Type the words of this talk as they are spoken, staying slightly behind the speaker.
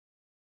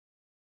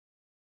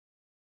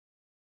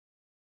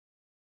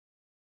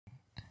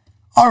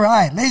All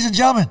right, ladies and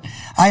gentlemen,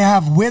 I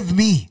have with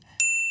me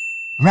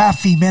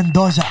Raffy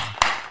Mendoza.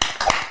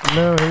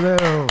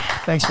 Hello.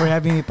 Thanks for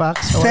having me,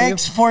 Pax.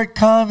 Thanks for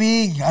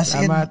coming. As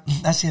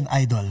in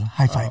idol.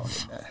 High five.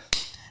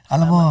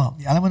 Alam mo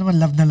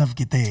naman love na love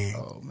kita eh.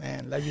 Oh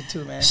man, love you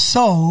too, man.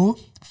 So,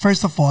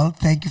 first of all,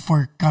 thank you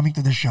for coming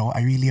to the show.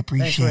 I really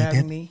appreciate Thanks for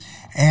having it. me.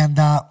 And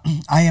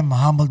I am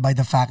humbled by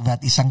the fact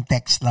that isang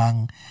text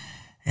lang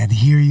and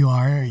here you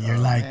are.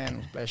 You're like,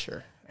 man,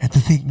 pleasure. And to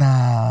think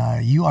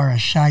na you are a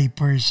shy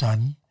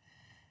person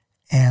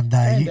and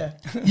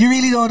you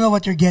really don't know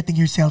what you're getting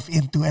yourself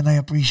into, and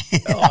I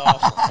appreciate it.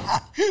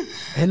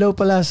 Hello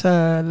pala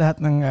sa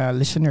lahat ng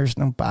listeners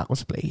ng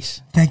Paco's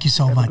Place. Thank you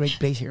so much. A great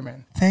place here,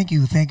 man. Thank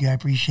you. I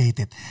appreciate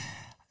it.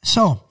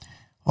 So,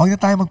 wag na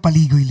tayo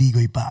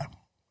magpaligoy-ligoy pa.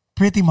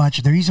 Pretty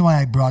much, the reason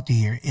why I brought you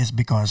here is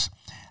because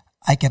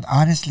I can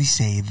honestly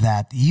say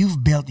that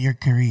you've built your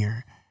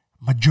career,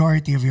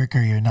 majority of your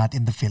career, not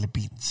in the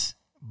Philippines,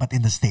 but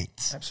in the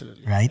States.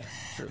 Absolutely. Right?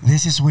 Yeah,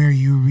 this is where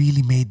you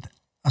really made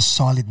a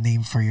solid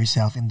name for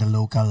yourself in the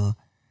local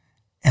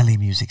LA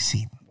music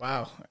scene.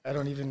 Wow. I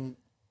don't even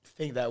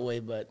think that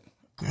way, but...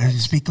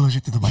 Speak closer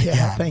to the mic.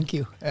 Yeah, thank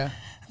you. Yeah.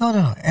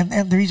 No.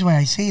 And the reason why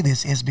I say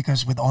this is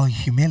because with all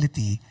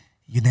humility,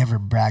 you never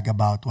brag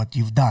about what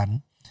you've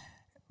done.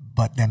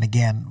 But then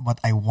again, what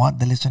I want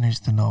the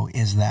listeners to know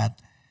is that,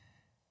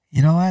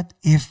 you know what?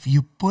 If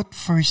you put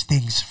first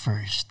things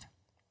first,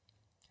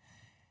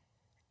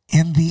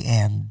 in the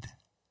end,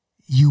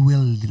 you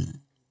will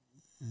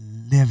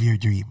live your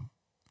dream.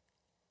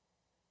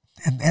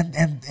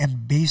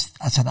 And based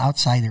as an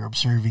outsider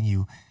observing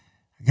you,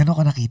 gano'n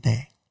ka nakita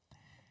eh.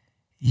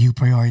 You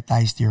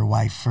prioritized your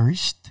wife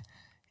first.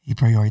 You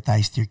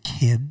prioritized your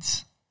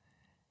kids.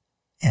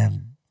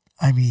 And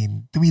I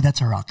mean, to me, that's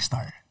a rock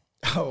star.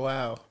 Oh,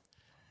 wow. All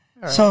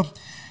right. So,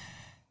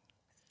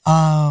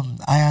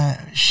 I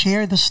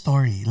share the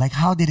story. Like,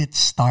 how did it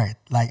start?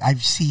 Like,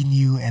 I've seen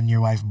you and your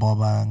wife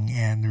Bobang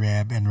and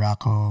Reb and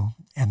Rocco,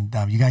 and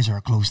you guys are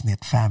a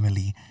close-knit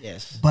family.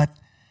 Yes. But,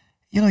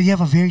 you know, you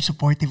have a very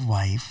supportive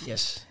wife.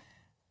 Yes.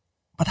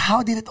 But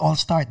how did it all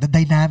start? The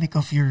dynamic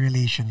of your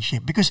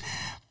relationship? Because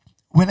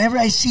whenever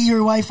I see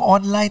your wife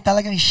online,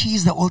 talagang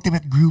she's the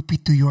ultimate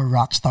groupie to your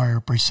rock star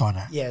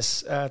persona.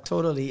 Yes,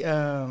 totally.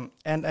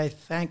 And I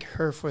thank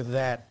her for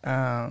that.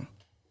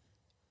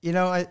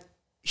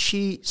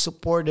 She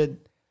supported,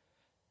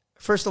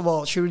 first of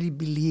all, she really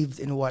believed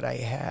in what I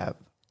have.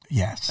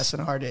 Yes. As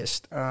an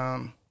artist,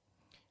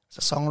 as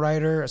a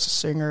songwriter, as a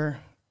singer,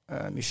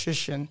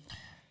 musician.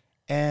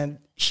 And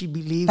she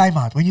believed... Time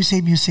out. When you say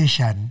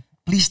musician,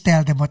 please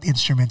tell them what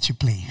instruments you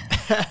play.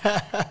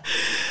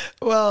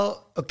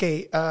 Well,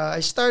 okay. I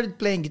started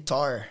playing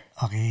guitar.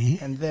 Okay.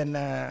 And then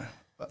I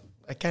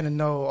kind of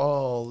know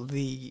all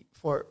the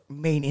four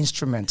main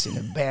instruments in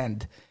a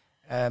band.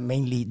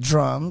 Mainly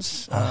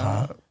drums,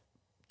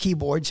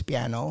 keyboards,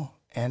 piano,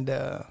 and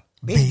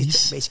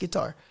bass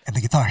guitar. And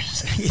the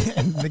guitars.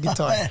 And the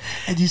guitar.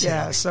 And you say,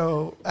 yeah,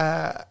 so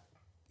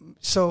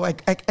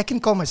I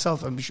can call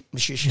myself a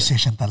musician.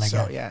 Musician talaga.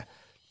 So, yeah.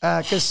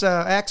 Because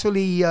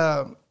actually,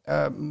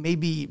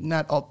 maybe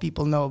not all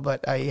people know,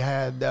 but I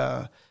had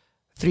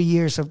 3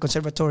 years of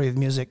conservatory of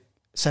music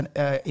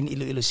in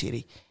Iloilo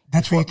City.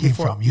 That's where you came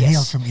from. You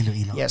hailed from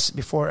Iloilo. Yes,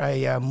 before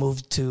I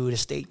moved to the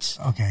States.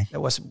 Okay. That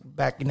was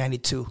back in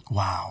 92.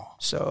 Wow.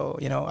 So,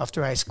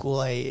 after high school,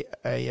 I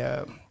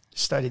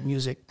studied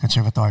music.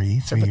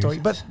 Conservatory.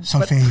 But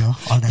Solfeo,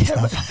 all that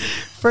stuff.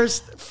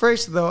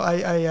 First though,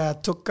 I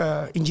took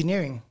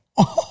engineering.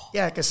 Oh.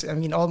 Yeah, because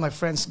all my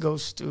friends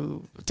goes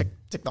to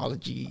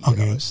technology,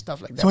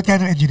 stuff like that. So what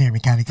kind of engineering?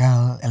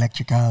 Mechanical,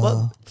 electrical?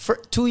 Well, for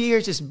 2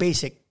 years is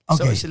basic.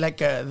 Okay. So it's like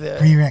the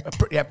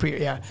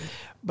prereq.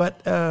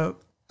 But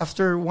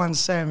after one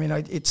sem,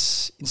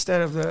 it's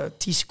instead of the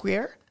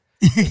T-square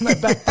in my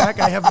backpack,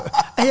 I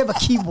have a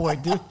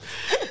keyboard, dude.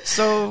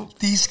 So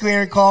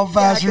T-square,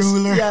 compass,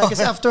 ruler. Yeah, because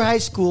after high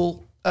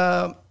school,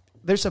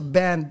 there's a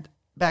band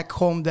back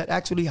home that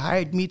actually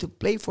hired me to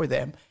play for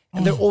them,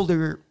 and they're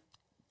older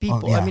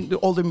people. Oh, yeah. The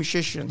older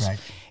musicians, right.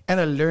 And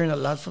I learned a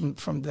lot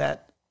from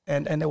that.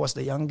 And I was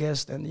the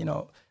youngest, and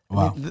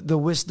wow. the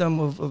wisdom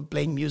of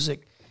playing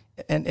music,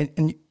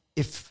 and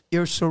if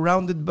you're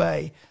surrounded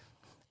by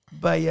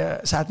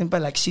sa atin pa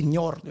like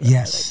senior,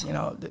 yes,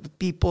 like, the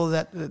people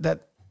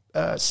that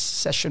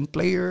session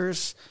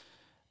players,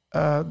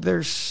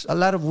 there's a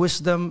lot of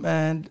wisdom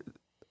and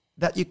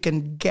that you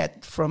can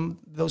get from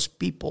those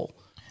people.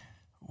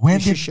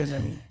 Musicians,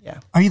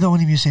 Are you the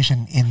only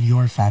musician in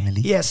your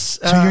family? Yes.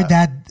 So your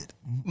dad?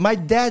 My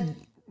dad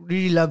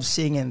really loves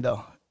singing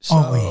though.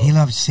 So, he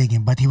loves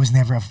singing, but he was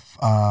never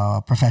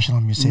a professional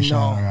musician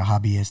or a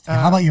hobbyist.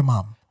 How about your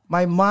mom?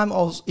 My mom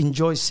also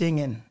enjoys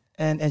singing,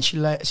 and she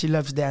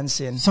loves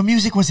dancing. So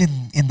music was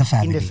in the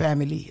family? In the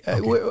family.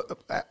 Okay.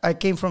 I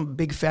came from a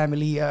big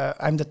family.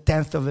 I'm the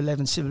 10th of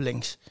 11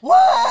 siblings.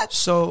 What?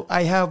 So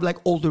I have like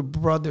older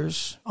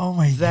brothers. Oh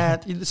my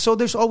God. So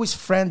there's always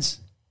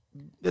friends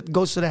that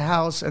goes to the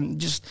house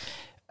and just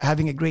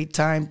having a great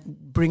time,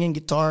 bringing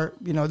guitar.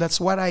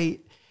 That's what I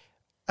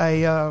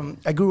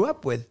I grew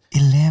up with.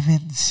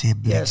 11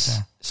 siblings. Yes.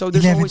 ah. So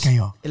there's 11 always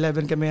kayo.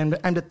 11 kami, and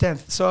I'm the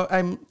 10th. So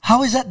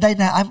How is that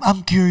dynamic?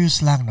 I'm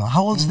curious lang, no?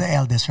 How old's the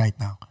eldest right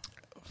now?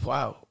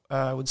 wow,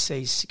 I would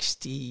say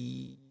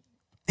 60.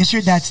 Is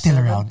your dad still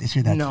Seven? around? Is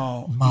your dad?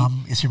 No.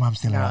 Is your mom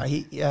still around?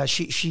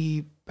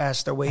 She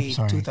passed away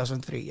I'm sorry.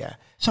 2003. Yeah.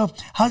 So,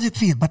 how does it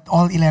feel? But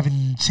all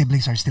 11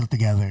 siblings are still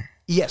together.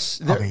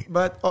 Yes, Okay.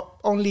 but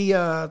only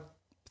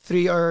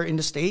 3 are in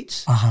the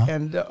States, Uh-huh.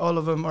 and all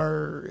of them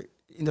are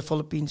in the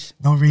Philippines.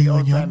 No with our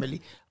reunion?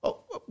 family.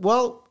 Oh,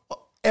 well,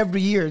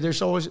 every year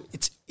there's always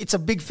it's a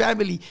big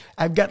family.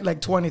 I've got like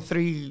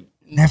 23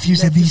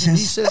 Nephews and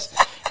nieces.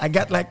 I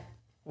got like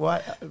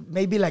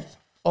maybe like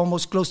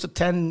almost close to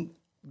 10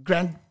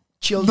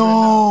 grandchildren.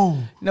 No.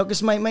 No,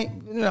 because my I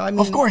mean,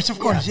 Of course.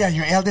 Yeah,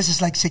 your eldest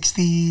is like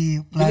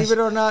 60 plus. Believe it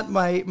or not,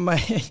 my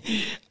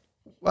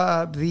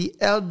the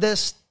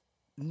eldest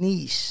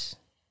niece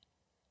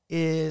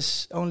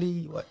is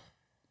only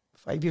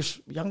 5 years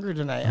younger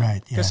than I am.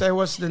 Right, yeah. Because I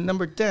was the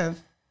number 10th,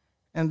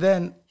 and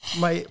then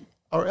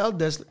our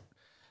eldest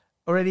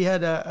already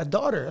had a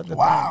daughter at the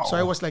Wow. time. So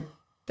I was like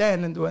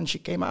 10 and when she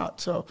came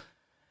out. So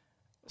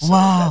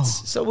Wow.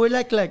 so we're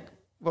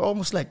we're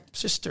almost like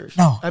sisters.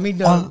 No, I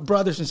mean all-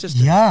 brothers and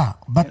sisters. Yeah,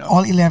 but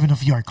all 11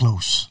 of you are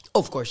close.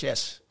 Of course,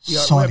 yes. We're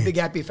Solid. a big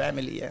happy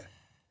family, yeah.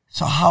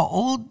 So how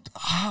old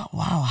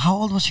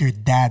was your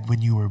dad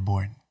when you were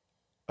born?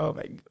 Oh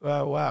my,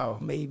 wow,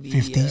 maybe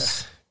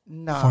 50s?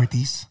 no,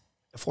 40s?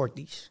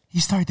 40s. He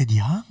started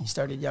young. He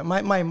started, yeah.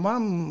 My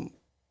mom,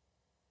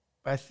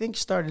 I think,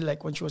 started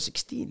like when she was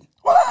 16.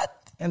 What?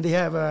 And they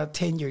have a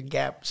 10-year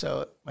gap.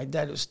 So my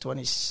dad was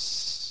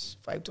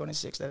 25,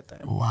 26 at the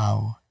time.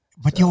 Wow.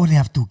 But you only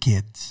have 2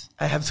 kids.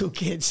 I have 2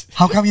 kids.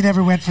 How come you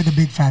never went for the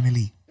big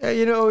family? When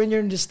you're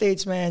in the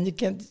States, man, you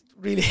can't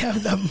really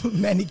have that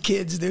many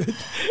kids, dude.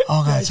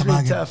 Oh, nga, It's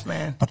really sabagay. tough,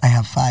 man. But I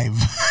have 5.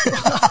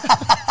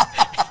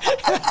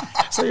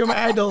 So you're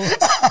my idol.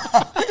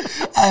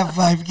 I have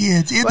 5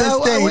 kids in the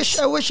States.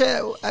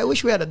 I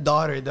wish we had a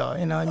daughter, though.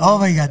 I mean, Oh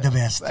my God, the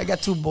best. I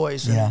got 2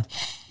 boys. Yeah. And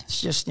it's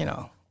just,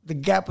 the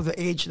gap of the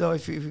age, though,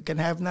 if you can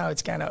have now,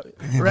 it's kind of...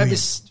 Yeah, Rev weird.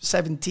 is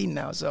 17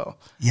 now, so...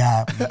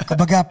 Yeah,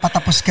 kumbaga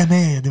patapos ka na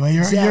eh, di ba?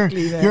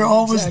 Exactly, man. You're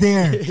almost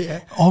Exactly,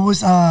 there. yeah.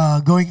 Almost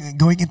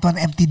going into an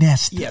empty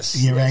nest. Yes,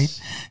 Yeah, yes. right?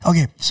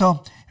 Okay,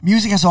 so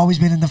music has always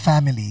been in the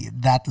family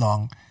that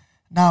long.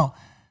 Now,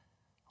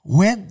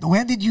 when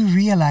did you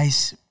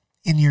realize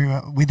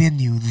within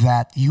you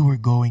that you were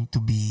going to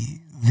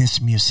be this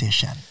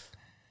musician?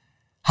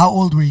 How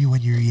old were you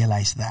when you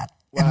realized that?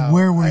 And Wow.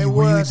 where were I you?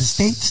 Were you in the was-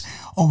 States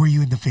or were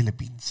you in the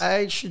Philippines?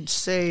 I should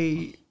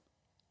say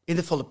in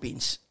the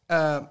Philippines.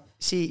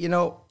 See,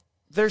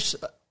 there's...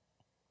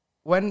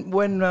 When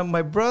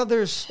my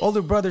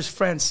older brother's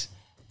friends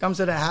comes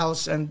to the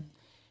house and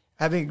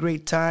having a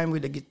great time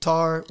with the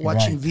guitar,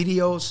 watching Right.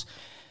 videos.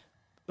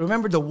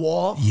 Remember The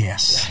Wall?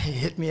 Yes. It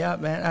hit me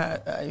up, man.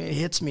 It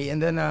hits me.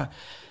 And then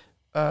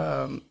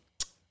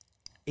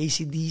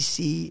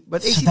AC/DC.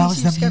 But So that was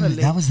AC/DC is kind of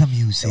late. that was the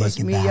music It was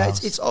in me. the Yeah,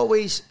 house. it's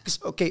always... 'cause,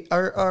 okay,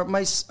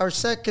 my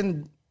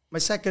second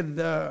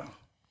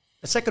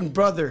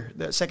brother,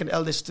 the second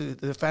eldest to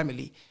the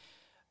family,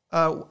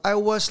 I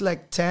was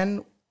like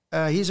 10.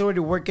 He's already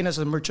working as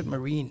a merchant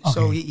marine.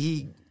 So Okay.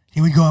 he He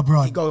would go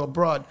abroad. go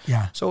abroad.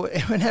 Yeah. So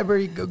whenever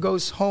he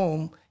goes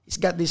home, he's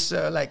got this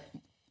like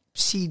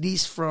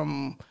CDs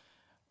from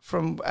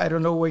I don't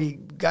know where he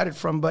got it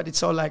from, but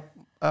it's all like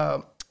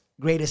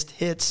greatest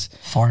hits,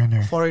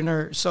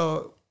 Foreigner.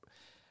 So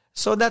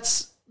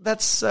that's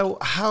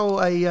how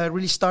I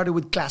really started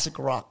with classic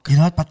rock. You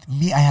know what? But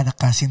me, I had a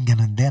cousin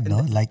ganun din,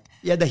 no? Like,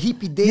 Yeah, the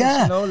hippie days,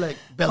 yeah. like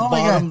bell Oh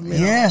my God. bottom.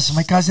 Yes,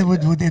 my cousin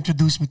would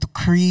introduce me to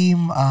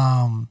Cream,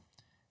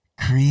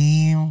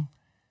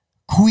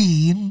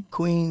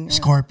 Queen, Yeah.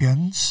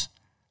 Scorpions,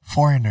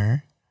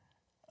 Foreigner,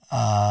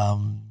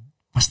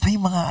 basta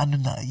yung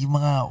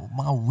mga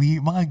mga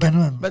weird, mga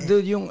ganun. But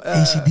dude, yung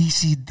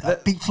AC/DC,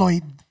 Pink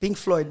Floyd. Pink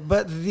Floyd,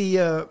 but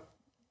the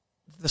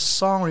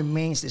song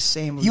remains the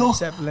same. Yo. Led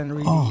Zeppelin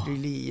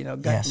really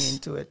got Yes. me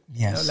into it.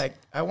 Yes. Like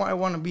I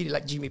want to be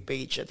like Jimmy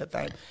Page at the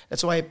time.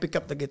 That's why I pick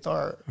up the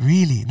guitar.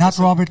 Really? Not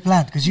Robert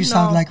Plant, because you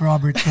sound No. like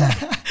Robert Plant.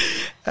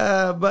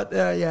 But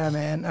yeah,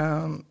 man.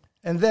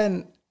 And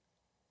then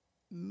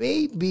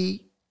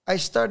maybe I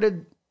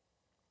started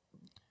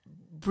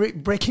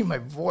breaking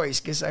my voice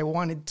because I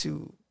wanted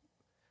to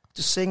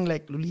sing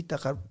like Lolita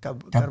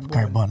Carbon.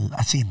 Carbon,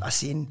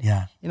 Asin.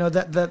 Yeah.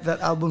 That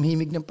album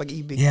Himig ng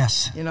Pag-ibig.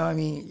 Yes. I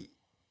mean,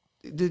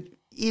 dude,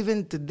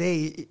 even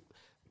today,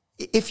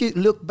 if you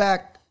look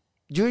back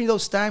during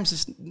those times,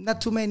 there's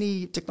not too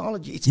many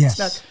technology. Yes. It's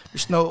not.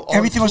 There's no.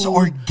 Everything was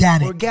auto-tune,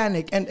 organic.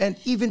 Organic, and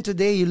even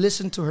today, you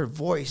listen to her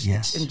voice.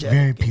 Yes, it's angelic.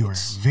 very pure,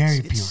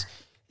 very it's, pure.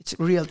 It's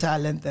real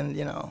talent, and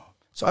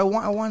So I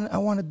want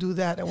to do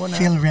that. I want to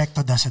Phil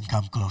Recto doesn't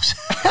come close.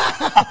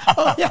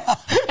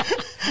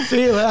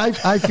 feel.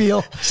 I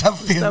feel. Some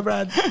Phil. Basta,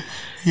 Brad.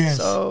 Yes.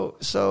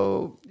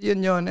 So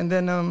yun. And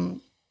then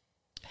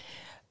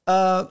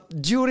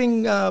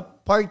during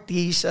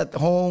parties at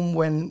home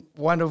when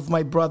one of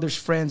my brother's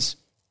friends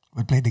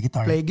would play the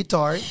guitar. play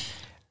guitar.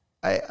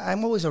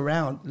 I'm always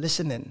around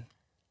listening.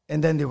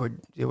 And then they were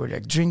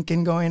like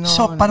drinking going on.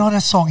 So, panahon na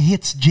song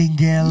hits,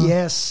 jingle.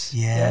 Yes.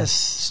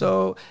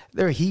 So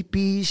they're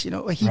hippies,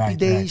 hippie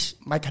days.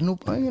 Mike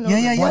Hanupa,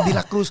 Juan de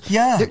la Cruz.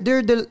 Yeah.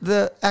 They're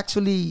the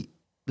actually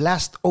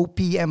last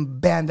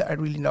OPM band that I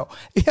really know.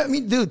 I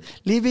mean, dude,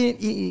 living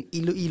in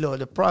Iloilo,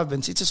 the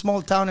province, it's a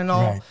small town and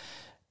all. Right.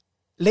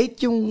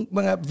 Late yung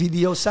mga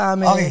video sa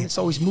amin. Okay. It's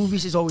always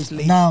movies, it's always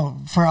late. Now,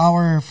 for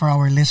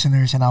our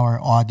listeners and our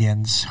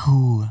audience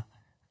who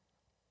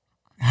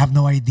have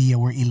no idea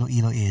where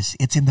Iloilo is,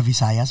 it's in the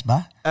Visayas,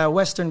 ba?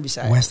 Western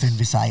Visayas. Western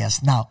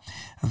Visayas. Now,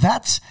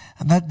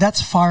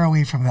 that's far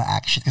away from the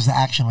action because the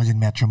action was in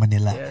Metro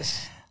Manila.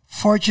 Yes.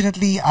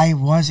 Fortunately, I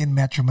was in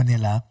Metro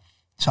Manila,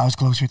 so I was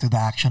closer to the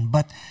action.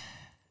 But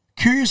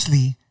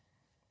curiously,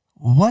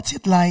 what's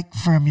it like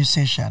for a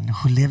musician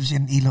who lives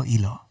in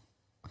Iloilo,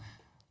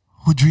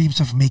 who dreams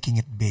of making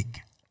it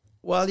big?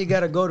 Well, you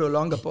gotta go to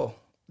Olongapo.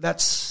 That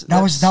was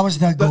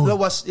the goal.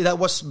 That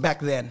was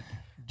back then.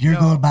 Your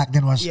goal back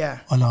then was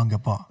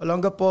Olongapo.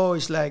 Olongapo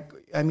is like,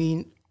 I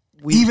mean,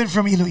 even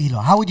from Iloilo,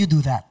 how would you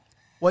do that?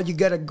 Well, you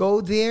gotta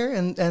go there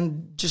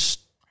and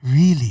just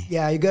really.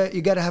 Yeah, you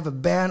gotta have a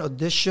band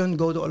audition,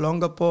 go to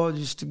Olongapo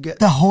just to get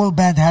the whole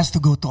band has to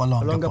go to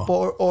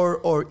Olongapo.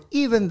 Or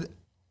even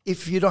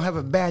if you don't have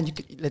a band, you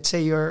could, let's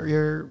say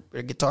you're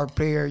a guitar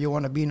player, you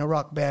want to be in a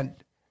rock band.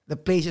 The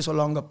place is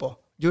Olongapo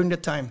during the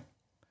time.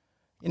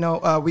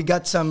 We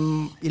got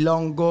some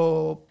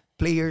Ilonggo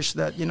players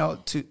that,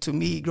 to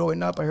me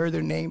growing up, I heard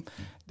their name.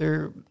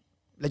 They're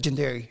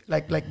legendary.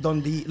 Like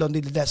Don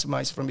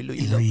Ledesma is from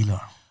Iloilo.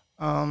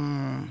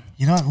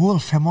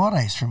 Wolf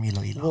Femora is from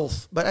Iloilo.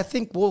 Wolf. But I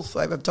think Wolf,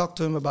 I've talked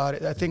to him about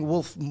it. I think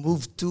Wolf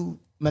moved to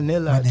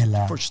Manila.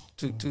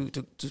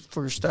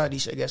 For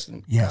studies, I guess,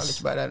 in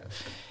college.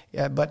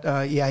 But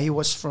he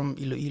was from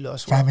Iloilo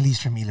as well.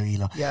 Family's from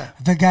Iloilo. Yeah.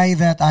 The guy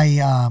that I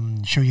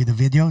show you the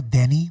video,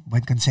 Denny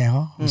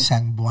Buenconsejo, who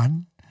sang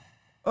Buwan.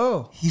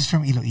 Oh. He's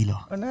from Iloilo.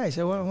 Oh, nice.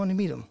 I want to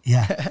meet him.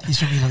 Yeah, he's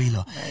from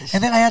Iloilo. Nice.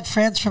 And then I had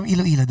friends from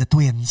Iloilo, the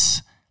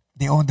twins.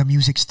 They owned the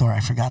music store.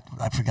 I forgot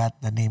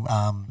the name.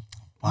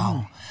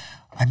 Wow.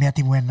 I met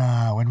him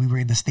when we were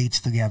in the States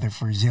together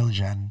for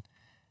Zildjian.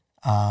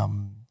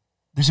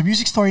 There's a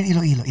music store in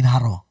Iloilo, in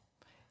Haro.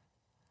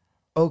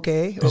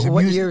 Okay.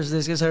 What year is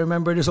this? Because I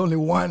remember there's only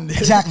one.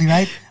 Exactly,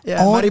 right?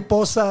 Yeah,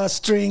 Mariposa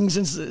Strings.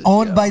 And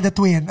owned by the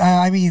twin.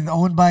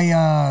 Owned by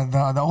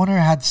the owner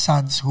had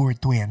sons who were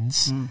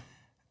twins.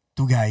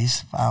 Two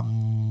guys.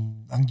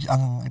 Ang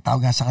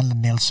tawag nga sa kanila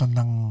Nelson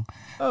ng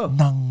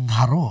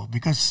Haro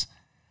because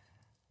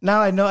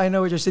now I know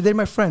what you're saying. They're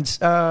my friends.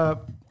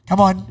 Come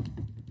on.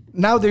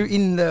 Now they're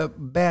in the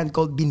band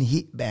called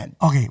Binhi Band.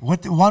 Okay,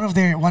 one of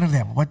them.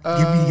 What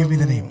give me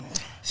the name.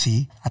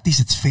 See, at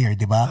least it's fair,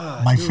 diba?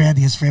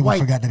 His friend, we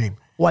forgot the name.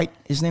 White.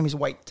 His name is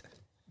White.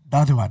 The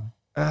other one.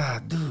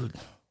 Dude, I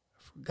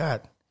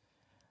forgot.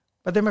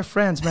 But they're my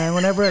friends, man.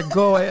 Whenever I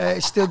go, I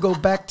still go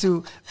back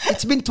to.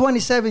 It's been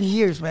 27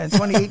 years, man.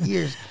 28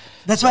 years.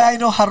 That's why I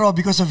know Haro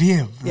because of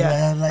him.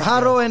 Yeah,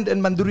 Haro and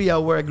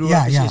Manduria, where I grew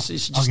up,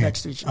 is just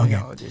next to each other.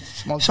 Okay.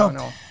 Small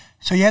town.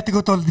 So you had to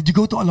go to. Did you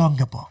go to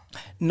Olongapo?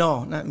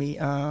 No, not me.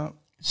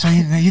 So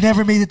you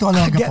never made it to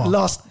Olongapo? I get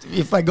lost.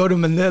 If I go to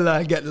Manila,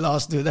 I get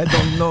lost, dude. I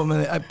don't know,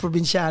 man. I'm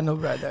provinciano,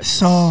 brother.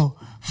 So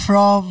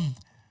from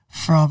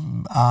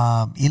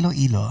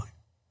Iloilo,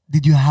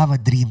 did you have a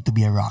dream to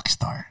be a rock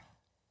star?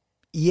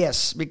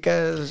 Yes,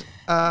 because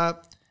let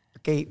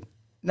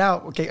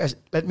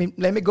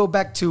me go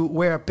back to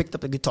where I picked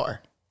up the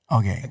guitar.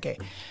 Okay.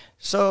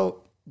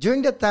 So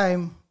during that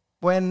time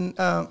when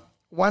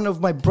one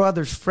of my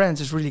brother's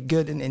friends is really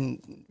good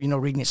in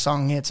reading his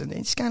song hits, and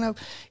it's kind of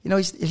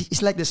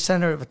he's like the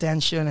center of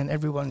attention, and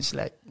everyone's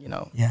like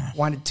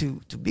wanted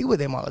to be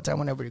with him all the time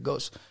whenever he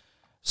goes.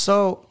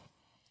 So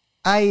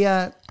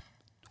I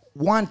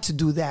want to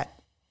do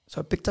that.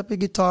 So I picked up the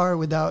guitar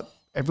without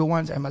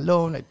everyone's. I'm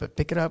alone. I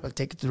pick it up. I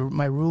take it to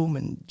my room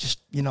and just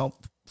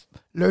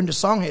learn the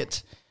song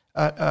hits.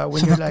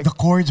 The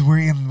chords were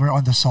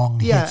on the song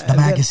hits, the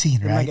magazine,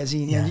 right? The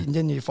magazine, yeah. And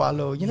then you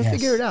follow,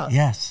 figure it out.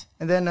 Yes.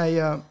 And then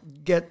I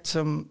get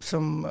some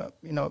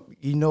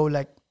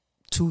like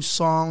 2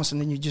 songs,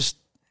 and then you just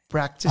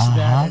practice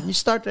that, and you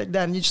start like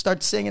that, and you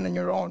start singing on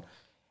your own,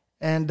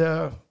 and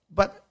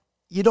but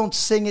you don't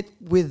sing it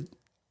with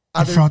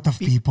in front of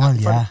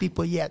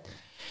people yet.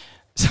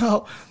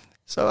 So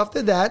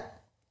after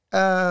that,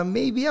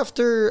 maybe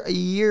after a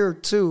year or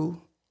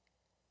 2,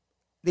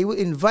 they will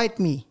invite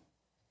me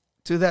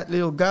to that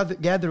little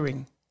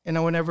gathering,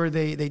 whenever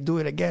they do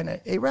it again.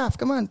 Hey, Raff,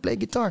 come on, play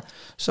guitar.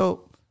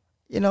 So,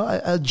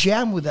 I'll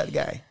jam with that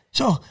guy.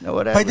 So,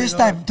 by this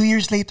time, 2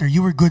 years later,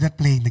 you were good at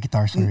playing the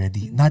guitars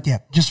already. Not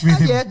yet, just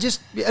rhythm.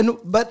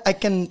 But I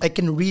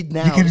can read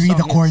now. You can read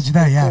the chords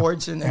now, yeah.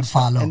 Chords and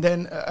follow. And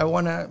then I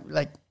want to,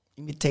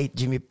 imitate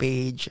Jimmy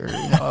Page, or,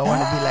 I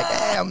want to be like,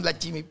 hey, I'm like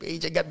Jimmy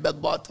Page. I got bell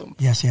bottom.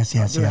 Yes.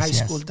 During high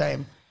school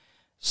time.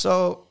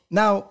 So,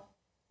 now,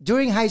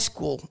 during high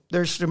school,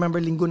 remember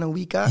Linggo ng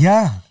Wika?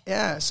 Yeah.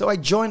 Yeah. So I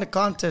joined a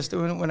contest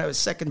when I was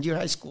second year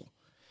high school.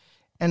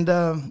 And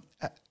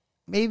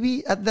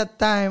maybe at that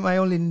time, I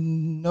only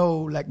know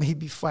like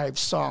maybe 5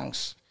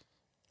 songs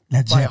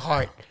by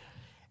heart.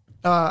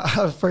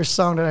 First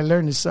song that I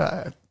learned is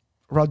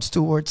Rod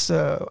Stewart's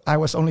I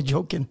Was Only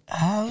Joking.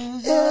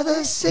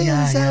 Ever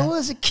since I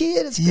was a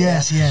kid.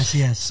 Yes.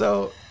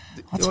 So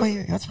what's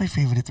my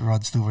favorite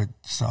Rod Stewart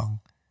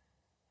song?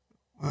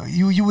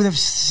 You would have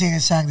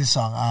sang this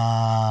song,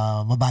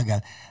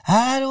 Mabagal.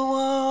 I don't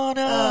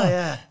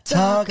wanna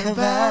talk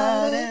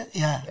about it.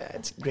 Yeah,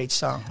 it's a great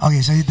song.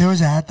 Okay, so there was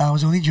that. I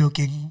Was Only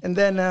Joking. And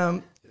then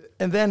I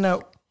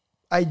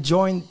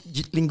joined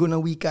Linggo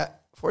ng Wika.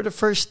 For the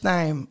first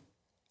time,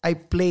 I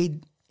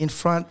played in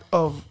front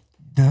of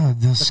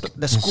the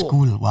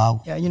school.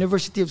 Wow. Yeah,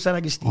 University of San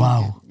Agustin.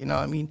 Wow. You know,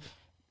 I mean,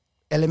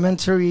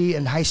 elementary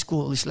and high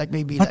school is like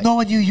maybe. But no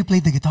one knew you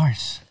played the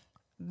guitars.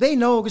 They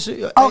know because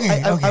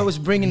I was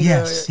bringing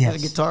the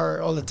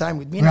guitar all the time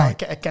with me.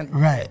 Right. I can't.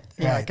 Right.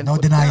 I can't no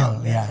put denial. It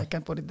down. Yeah. I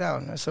can't put it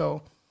down.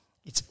 So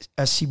it's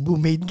a Cebu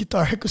made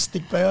guitar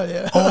acoustic pa yun.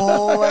 Yeah.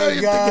 Oh my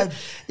God.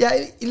 Yeah,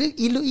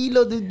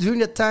 Iloilo during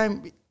that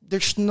time,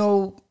 there's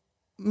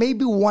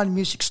maybe one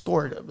music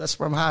store that's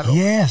from Haro.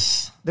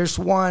 Yes. There's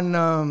one.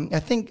 I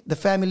think the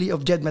family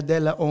of Jed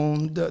Madela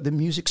owned the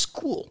music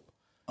school.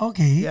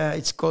 Okay. Yeah,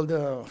 it's called.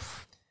 Damn,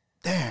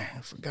 I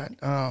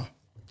forgot.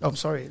 I'm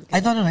sorry.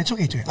 I don't know. It's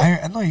okay too.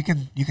 I know you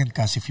can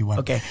cuss if you want.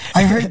 Okay.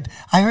 I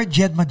heard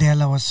Jed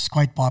Madela was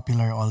quite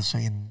popular also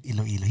in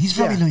Iloilo. He's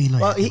from Iloilo.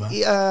 Well,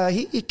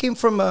 he came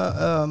from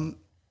a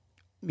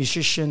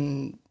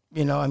musician.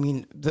 You know, I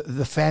mean,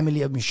 the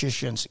family of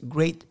musicians,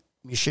 great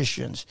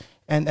musicians,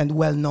 and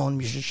well-known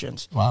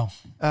musicians. Wow.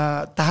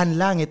 Tahan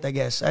Langit, I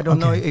guess. I don't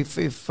know if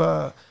his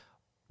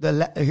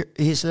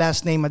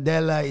last name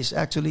Madela is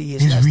actually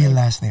his real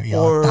last name. Yeah,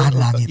 or Tahan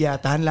Langit. Yeah,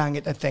 Tahan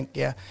Langit, I think.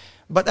 Yeah.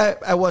 But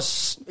I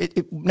was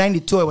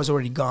 92. I was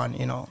already gone.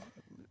 You know.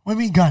 What do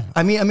you mean gone?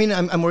 I mean,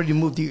 I'm already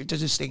moved here to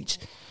the States.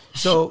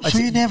 So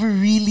you never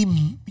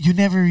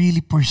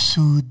really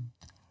pursued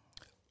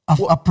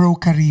a pro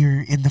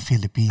career in the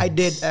Philippines. I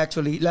did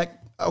actually. Like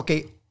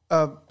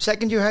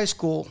second year high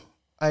school,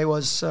 I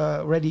was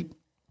already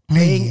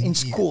playing in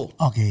school.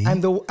 Yeah. Okay.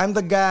 I'm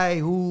the guy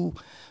who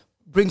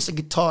brings the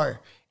guitar,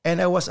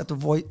 and I was at the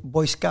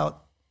Boy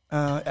Scout.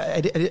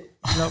 I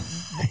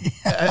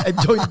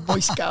joined Boy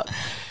Scout.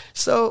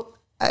 So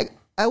I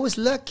was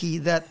lucky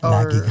that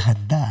Laging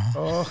handa.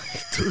 Oh,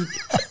 dude.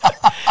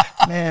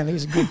 Man, it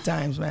was good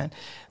times, man.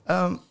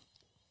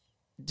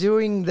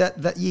 During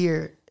that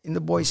year in the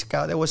Boy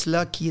Scout, I was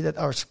lucky that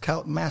our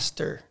Scout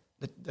master,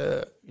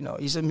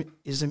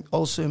 is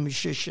also a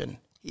musician.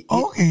 He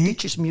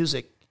teaches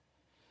music.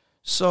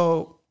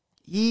 So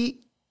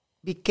he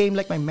became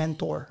like my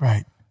mentor.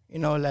 Right. You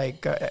know,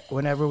 like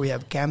whenever we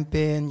have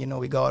camping,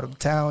 we go out of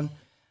town.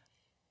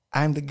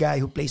 I'm the guy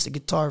who plays the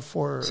guitar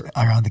for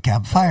around the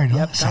campfire, no?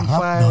 Yep,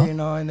 campfire,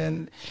 no?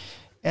 and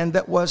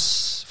that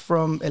was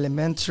from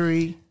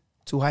elementary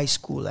to high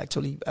school.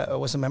 Actually, I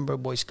was a member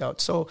of Boy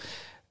Scouts, so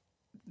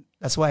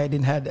that's why I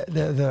didn't have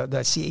the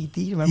CAT.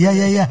 Remember?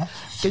 Yeah.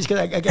 Because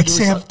I got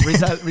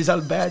the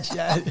result badge.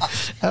 Yeah,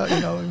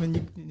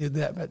 when you do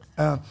that. But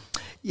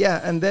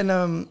and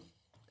then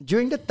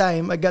during that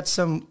time, I got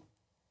some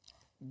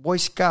Boy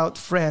Scout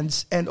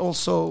friends and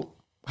also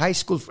high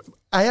school.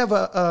 I have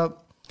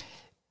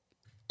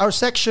our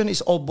section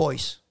is all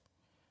boys,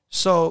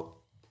 so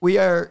we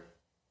are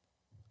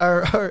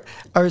our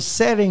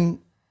setting,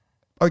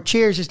 our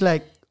chairs is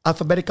like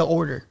alphabetical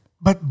order.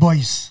 But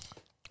boys,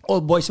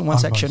 all boys in one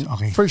all section. Boys.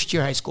 Okay. First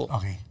year high school.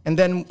 Okay. And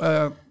then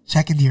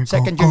second year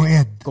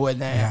co-ed.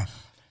 Yeah.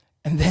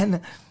 And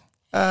then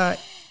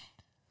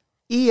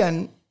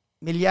Ian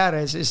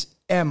Millares is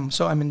M,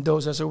 so I'm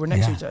Mendoza, so we're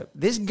next to each other.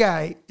 This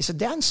guy is a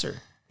dancer.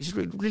 He's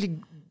really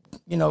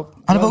ano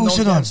ba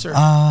uso nun?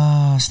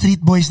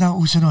 Street boys na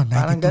uso nun,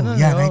 92. Ganun,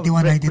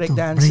 91, 92. Break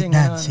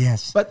dance,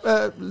 yes. But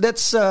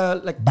that's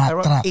like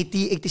around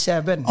 80,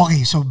 87.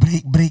 Okay, so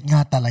break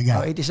nga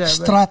talaga. 87.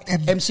 Strut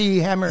and MC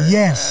Hammer.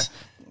 Yes.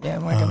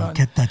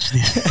 Can't touch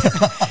this.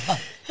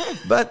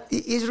 But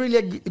he's really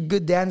a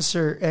good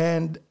dancer,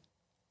 and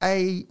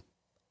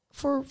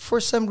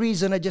for some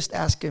reason I just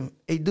asked him,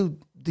 "Hey,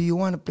 dude, do you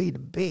want to play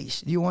the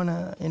bass? Do you want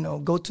to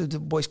go to the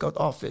Boy Scout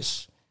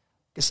office?"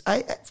 Because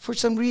for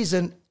some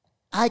reason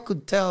I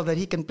could tell that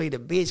he can play the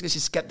bass because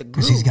he's got the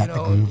groove. Because he's got the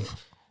groove.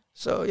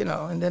 So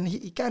and then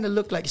he kind of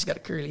looked like he's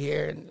got curly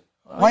hair. And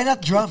why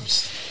not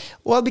drums?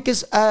 Well,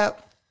 because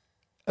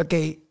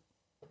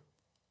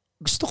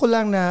gusto ko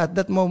lang na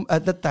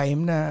at that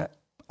time na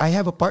I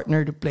have a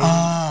partner to play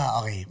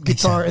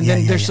guitar, and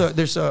then there's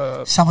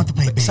a someone to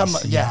play bass.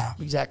 Yeah,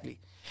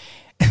 exactly.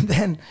 And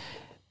then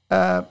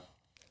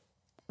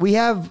we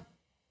have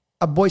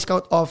a Boy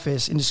Scout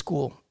office in the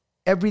school.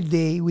 Every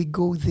day we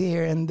go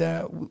there and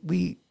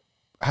we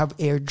have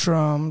air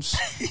drums.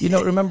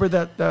 Remember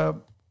that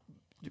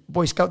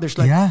Boy Scout? There's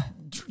like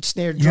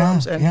snare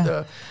drums and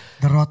the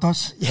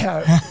rotos.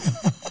 Yeah,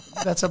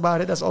 that's about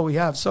it. That's all we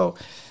have. So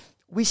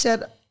we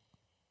said,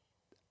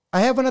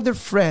 I have another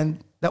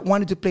friend that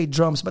wanted to play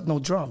drums, but no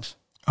drums.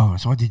 Oh,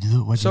 so what did you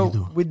do? What did you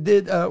do? We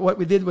did what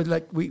we did was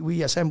like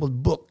we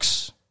assembled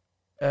books,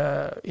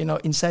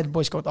 inside the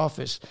Boy Scout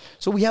office.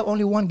 So we have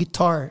only one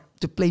guitar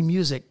to play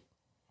music.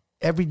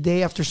 Every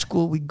day after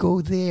school, we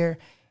go there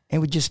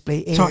and we just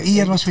play. So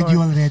Ian was with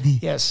you already.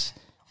 Yes.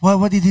 Well,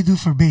 what did he do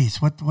for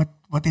bass?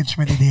 What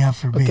instrument did he have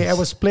for bass? Okay, I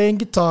was playing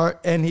guitar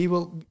and he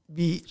will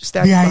be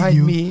standing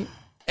behind me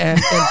and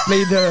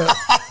play the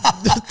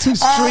two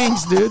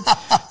strings, dude.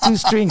 2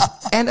 strings.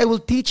 And I will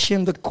teach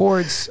him the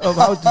chords of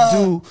how to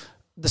do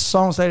the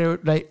songs that are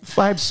like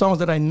 5 songs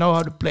that I know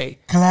how to play.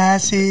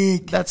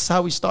 Classic. That's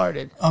how we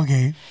started.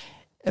 Okay.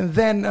 And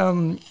then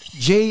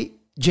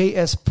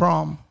JS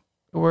prom,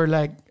 we're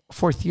like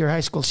 4th year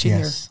high school senior.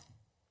 Yes.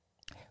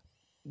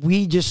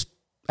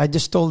 I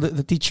just told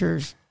the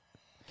teachers,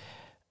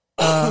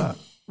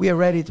 we are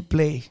ready to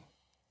play.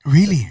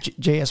 Really?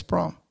 JS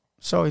prom.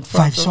 So in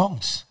front 5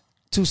 songs.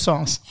 2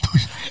 songs.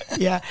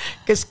 Yeah,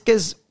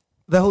 because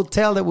the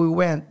hotel that we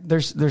went,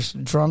 there's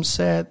drum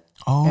set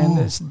and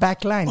there's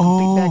backline,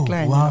 complete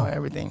backline, wow.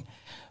 Everything.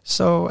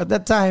 So at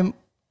that time,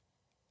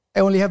 I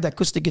only have the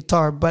acoustic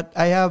guitar, but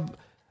I have a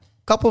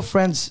couple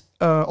friends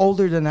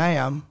older than I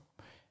am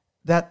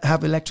that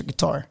have electric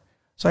guitar.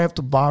 So I have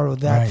to borrow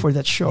that for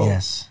that show.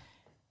 Yes.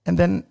 And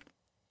then,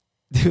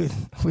 dude,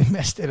 we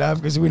messed it up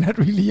because we're not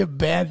really a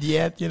band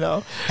yet,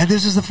 And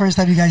this is the first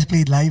time you guys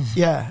played live?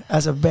 Yeah,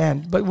 as a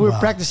band. But we're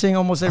practicing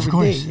almost every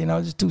day,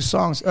 just 2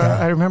 songs.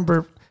 I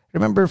remember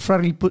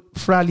Frali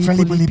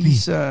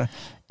Pulipi's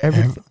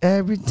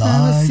every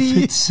time I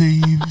see it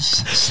seems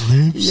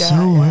slips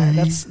away.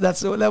 Yeah,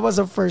 that was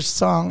our first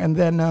song. And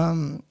then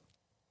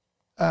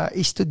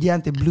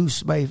Estudiante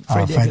Blues by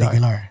Freddie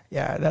Aguilar.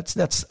 Yeah,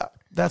 that's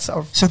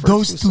our So first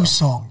those 2 songs.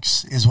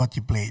 songs is what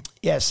you played?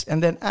 Yes.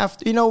 And then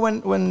after,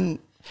 when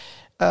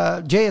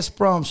JS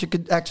Proms, you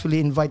could actually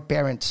invite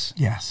parents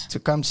to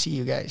come see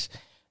you guys.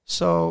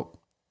 So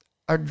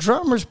our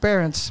drummer's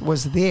parents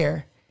was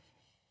there,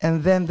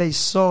 and then they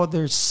saw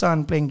their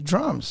son playing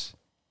drums.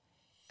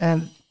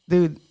 And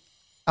dude,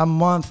 a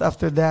month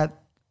after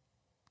that,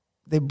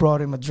 they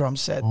brought him a drum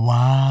set.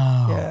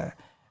 Wow. Yeah.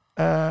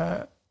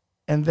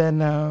 And then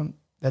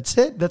that's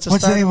it. That's the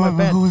start of my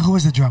band. Who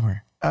was the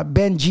drummer?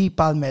 Benji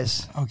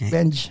Palmes. Okay.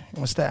 Benj,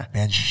 kamusta?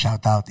 Benj,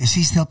 shout out. Is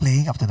he still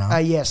playing up to now?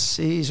 Yes,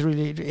 he's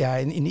really,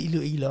 in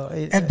Iloilo.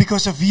 And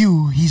because of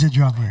you, he's a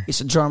drummer. He's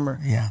a drummer.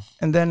 Yeah.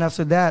 And then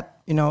after that,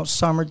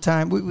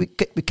 summertime, we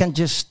can't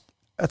just,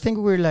 I think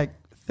we were like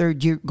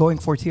 3rd year, going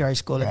 4th year high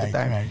school at the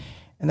time. Right.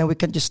 And then we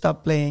can't just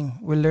stop playing.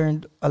 We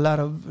learned a lot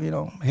of,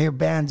 hair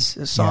bands,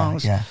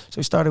 songs. Yeah. So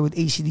we started with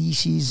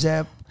AC/DC,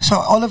 Zepp. So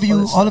all of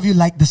you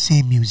like the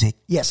same music?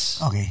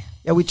 Yes. Okay.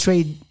 Yeah, we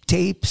trade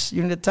tapes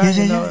during the time.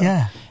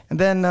 Yeah. And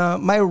then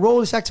my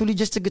role is actually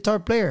just a guitar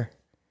player.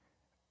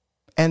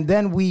 And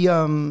then we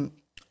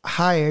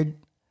hired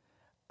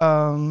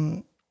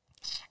a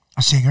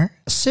singer?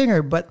 A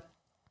singer, but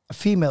a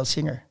female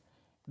singer.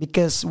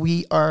 Because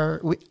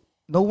no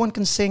one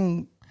can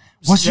sing.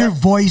 Was your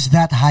voice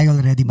that high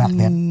already back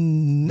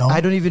then? No?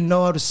 I don't even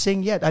know how to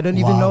sing yet. I don't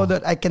even know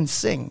that I can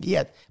sing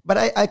yet. But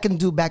I can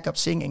do backup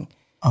singing.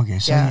 Okay,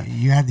 so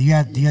you had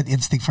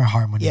instinct for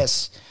harmony.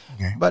 Yes.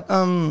 Okay. But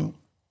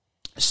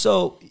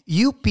so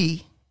UP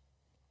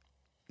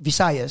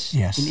Visayas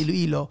in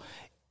Iloilo,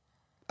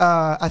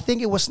 I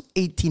think it was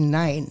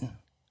 89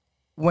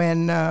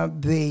 when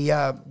they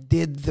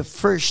did the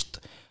first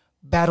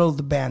Battle of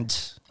the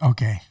Bands.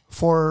 Okay.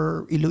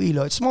 For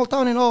Iloilo. It's small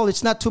town and all.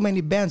 It's not too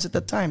many bands at the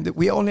time.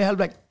 We only had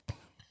like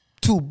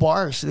 2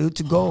 bars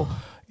to go.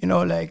 You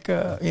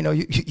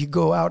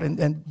go out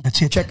and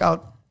check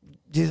out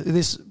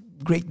this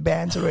great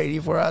bands already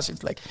for us.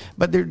 It's like,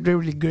 but they're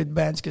really good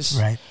bands because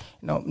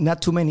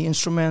not too many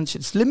instruments.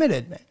 It's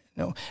limited, man.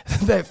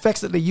 The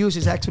effects that they use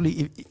is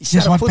actually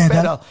just one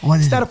pedal.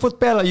 It's not a foot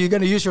pedal. You're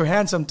gonna use your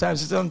hand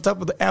sometimes. It's on top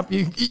of the amp.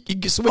 You switch it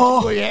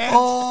with your hands.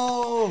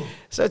 Oh.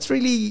 So it's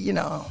really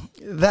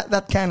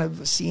that kind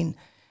of scene.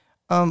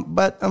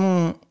 But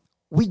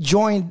we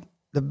joined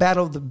the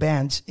Battle of the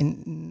Bands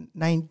in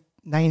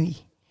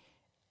 1990.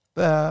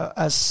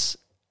 As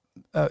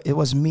it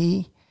was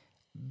me,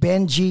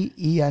 Benji,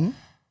 Ian,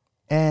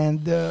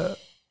 and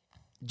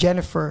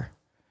Jennifer,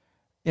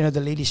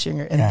 the lady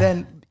singer, and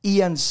then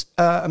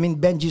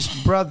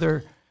Benji's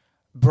brother,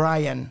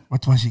 Brian.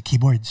 What was it?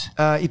 Keyboards?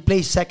 He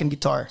plays second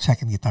guitar.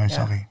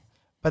 Okay.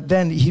 But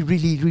then he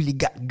really, really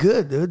got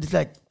good, dude. It's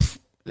like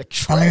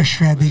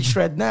shredding.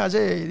 Shred now,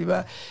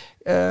 diba?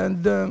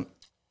 And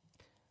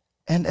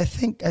I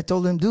think I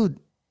told him, dude,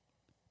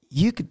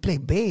 you could play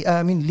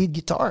lead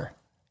guitar.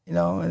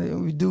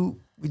 And we do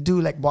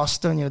like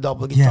Boston,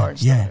 double guitar and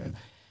stuff.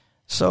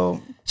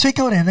 So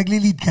ikaw rin,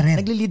 nagli-lead ka rin?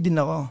 Nagli-lead din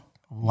ako.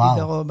 Wow.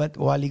 Lead ako, but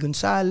Wally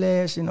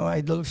Gonzalez,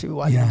 idol si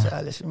Wally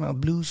Gonzalez, yung mga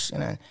blues.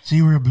 So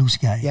you were a blues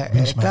guy? Yeah,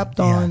 blues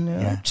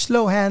Clapton,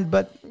 slow hand,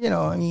 but,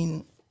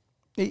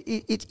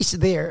 it's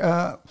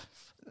there.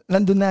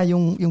 Nandun na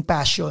yung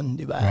passion,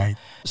 di ba? Right.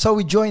 So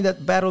we joined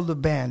that Battle of the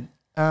Band.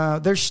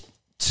 There's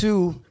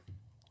 2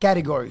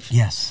 categories.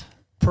 Yes.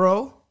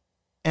 Pro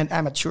and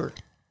amateur.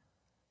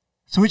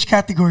 So which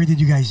category did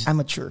you guys?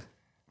 Amateur.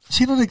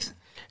 Sino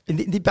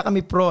Hindi pa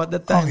kami pro at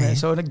that time. Okay.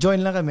 So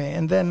nag-join lang kami.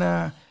 And then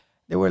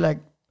they were like,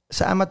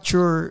 sa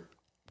amateur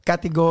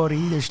category,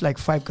 there's like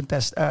 5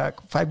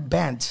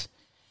 bands.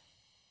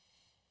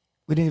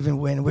 We didn't even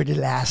win. We're the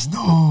last.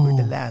 No.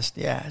 We're the last.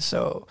 Yeah.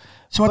 So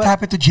what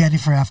happened to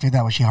Jennifer after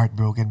that? Was she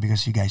heartbroken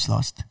because you guys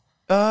lost?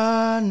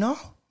 No.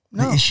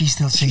 Is she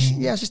still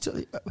singing? She's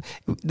still.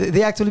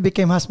 They actually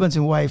became husbands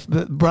and wife.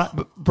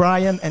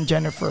 Brian and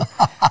Jennifer.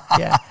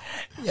 Yeah.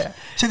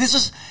 So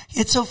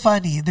it's so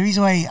funny. The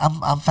reason why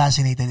I'm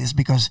fascinated is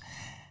because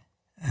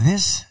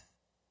this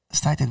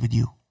started with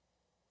you.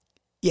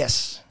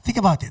 Yes. Think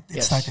about it. It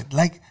Yes. started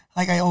like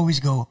I always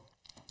go.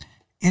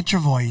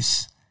 Intro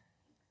Voice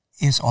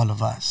is all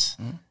of us,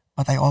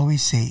 but I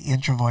always say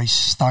Intro Voice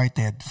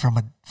started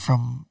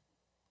from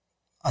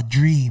a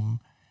dream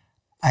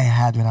I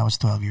had when I was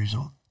 12 years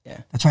old.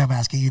 Yeah. That's why I'm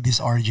asking you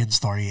this origin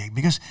story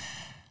because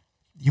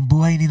yung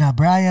buhay ni na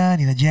Brian,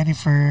 ni na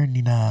Jennifer,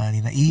 ni na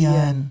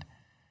Ian,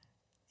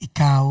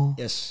 ikaw.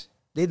 Yes.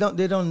 They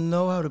don't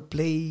know how to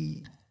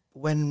play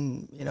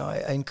when,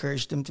 I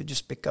encourage them to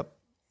just pick up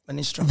an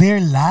instrument.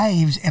 Their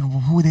lives and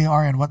who they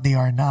are and what they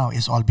are now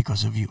is all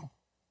because of you.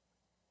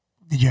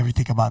 Did you ever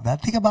think about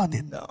that? Think about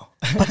it. No.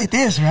 But it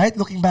is, right?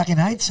 Looking back in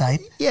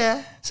hindsight.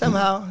 Yeah,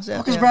 somehow.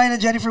 Because Yeah. Brian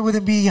and Jennifer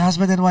wouldn't be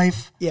husband and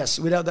wife. Yes,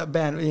 without that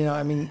band,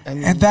 I mean.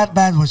 And that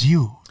band was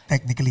you,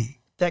 technically.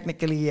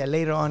 Technically, yeah,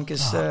 later on,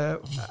 because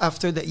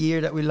after the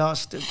year that we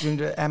lost during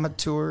the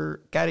amateur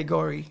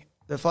category,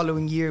 the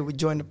following year we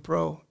joined the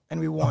pro and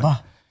we won.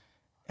 Aba.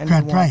 And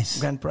Grand we won prize.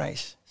 Grand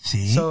prize.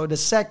 See? So the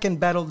second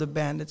battle of the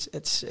band,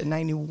 it's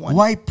 91.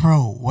 Why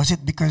pro? Was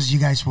it because you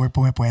guys were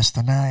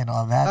pumepuesto na and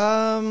all that?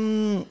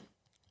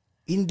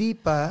 Hindi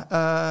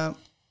pa.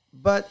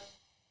 But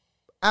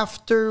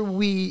after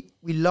we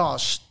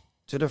lost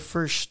to the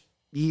first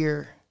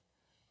year,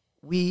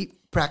 we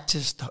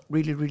practiced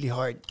really, really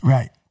hard.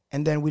 Right.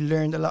 And then we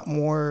learned a lot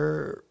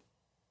more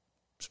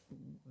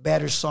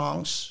better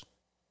songs,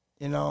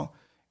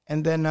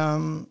 And then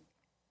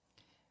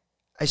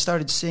I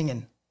started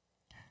singing.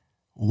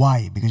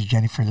 Why? Because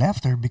Jennifer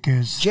left or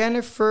because...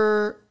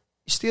 Jennifer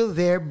is still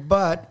there,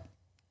 but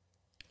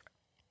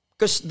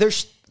because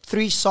there's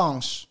 3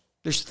 songs.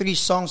 There's 3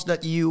 songs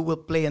that you will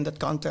play in that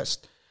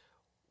contest.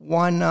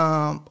 One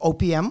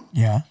OPM,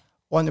 Yeah.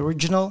 one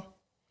original,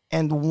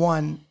 and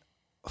one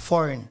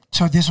foreign.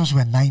 So this was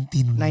when?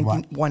 91.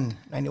 91.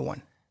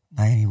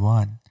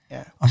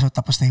 Yeah. Oh, so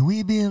tapos na yung,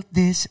 we built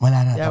this.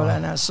 Wala na. Yeah, wala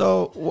na.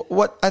 So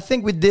what I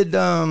think we did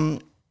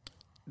the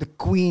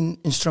Queen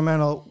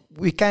instrumental,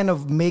 we kind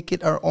of make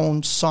it our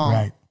own song.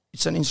 Right.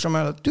 It's an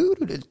instrumental, 2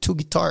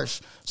 guitars.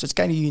 So it's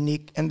kind of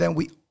unique. And then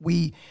we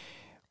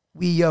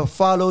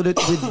followed it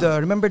with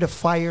remember the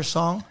Fire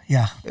song?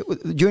 Yeah.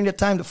 During the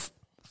time, the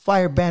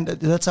Fire band,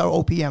 that's our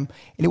OPM.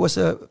 And it was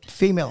a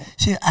female.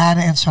 See,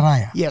 Anna and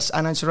Soraya. Yes,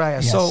 Anna and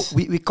Soraya. Yes. So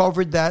we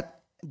covered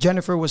that.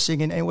 Jennifer was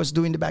singing and was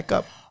doing the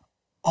backup.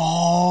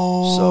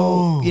 Oh.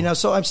 So,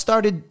 so I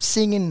started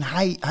singing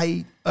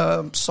high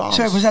songs.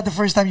 So was that the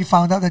first time you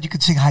found out that you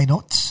could sing high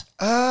notes?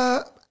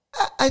 I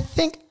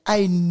think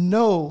I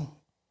know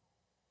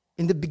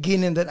in the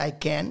beginning that I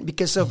can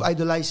because of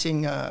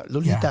idolizing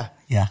Lolita.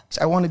 Yeah.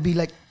 So I want to be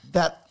like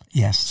that.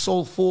 Yes.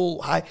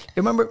 Soulful, high.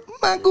 Remember,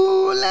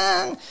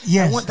 magulang.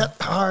 Yes. I want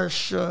that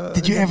harsh.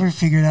 Did you ever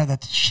figure out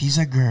that she's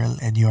a girl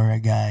and you're a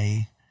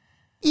guy?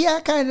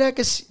 Yeah, kind of,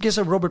 because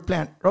of Robert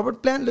Plant.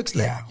 Robert Plant looks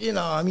like,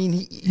 I mean,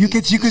 he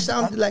could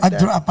sounded like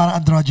that. Parang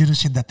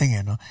androgynous yung dating,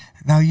 eh, no?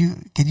 Now,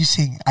 can you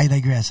sing, I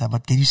digress,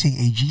 but can you sing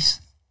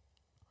AGs?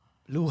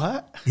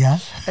 Luha? Yeah?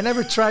 I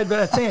never tried, but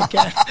I think I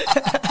can.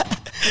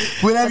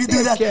 We'll have you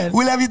do that.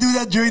 We'll have you do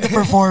that during the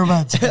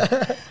performance.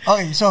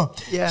 Okay, so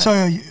Yeah. so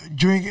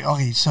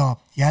so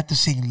you had to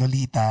sing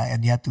Lolita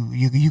and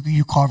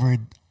you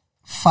covered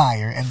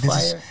Fire, and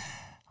this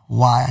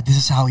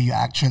is how you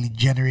actually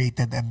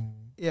generated and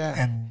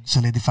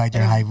solidified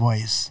your high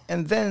voice.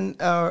 And then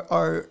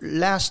our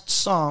last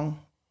song,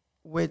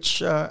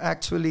 which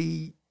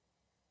actually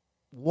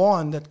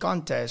won that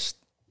contest,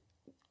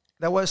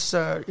 that was,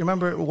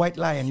 remember White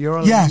Lion? You're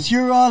all I need.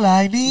 You're all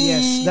I need.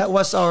 Yes, that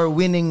was our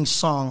winning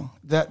song.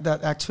 That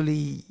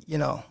actually,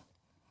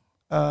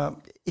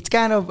 it's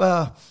kind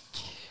of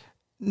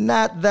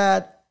not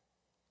that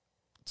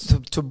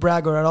to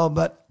brag or at all,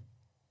 but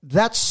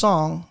that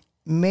song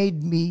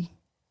made me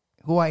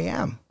who I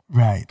am.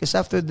 Right. Because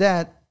after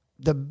that,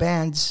 the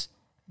bands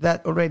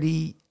that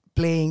already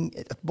playing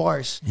at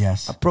bars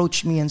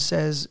approached me and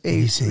says,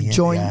 "Hey,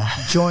 join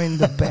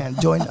the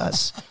band, join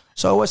us."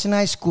 So I was in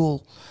high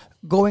school,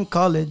 going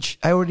college.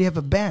 I already have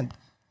a band,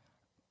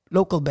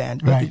 local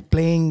band,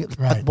 playing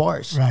at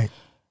bars. Right.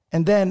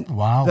 And then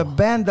the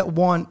band that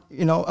won,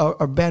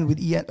 our band with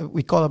Ian,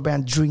 we call our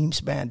band Dreams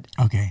Band.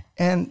 Okay.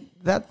 And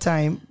that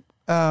time,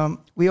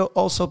 we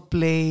also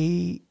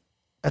play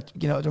at,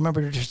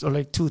 remember there's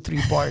like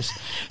 2-3 bars.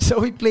 So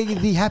we play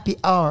the happy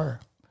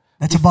hour.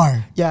 That's a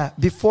bar. Yeah.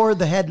 Before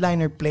the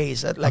headliner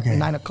plays at like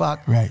 9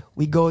 o'clock. Right.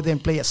 We go then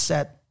play a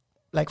set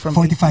like from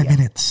 45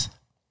 minutes.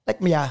 like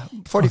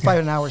 45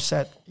 an hour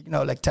set,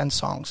 like 10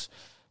 songs.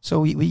 So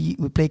we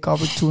play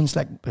cover tunes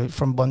like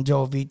from Bon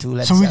Jovi to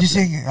Led So would you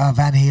Zeppelin. sing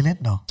Van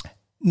Halen? No.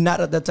 Not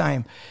at the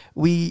time.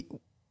 We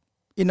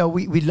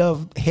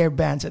loved hair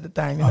bands at the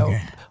time.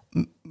 Okay.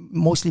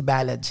 Mostly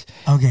ballads.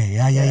 Okay,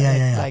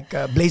 yeah. Like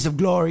Blaze of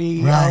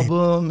Glory Right.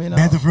 album.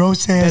 Bed of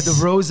Roses. Bed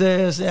of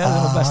Roses. Yeah,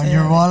 lumabas na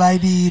You're yan. All I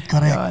Need,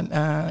 correct.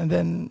 And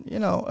then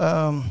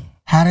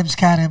Harem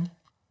Scarem.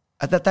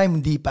 at that time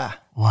hindi pa.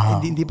 Wow.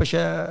 Hindi pa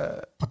siya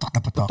Putok na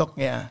putok. putok.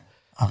 Yeah.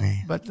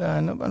 Okay. But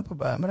ano pa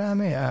ba?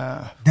 Marami.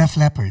 Def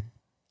Leppard.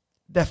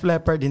 Def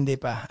Leppard hindi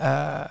pa.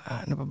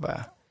 Ano pa ba?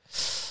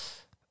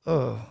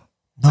 Oh.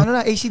 Not- Ano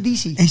na?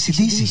 AC/DC.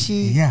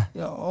 AC/DC, yeah.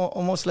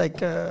 Almost like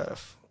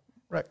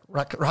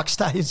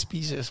Rockstallion's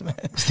pieces, man.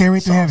 Stairway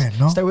to Heaven,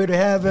 no? Stairway to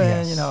Heaven,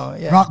 Yes.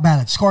 Yeah. Rock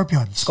ballad,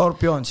 Scorpions.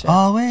 Scorpions. Yeah.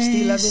 Always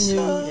Still Loving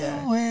You. Yeah.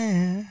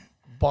 somewhere.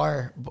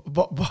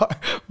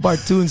 Bar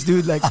tunes,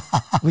 dude, like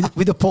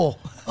with the pole.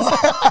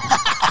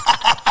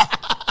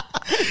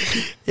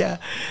 Yeah.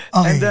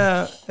 Okay.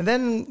 And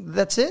then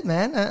that's it,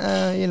 man.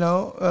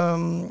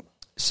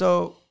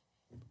 So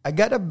I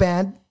got a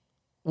band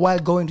while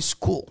going to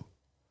school.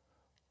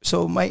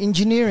 So my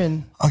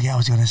engineering, Okay, I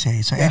was gonna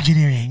say, so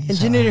engineering.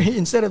 is,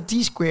 instead of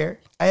T-Square,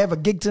 I have a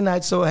gig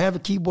tonight, so I have a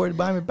keyboard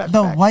by my backpack.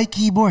 no, why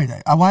keyboard?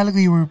 A while ago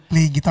you were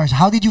playing guitars.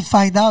 How did you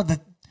find out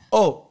that?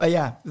 Oh,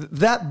 yeah.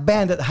 That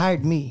band that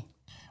hired me,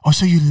 Oh,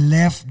 so you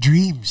left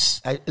Dreams.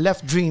 I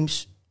left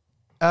Dreams.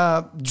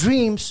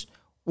 Dreams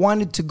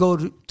wanted to go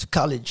to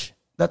college.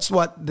 That's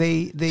what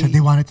they So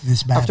they wanted to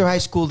disband. after high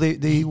school,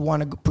 they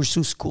want to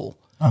pursue school.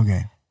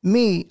 Okay.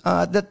 Me,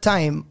 at that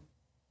time,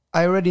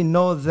 I already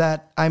know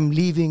that I'm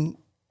leaving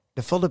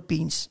the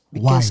Philippines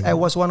because Why? I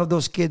was one of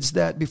those kids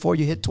that before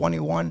you hit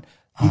 21,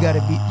 you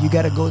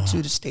gotta go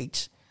to the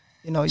States.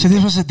 So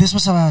this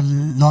was a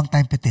long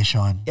time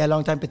petition. yeah,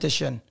 long time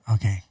petition.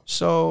 Okay.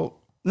 So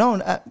no,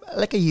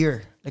 like a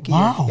year,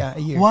 Wow. yeah, a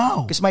year.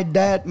 Wow. Because my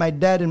dad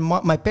and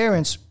my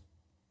parents,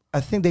 I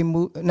think they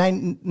moved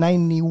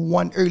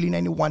 91, early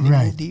 91, they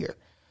Right. moved here.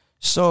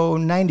 So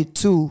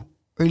 92,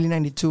 early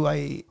 92,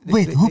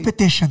 Wait, who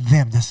petitioned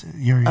them?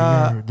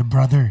 The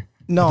brother?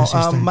 No, the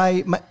sister?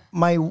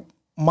 my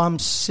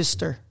mom's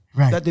sister.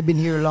 Right. That they've been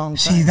here a long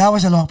time. See, that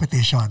was a long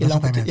petition. That's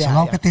long what I meant. peti- So yeah,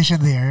 long yeah.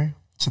 petition there.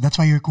 So that's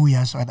why your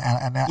kuyas and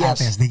Yes.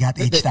 ates, they got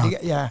aged out.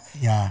 Yeah,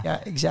 Yeah.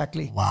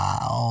 exactly.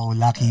 Wow,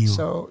 lucky you.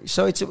 So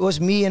it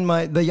was me and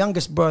the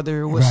youngest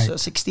brother who was Right.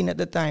 16 at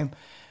the time,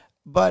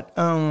 but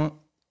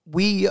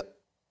we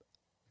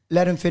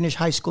let him finish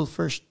high school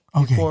first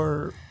Okay.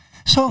 before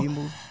So, we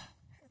moved.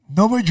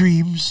 No More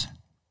Dreams,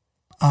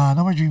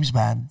 No More Dreams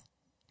band.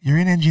 You're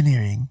in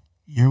engineering.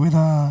 You're with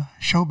a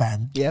show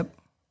band. Yep.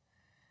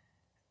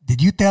 Did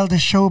you tell the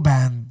show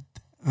band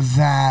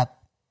that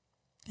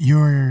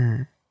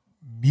your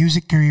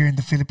music career in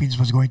the Philippines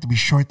was going to be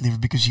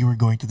short-lived because you were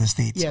going to the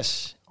States?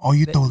 Yes. Oh,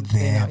 you told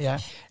They know, them. yeah.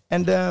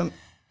 And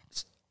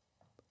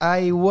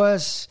I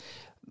was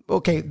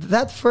okay.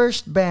 That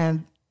first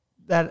band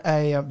that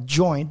I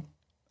joined,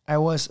 I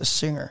was a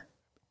singer,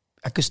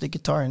 acoustic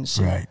guitar and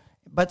singer. Right.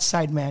 But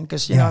sideman,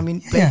 because Yeah.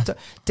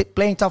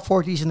 playing top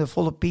 40s in the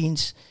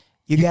Philippines,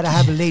 you gotta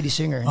have a lady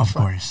singer. in the Of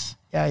front. course.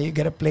 Yeah, you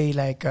gotta play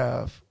like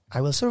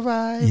 "I Will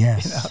Survive."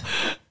 Yes.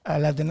 I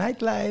Love the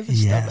Nightlife and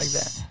stuff like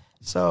that. Yes.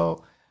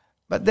 So,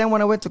 but then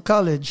when I went to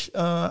college,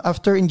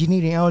 after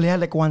engineering, I only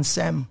had like one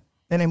sem.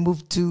 Then I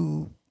moved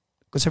to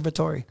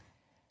conservatory,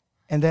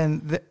 and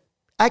then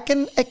I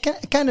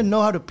kind of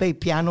know how to play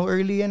piano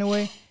early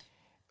anyway.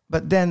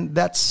 But then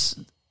that's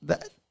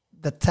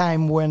the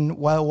time when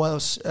while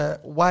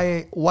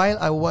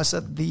I was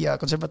at the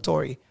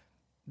conservatory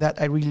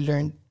that I really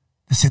learned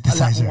The a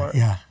lot synthesizer. more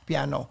Yeah.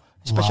 piano,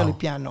 especially Wow.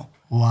 piano.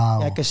 Wow.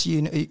 Yeah, because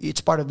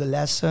it's part of the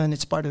lesson.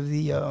 It's part of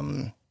the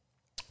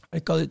I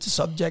call it the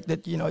subject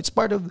that it's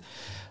part of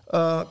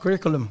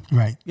curriculum.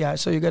 Right. Yeah,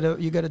 so you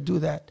gotta do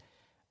that.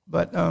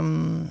 But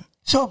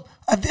So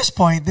at this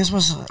point, this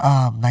was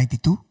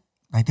 92?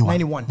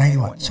 91.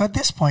 91, So at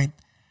this point,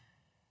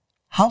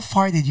 how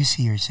far did you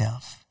see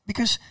yourself?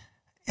 Because,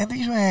 and the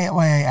reason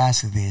why I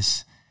ask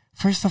this,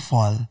 first of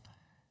all,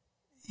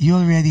 you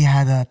already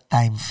had a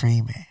time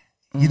frame.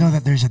 You know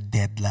that there's a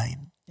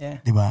deadline. yeah,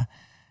 Diba?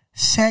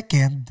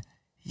 Second,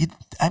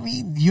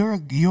 you're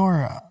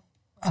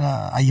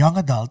a young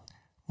adult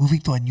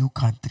moving to a new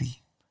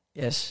country.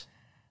 yes,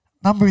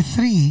 Number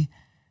three,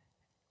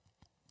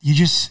 you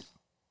just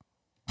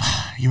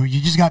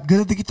got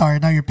good at the guitar.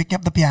 Now you're picking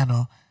up the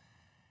piano,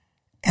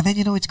 and then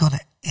it's gonna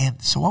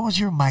end. So what was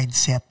your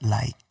mindset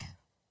like?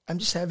 I'm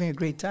just having a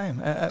great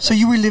time. So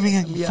you were living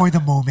yeah. for the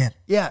moment,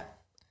 Yeah,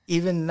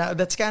 even now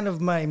that's kind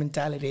of my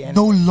mentality. And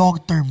no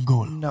long-term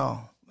goal.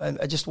 no,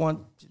 I just want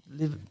to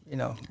live,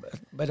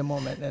 by the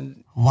moment.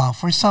 And Wow,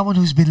 for someone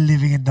who's been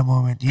living in the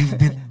moment,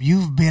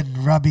 you've been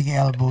rubbing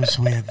elbows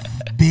with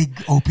big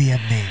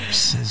OPM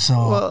names.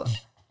 So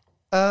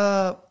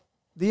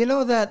do you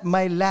know that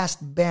my last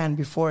band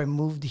before I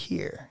moved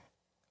here,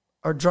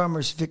 our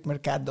drummer's Vic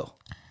Mercado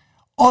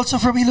also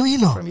from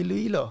Iloilo. from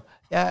Iloilo.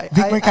 Yeah,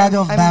 Vic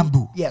Mercado of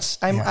Bamboo. Yes,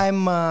 Yeah.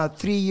 I'm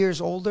 3 years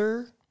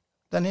older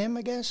than him,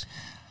 I guess.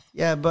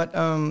 Yeah, but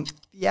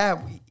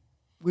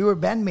we were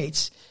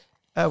bandmates.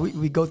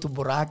 We go to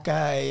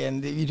Boracay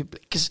and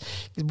because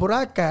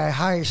Boracay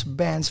hires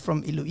bands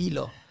from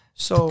Iloilo,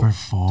 so To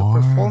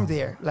perform.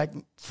 there like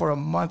for a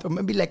month or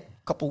maybe like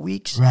a couple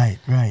weeks. Right.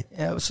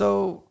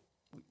 So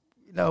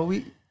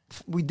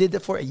we did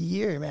it for a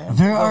year, man.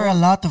 There are a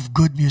lot of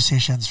good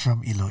musicians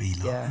from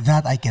Iloilo. Yeah.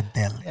 That I can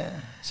tell. Yeah.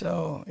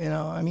 So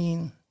I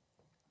mean,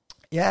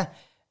 yeah.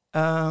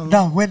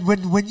 Now,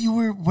 when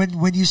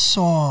you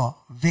saw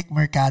Vic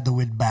Mercado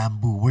with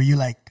Bamboo, were you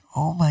like,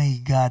 oh my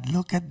God,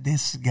 look at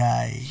this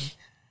guy?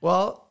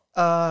 Well,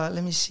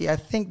 let me see. I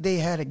think they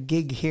had a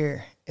gig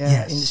here in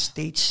the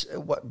States.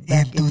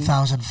 In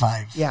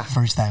 2005. Yeah.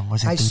 First time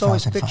was in I 2005. saw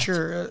his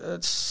picture.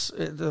 It's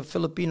the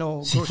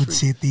Filipino Seafood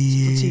grocery.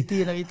 City. Seafood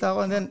City. Nakita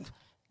ko, and then,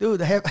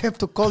 dude, I have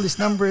to call this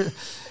number.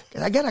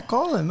 I gotta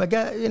call him. I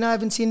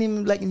haven't seen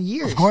him like in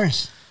years. Of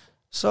course.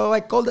 So I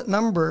called that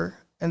number,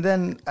 and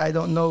then I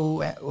don't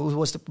know who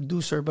was the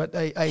producer, but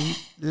I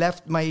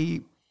left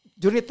my.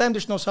 During the time,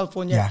 there's no cell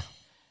phone yet.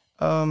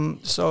 Yeah.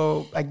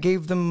 So I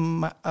gave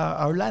them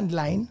our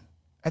landline.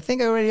 I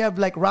think I already have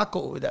like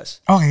Rocco with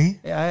us.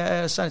 Okay.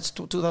 Yeah, it's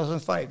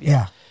 2005.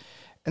 Yeah.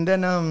 And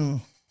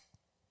then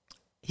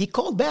he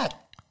called back.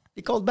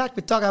 We talked.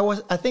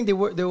 I think they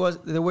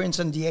were in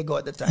San Diego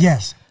at the time.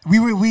 Yes. We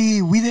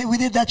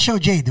did that show,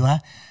 Jay, di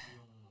ba?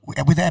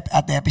 At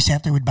the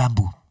Epicenter with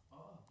Bamboo.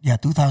 Yeah,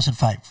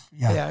 2005.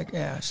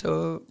 Yeah.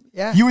 So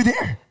yeah. You were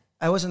there.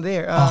 I wasn't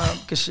there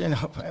because I'm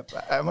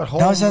at home.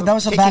 That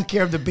was taking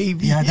care of the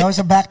baby. Yeah, that was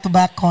a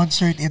back-to-back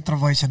concert, Intro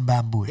Voice and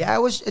Bamboo. Yeah,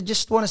 I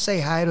just want to say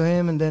hi to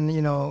him, and then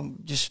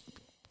just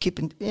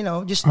keeping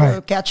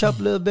catch up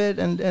a little bit,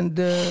 and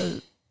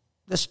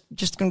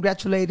just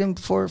congratulate him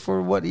for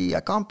what he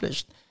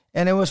accomplished.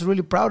 And I was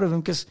really proud of him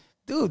because,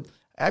 dude,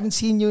 I haven't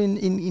seen you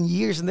in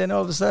years, and then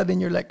all of a sudden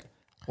you're like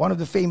one of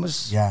the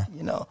famous. Yeah.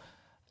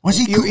 Was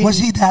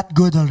he that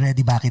good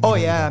already back in the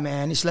day? Yeah,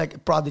 man. He's like a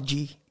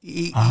prodigy.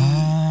 He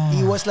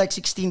was like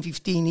 16,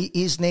 15.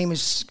 His name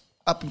is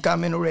up and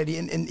coming already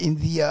in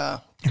the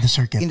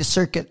circuit. In the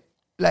circuit.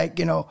 Like,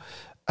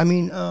 I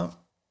mean,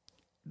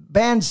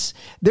 bands.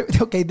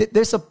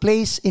 There's a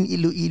place in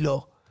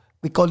Iloilo.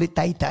 We call it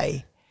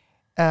Taytay.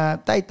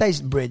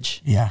 Taytay's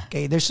Bridge. Yeah.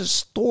 Okay, there's a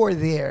store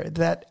there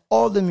that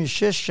all the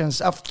musicians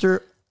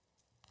after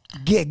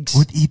gigs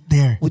would eat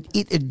there. Would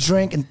eat and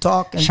drink and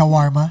talk. And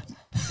shawarma.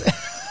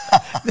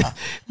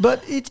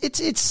 But it's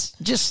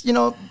just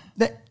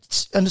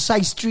it's on the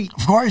side street.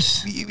 Of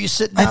course. You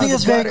sit down. I think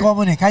it's very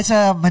common eh. Kahit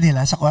sa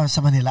Manila,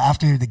 sa Manila,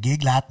 after the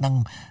gig, lahat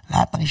ng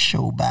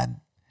show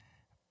band,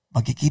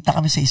 magkikita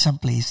kami sa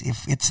isang place.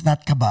 If it's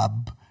not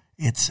kebab,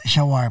 it's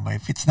shawarma.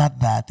 If it's not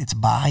that, it's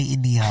bahay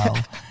inihaw.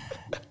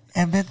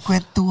 And then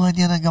kwentuhan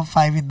yan hanggang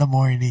 5 in the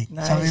morning.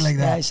 Nice, something like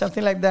that. Nice,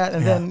 something like that.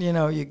 And then,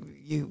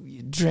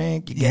 you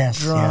drink, you get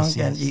drunk,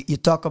 and you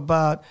talk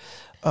about,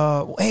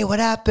 hey, what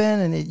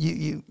happened? And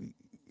you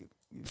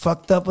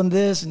fucked up on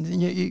this, and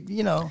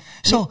you know.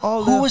 So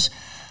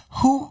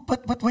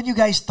but when you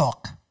guys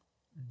talk,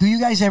 do you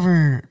guys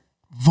ever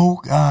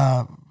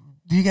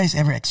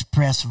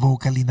express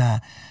vocally na,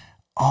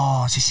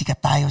 oh, sisikat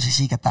tayo,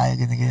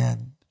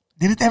 ganyan.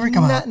 Did it ever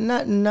come out?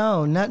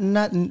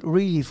 Not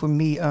really for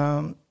me.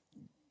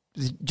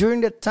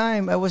 During that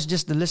time, I was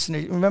just the listener.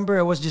 Remember,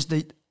 I was just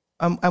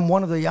I'm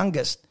one of the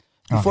youngest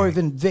before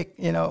even Vic,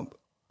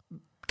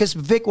 because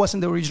Vic wasn't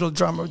the original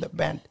drummer of the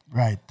band.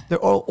 Right. They're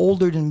all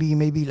older than me,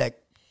 maybe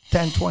like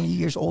 10, 20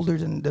 years older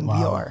than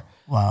we are.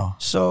 Wow.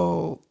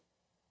 So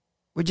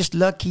we're just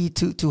lucky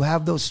to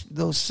have those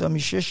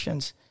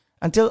musicians.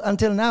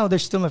 Until now, they're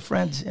still my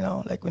friends,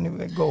 like when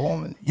we go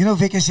home. And,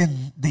 Vic is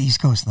in the East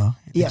Coast, no?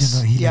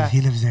 Yes.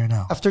 He lives there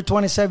now. After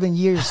 27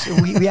 years,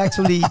 we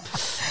actually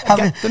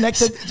got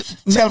connected.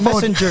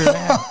 Messenger,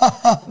 man.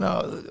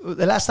 No,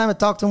 the last time I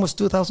talked to him was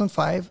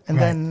 2005. And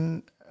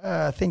then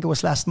I think it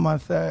was last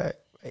month,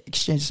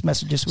 exchanged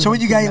messages with him. So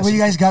when you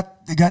guys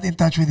got in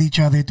touch with each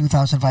other in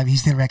 2005, he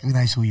still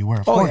recognized who you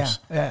were, of course.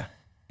 Yeah.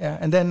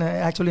 And then I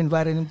actually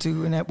invited him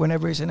to,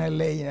 whenever he's in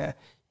LA,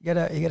 you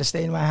gotta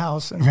stay in my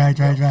house. And,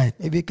 right.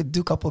 Maybe you could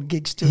do a couple of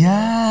gigs too.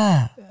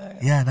 Yeah,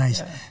 nice.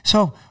 Yeah.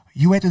 So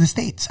you went to the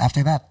States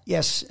after that?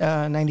 Yes,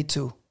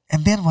 92.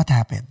 And then what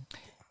happened?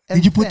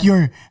 Did you put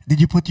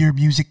your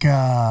music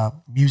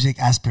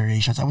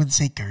aspirations? I wouldn't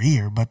say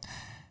career, but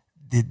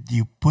did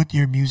you put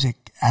your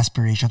music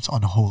aspirations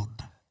on hold?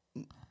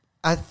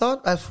 I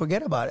thought I'd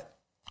forget about it.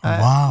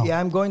 Wow. Yeah,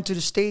 I'm going to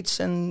the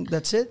States and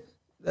that's it.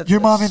 Your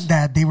mom and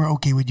dad, they were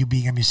okay with you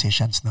being a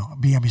musician, no?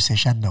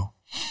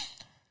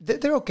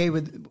 They're okay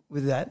with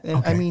that.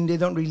 And I mean, they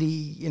don't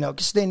really,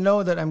 because they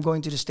know that I'm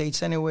going to the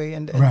States anyway,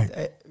 and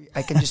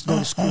I can just go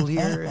to school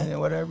here and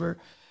whatever.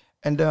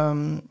 And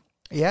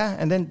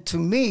and then to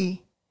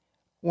me,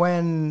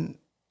 when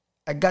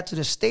I got to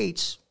the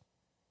States,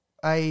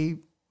 I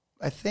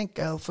think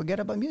I'll forget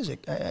about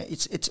music.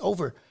 It's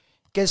over,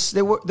 because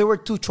there were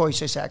two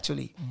choices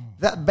actually.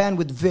 That band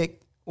with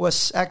Vic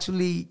was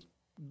actually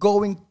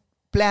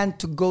planned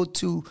to go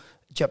to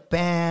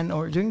Japan,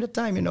 or during the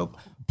time,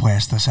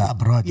 Puesto sa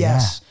abroad,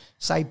 yes.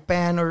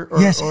 Saipan or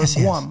Yes, or yes,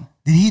 yes. Guam.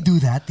 Did he do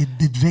that? Did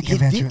Vic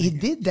eventually? He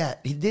did that.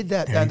 He did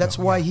that. There you That's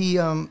go, why yeah.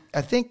 he. I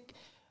think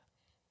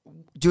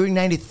during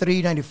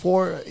 93,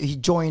 94, he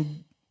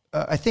joined.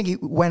 I think he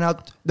went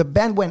out. The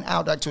band went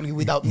out actually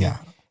without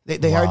Yeah. me.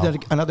 They Wow.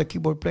 hired another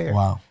keyboard player.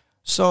 Wow.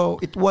 So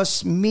it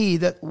was me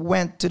that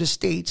went to the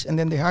States, and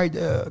then they hired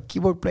a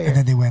keyboard player. And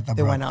then they went They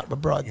abroad. went out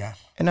abroad. Yeah.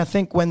 And I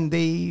think when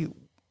they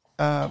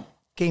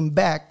came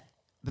back,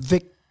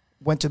 Vic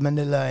went to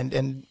Manila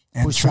and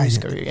pushed tried his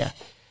it. career. Yeah,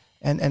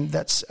 and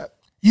that's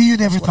You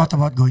never thought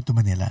about going to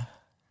Manila?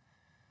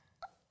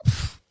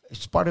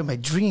 it's part of my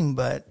dream.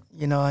 But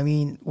I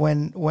mean,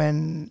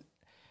 when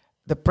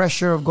the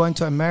pressure of going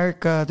to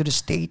America, to the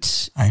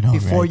States, I know,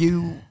 before right?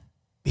 you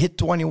hit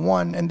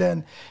 21, and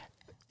then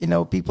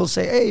people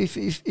say, hey,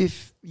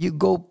 if you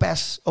go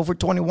past over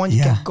 21, you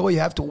Yeah. can't go. You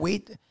have to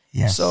wait.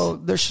 Yes. So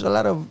there's a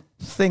lot of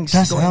things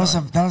That going was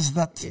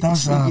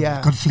on. Yeah.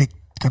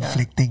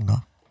 conflicting,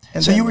 no? And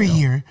So then, you were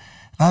here.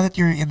 Now that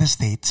you're in the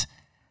States,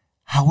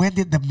 when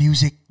did the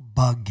music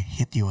bug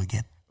hit you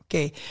again?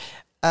 Okay,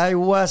 I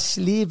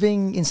was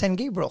living in San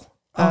Gabriel,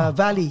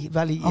 Valley.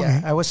 Yeah,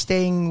 Okay. I was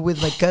staying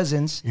with my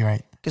cousins You're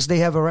right. because they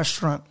have a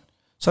restaurant.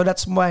 So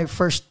that's my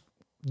first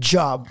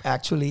job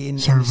actually in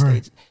the Server.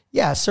 States.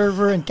 Yeah,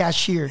 server and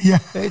cashier.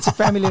 Yeah. It's a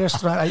family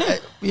restaurant.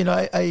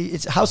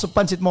 It's House of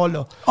Pancit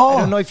Molo. Oh.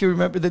 I don't know if you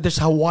remember that there's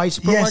Hawaii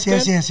supermarket.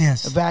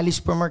 Yes. A Valley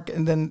supermarket,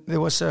 and then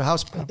there was a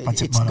house.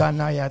 Pancit It's Molo. gone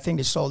now. Yeah, I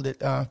think they sold it.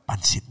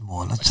 Pansit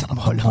Molo. Sarap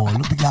ng molo.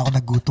 Bigla ako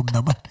nagutom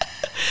naman.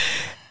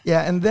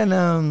 Yeah, and then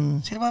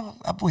Sino ba?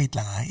 Wait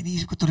lang ha.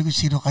 Iniisip ko tuloy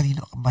kung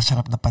kanino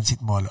masarap na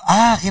Pansit Molo.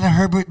 Kina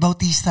Herbert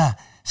Bautista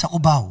sa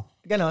Cubao.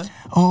 ganon.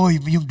 Oo,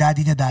 yung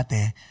daddy niya dati,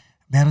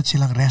 meron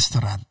silang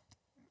restaurant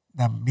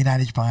na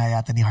minanage pa nga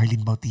yata ni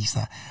Harleen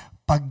Bautista.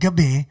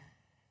 Paggabi,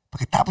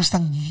 pagkatapos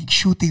ng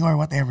shooting or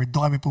whatever,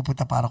 doon kami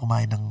pupunta para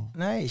kumain ng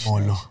Nice,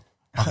 molo.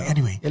 nice. Okay,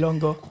 anyway.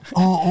 Ilonggo.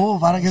 Oo,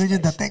 parang gano'n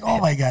yung dating.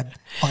 Oh my God.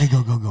 Okay,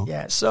 go.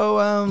 Yeah.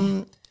 So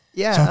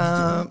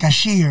So,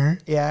 cashier.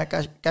 yeah,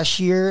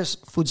 cashier,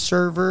 food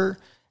server,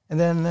 and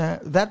then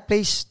that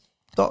place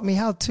taught me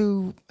how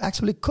to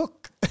actually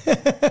cook.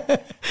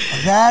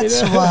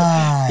 That's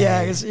why.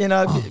 Yeah, because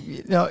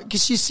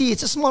because you see,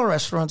 it's a small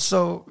restaurant,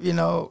 so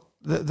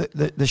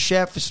the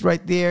chef is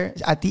right there.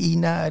 Ati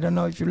Ina, I don't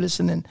know if you're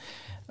listening.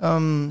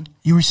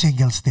 You were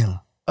single still.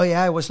 Oh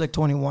yeah, I was like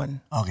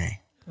 21. Okay.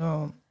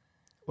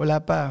 Wala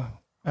pa.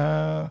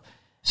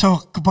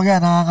 So,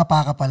 kumbaga, nakangapa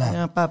ka pala.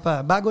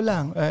 Papa, bago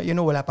lang.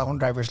 Wala pa akong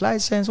driver's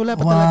license. Wala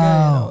pa Wow. talaga.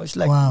 It's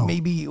like Wow.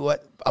 maybe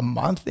a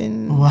month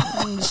in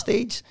the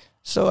States.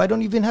 So I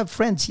don't even have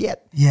friends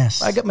yet. Yes.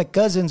 I got my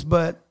cousins,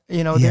 but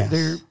Yes.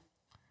 they're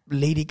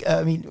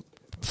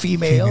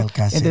female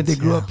cousins, and then they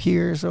grew yeah. up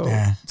here. So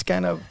Yeah. it's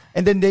kind of,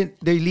 and then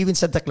they live in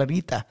Santa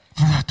Clarita.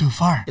 Not too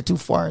far. Too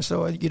far,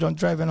 so you don't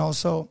drive, and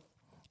also.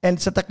 And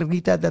Santa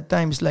Clarita at that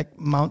time is like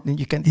mountain.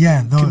 You can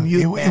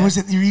commute. It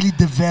wasn't really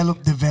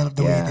developed the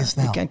way it is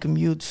now. You can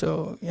commute,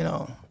 so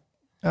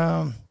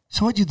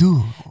So what'd you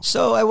do?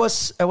 So I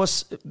was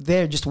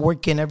there just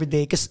working every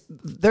day because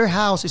their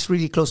house is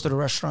really close to the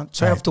restaurant,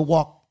 so I Right. have to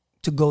walk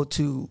to go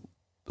to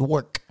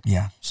work.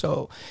 Yeah.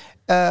 So,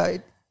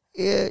 I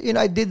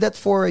did that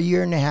for a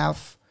year and a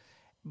half,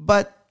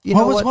 but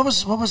What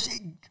was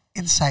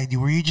inside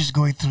you? Were you just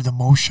going through the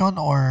motion,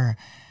 or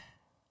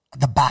at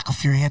the back of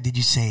your head did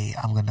you say,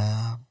 I'm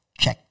gonna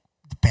check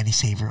the Penny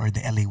Saver or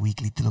the LA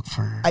Weekly to look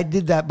for? I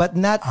did that, but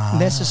not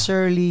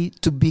necessarily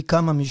to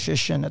become a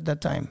musician at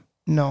that time.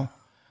 No.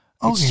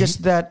 It's Okay.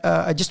 just that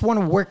I just want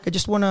to work. I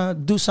just want to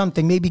do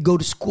something. Maybe go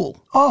to school.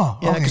 Oh,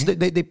 Yeah, because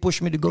okay. they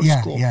push me to go to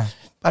Yeah, school. yeah.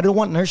 I don't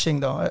want nursing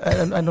though.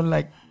 I don't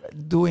like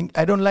doing.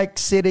 I don't like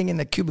sitting in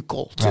a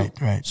cubicle. Too.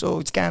 Right. So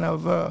it's kind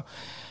of.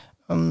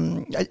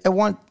 I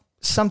want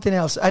something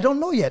else. I don't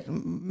know yet.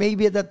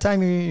 Maybe at that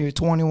time you're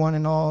 21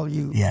 and all.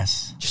 You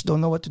Yes. just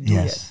don't know what to do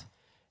yet. Yes.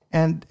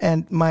 And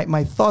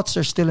my thoughts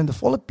are still in the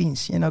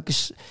Philippines.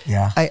 Because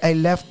Yeah. I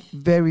left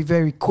very,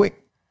 very quick.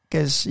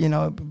 Because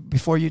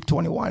before you're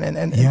 21,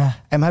 and Yeah.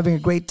 I'm having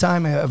a great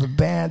time. I have a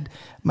band,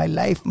 my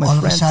life, my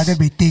All friends. of a sudden,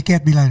 may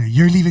ticket, bilang,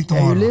 you're leaving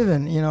Yeah, tomorrow. you're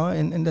living,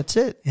 and that's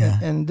it.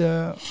 Yeah.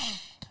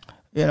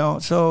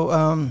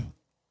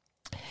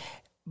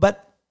 But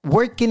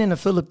working in a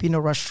Filipino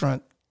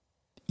restaurant,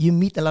 you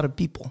meet a lot of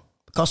people,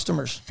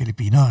 customers,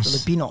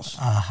 Filipinos.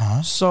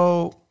 Uh-huh.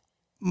 So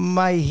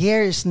my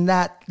hair is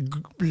not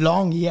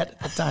long yet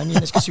at the time.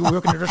 It's because you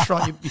work in a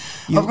restaurant.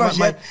 Of course,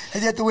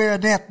 you had to wear a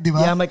net, di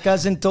ba? Yeah, my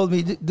cousin told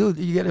me, dude,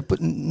 you got to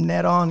put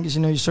net on because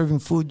you're serving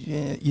food.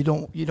 You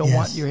don't Yes.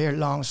 want your hair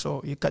long,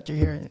 so you cut your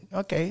hair.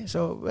 Okay,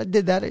 so I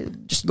did that.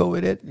 Just go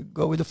with it,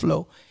 go with the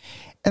flow.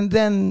 And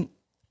then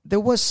there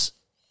was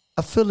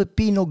a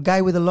Filipino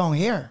guy with a long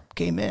hair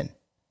came in.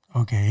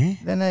 Okay.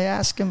 Then I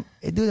asked him,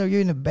 "Hey, dude, are you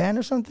in a band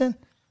or something?"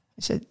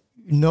 He said,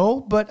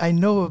 "No, but I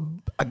know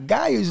a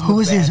guy who's in Who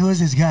the was band." this? Who was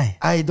this guy?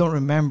 I don't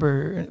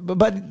remember,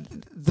 but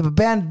the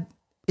band.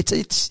 It's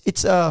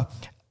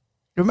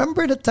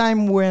remember the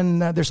time when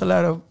there's a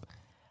lot of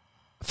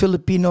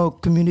Filipino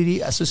community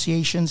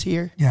associations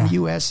here in the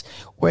US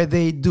where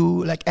they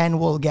do like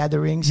annual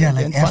gatherings and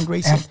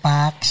fundraising.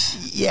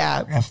 FPACs.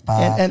 Yeah.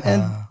 FPAC,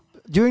 And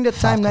during that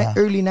time, FACA.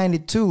 early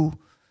 92,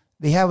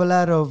 they have a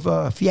lot of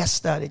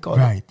fiesta, they call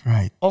it.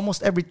 Right.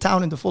 Almost every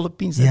town in the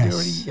Philippines that they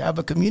already have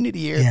a community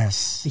here.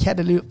 Yes. They had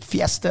a little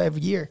fiesta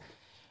every year.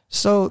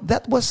 So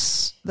that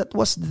was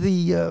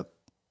the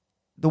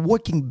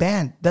working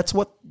band. That's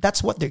what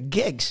their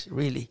gigs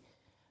really.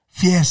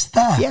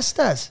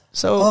 Fiestas.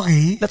 So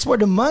that's where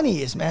the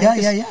money is, man.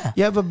 Yeah.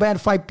 You have a band,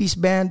 5-piece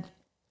band.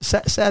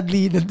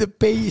 Sadly, the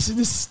pay is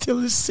still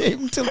the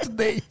same till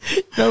today.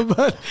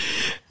 But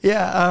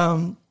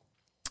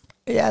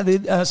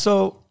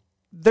so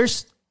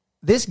there's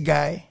this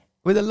guy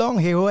with a long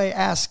hair who I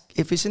asked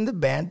if he's in the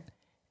band,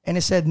 and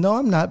he said, "No,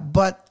 I'm not,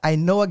 but I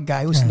know a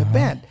guy who's in the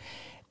band."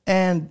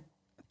 And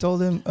I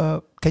told him,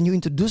 "Can you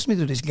introduce me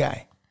to this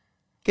guy?"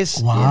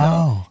 Because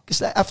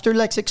after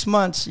like 6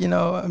 months,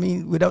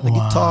 without the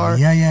guitar.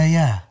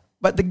 Yeah.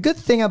 But the good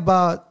thing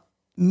about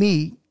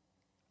me,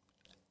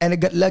 and I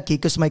got lucky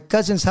because my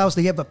cousin's house,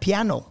 they have a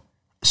piano.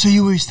 So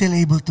you were still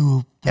able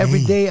to play.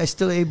 Every day I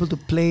still able to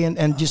play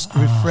and just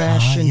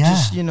refresh and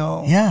just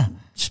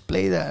just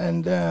play that.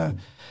 And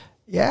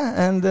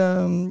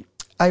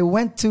I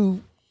went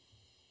to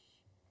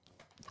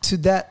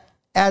that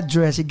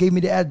address. He gave me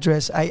the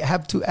address. I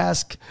have to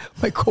ask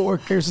my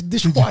coworkers,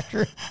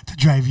 dishwasher, to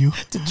drive you.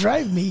 To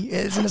drive me.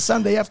 It's on a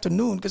Sunday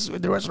afternoon because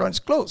the restaurant is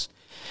closed.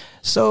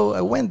 So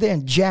I went there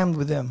and jammed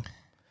with them.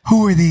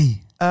 Who were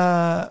they?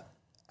 I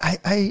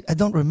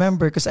don't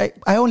remember because I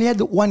only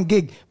had one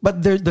gig.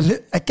 But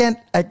I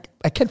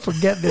can't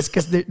forget this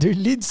because their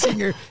lead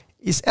singer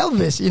is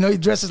Elvis. He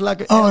dresses like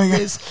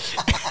Elvis.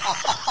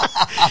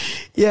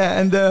 Yeah,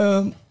 and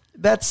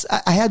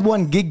I had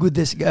one gig with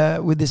this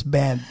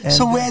band. And,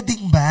 so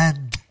wedding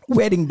band.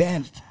 Wedding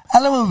band.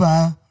 Alam mo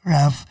ba,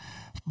 Raph,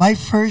 my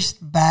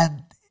first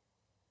band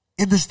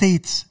in the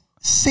States,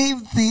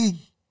 same thing.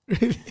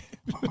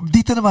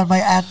 Dito naman, my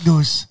aunt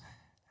goes,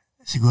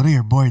 "Siguro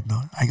you're bored,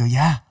 no?" I go,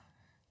 "Yeah.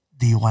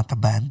 Do you want a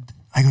band?"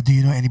 I go, "Do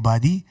you know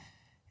anybody?"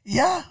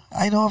 "Yeah,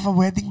 I know of a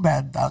wedding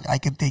band. I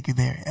can take you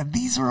there." And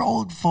these were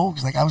old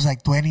folks. Like I was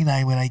like 29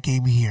 when I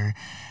came here.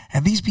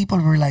 And these people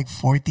were like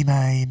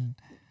 49.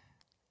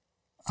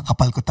 Ang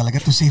kapal ko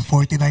talaga to say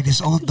 49 is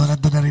old. Doon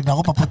na rin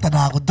ako. Papunta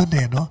na ako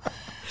doon no?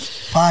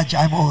 Fudge,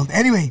 I'm old.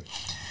 Anyway,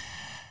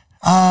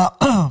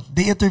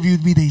 they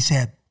interviewed me. They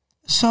said,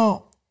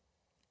 "So,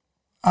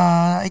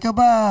 ikaw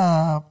ba..."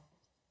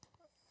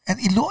 And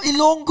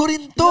Ilonggo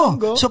rin to.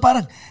 Ilonggo? So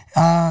parang,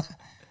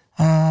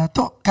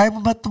 kaya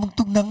mo ba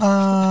tumugtog ng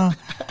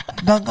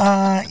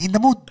In the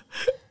Mood?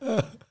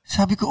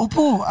 Sabi ko,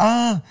 "Opo,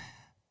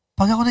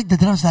 pag ako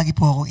nagda-drums, lagi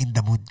po akong in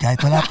the mood.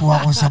 Kahit wala po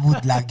akong sa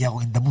mood, lagi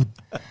akong in the mood."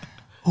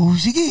 "Oh,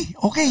 sige,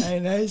 okay." Ay,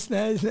 nice.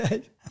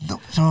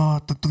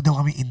 So, tugtog daw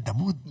kami in the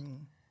mood.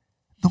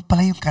 Doon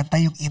pala yung kanta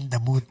yung in the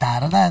mood.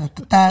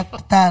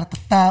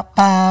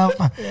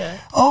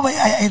 Oh my,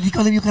 hindi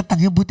ko alam yung kantang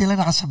yun. Buti lang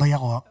nakasabay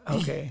ako.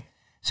 Okay.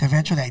 So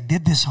eventually, I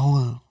did this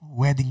whole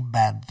wedding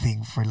band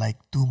thing for like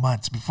 2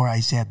 months before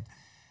I said,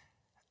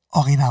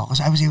 okay na ako.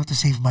 Because I was able to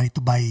save money to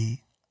buy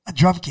a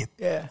drum kit.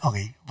 Yeah.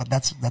 Okay, but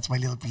that's my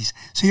little piece.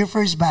 So your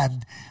first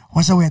band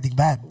was a wedding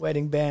band.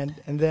 Wedding band.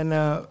 And then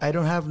I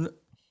don't have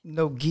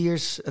no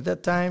gears at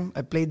that time.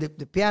 I played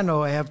the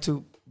piano. I have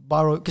to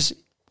borrow because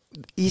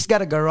he's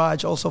got a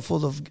garage also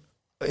full of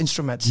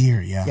instruments.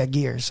 Gear, yeah. Yeah,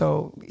 gear.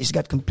 So he's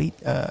got complete,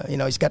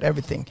 he's got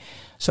everything.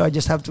 So I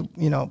just have to,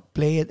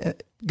 play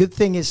it. Good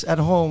thing is at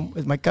home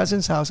with my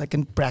cousin's house, I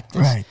can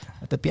practice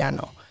at the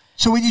piano.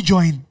 So when you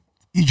joined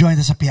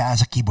as a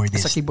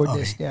keyboardist. As a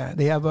keyboardist, yeah.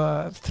 They have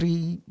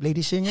 3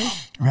 lady singers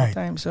at right. the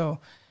time. So,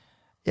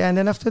 yeah, and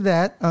then after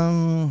that,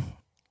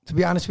 to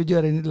be honest with you,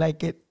 I didn't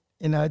like it.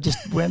 I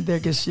just went there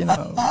because, just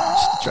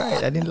to try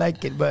it. I didn't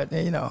like it, but,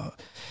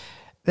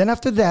 Then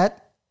after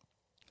that,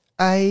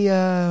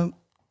 I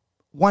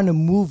want to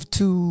move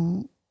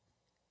to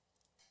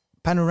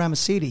Panorama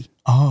City.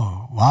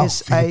 Oh, wow.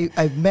 Because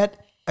I've met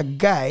a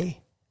guy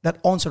that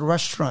owns a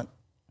restaurant.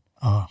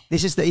 Oh.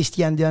 This is the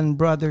Eastiandian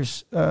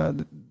brothers.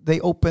 They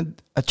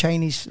opened a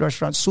Chinese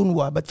restaurant,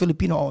 Sunwa, but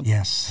Filipino owned.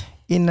 Yes.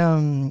 In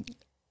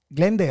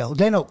Glen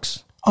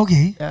Oaks.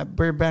 Okay.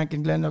 Burbank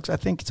and Glen Oaks. I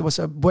think it was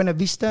a Buena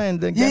Vista and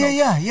then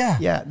Yeah.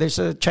 Yeah, there's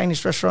a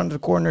Chinese restaurant in the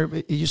corner.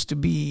 It used to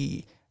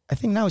be, I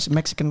think now it's a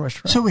Mexican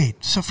restaurant. So wait,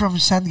 from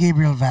San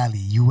Gabriel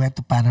Valley, you went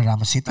to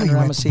Panorama City or you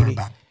went to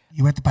Burbank?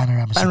 You went to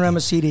Panorama City.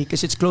 Panorama City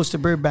because it's close to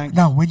Burbank.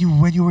 Now, when you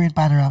were in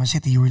Panorama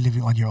City, you were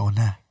living on your own,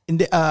 na?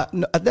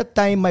 At that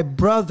time, my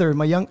brother,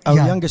 our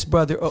youngest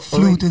brother,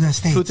 flew to the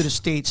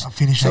States.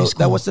 Finished high school.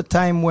 That was the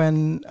time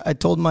when I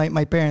told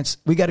my parents,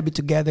 we got to be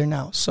together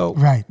now. So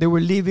they were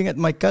living at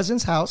my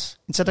cousin's house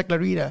in Santa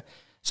Clarita.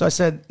 So I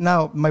said,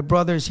 now my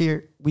brother's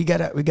here. We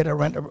gotta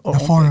rent our own The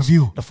 4 place. of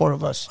you. The 4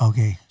 of us.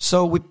 Okay.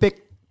 So we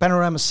picked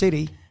Panorama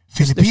City.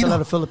 Filipino. There's a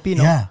lot of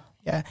Filipino.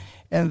 Yeah.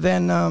 And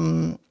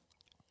then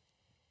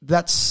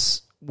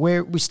that's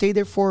where we stayed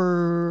there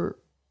for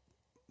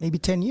maybe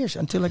 10 years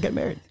until I got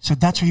married. So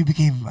that's where you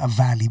became a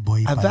Valley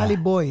boy. A pala. Valley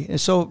boy. And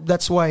so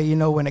that's why,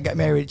 when I got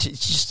married,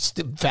 it's just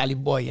the Valley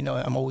boy,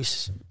 I'm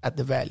always at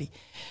the Valley.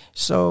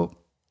 So,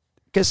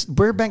 because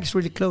Burbank is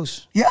really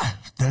close. Yeah,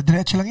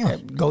 diretso lang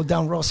yun. Go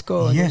down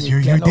Roscoe. And Yes, then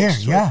you're Glen there.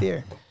 Oaks Yeah.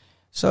 there.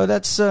 So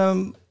that's,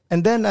 and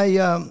then I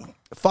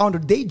found a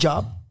day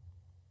job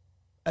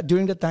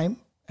during the time.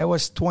 I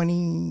was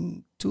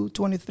 22,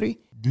 23.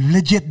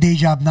 Legit day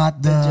job,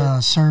 not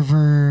the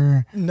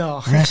server,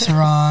 No.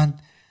 restaurant,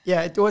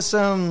 Yeah, it was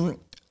a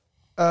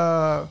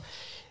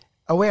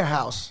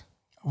warehouse.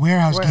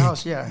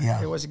 warehouse gig.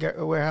 Yeah. It was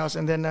a warehouse.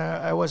 And then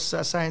I was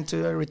assigned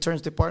to a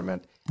returns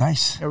department,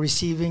 Nice.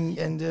 receiving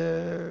and,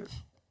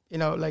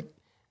 like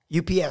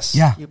UPS.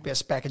 Yeah.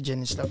 UPS packaging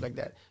and stuff like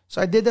that.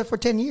 So I did that for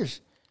 10 years.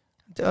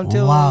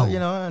 Until, Wow.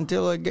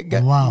 until I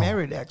got Wow.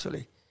 married,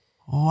 actually.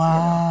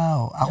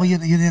 Wow. Ako yun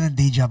din ang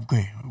day job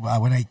ko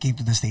when I came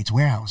to the States.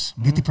 Warehouse.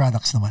 Beauty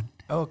products naman.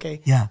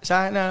 Okay. Yeah. So,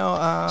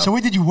 So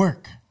where did you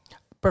work?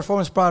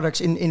 performance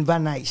products in Van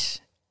Nuys.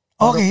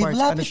 Okay, Auto parts.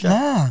 lapit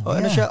lang.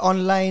 Ano Yeah. siya,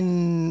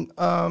 online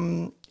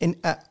in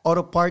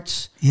auto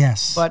parts.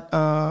 Yes. But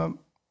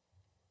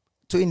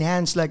to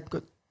enhance like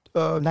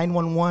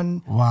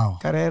 911, Wow.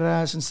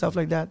 Carreras and stuff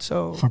like that.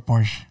 So For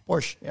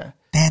Porsche. yeah,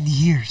 10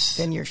 years.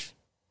 10 years.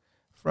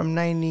 From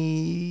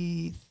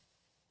 93,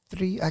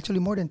 actually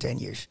more than 10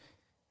 years.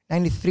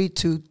 93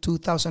 to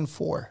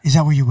 2004. Is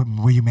that where you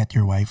met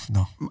your wife?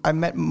 No. I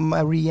met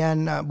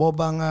Marianne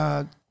Bobang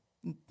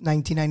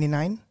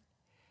 1999.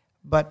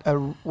 But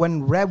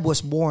when Reb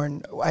was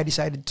born, I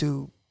decided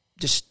to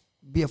just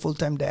be a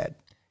full-time dad.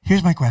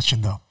 Here's my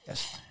question though.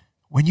 Yes.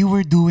 When you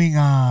were doing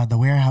the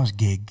warehouse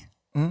gig,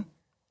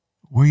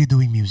 were you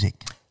doing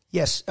music?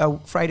 Yes,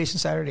 Fridays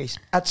and Saturdays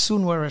at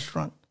Sunwa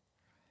Restaurant.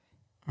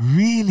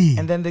 Really?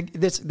 And then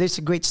there's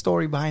a great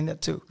story behind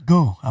that too.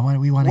 Go.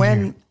 We want to hear.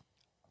 When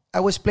I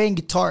was playing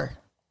guitar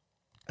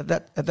at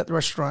that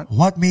restaurant,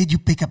 What made you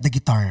pick up the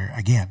guitar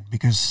again?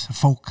 Because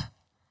folk.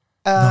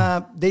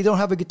 they don't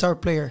have a guitar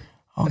player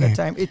at Okay. that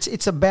time.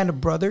 It's a band of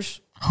brothers.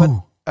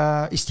 Who?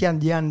 But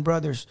Istiandian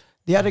brothers.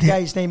 The other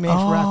guy's name is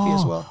Raffy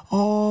as well.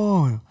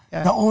 Oh,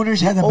 Yeah. the owners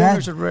had a The band.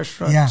 owners of the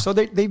restaurant. Yeah. So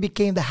they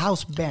became the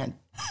house band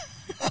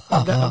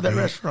of the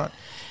restaurant.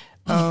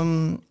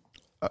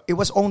 It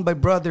was owned by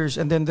brothers,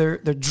 and then their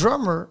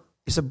drummer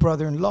is a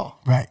brother-in-law.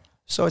 Right,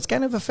 So it's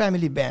kind of a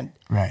family band.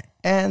 right.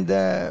 And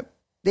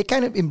they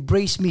kind of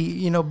embraced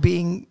me,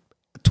 being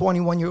a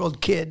 21-year-old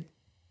kid.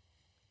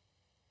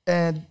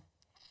 And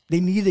they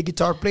need a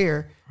guitar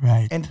player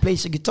Right. and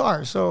plays a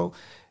guitar. So,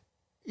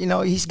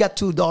 he's got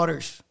 2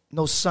 daughters,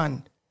 no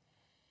son,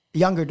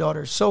 younger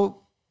daughters.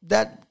 So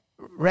that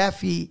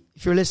Raffy,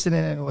 if you're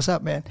listening, and what's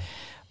up, man?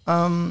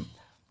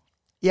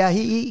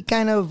 He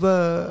kind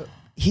of,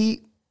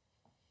 he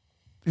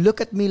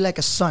looked at me like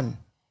a son,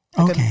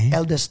 like Okay. an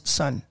eldest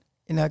son.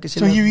 Kasi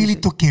So he really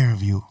music. took care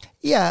of you.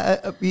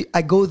 Yeah,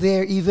 I go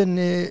there even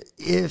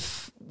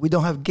if we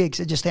don't have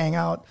gigs. I just hang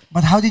out.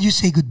 But how did you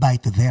say goodbye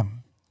to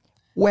them?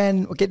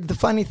 The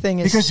funny thing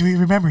is... Because we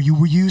remember, you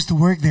used to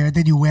work there,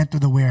 then you went to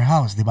the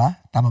warehouse, di ba?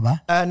 Tama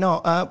ba? No,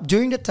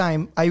 during the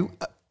time,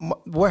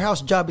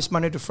 warehouse job is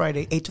Monday to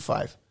Friday, 8 to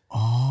 5.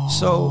 Oh.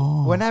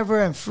 So whenever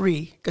I'm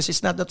free, because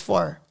it's not that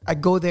far, I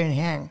go there and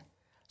hang.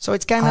 So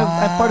it's kind of,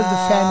 I'm part of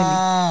the family.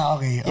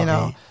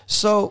 Okay.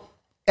 So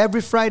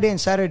every Friday and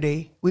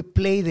Saturday, we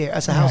play there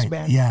as a house Right,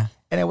 band. yeah.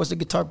 And I was the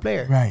guitar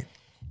player. Right.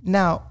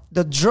 Now,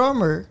 the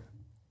drummer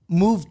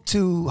moved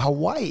to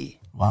Hawaii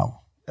Wow.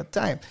 at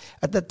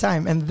that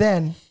time. And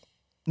then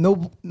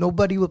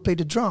nobody will play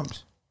the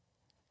drums.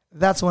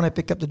 That's when I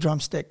picked up the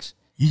drumsticks.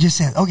 You just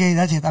said, okay,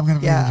 that's it. I'm going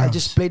to play the Yeah, drums. I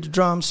just played the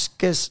drums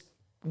because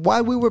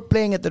while we were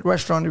playing at the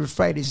restaurant every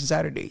Fridays and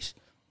Saturdays,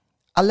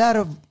 a lot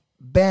of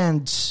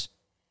bands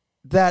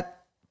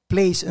that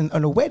plays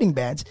on the wedding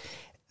bands,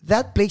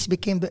 that place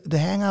became the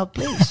hangout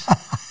place.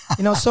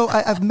 So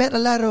I've met a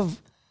lot of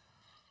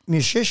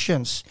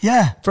musicians.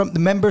 Yeah. From the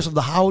members of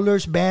the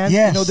Howlers band.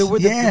 Yes, They were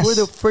yes.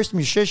 the first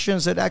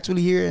musicians that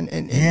actually here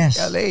in Yes.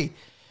 LA.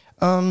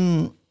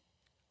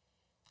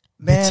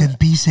 Bits and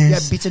pieces. Yeah,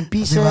 Bits and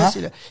Pieces.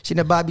 Diba?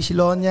 Sina Bobby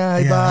Silonia,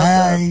 Yeah, iba,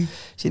 hi.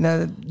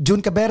 sina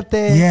June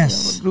Caberte.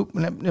 Yes. Group,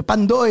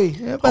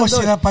 Pandoy. Oh,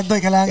 sila Pandoy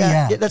Kalangi,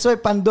 yeah. That's why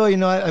Pandoy,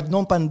 I've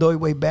known Pandoy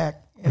way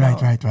back. Right.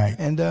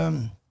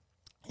 And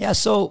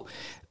so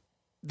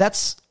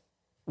that's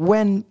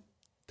when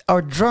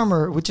our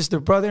drummer, which is the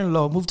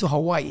brother-in-law, moved to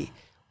Hawaii.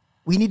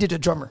 We needed a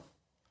drummer.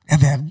 And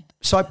then,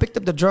 So I picked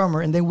up the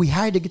drummer, and then we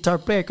hired a guitar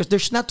player because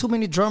there's not too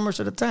many drummers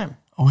at the time.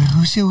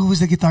 who was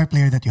the guitar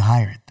player that you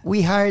hired?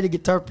 We hired a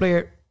guitar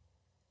player,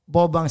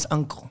 Bobang's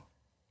uncle.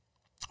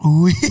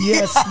 Uy.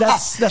 Yes,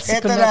 that's the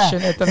Eto connection.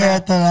 na. Ito na.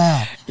 Eto na.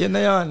 Yun na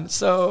yun.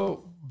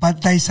 So,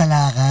 Bantay sa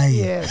lakay.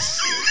 yes.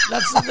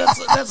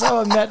 That's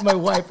how I met my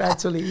wife,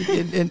 actually,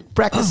 in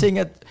practicing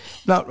at...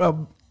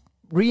 Now,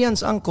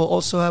 Rian's uncle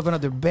also have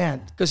another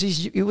band because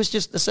he was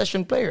just a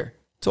session player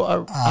to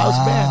our house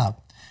band.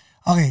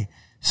 Okay,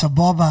 so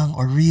Bobang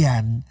or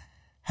Rian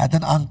had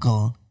an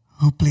uncle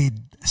who played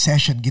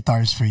session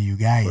guitars for you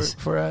guys.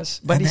 For us.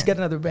 But And he's then-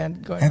 got another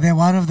band going. And then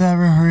one of the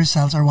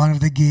rehearsals or one of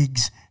the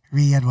gigs,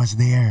 Rian was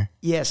there.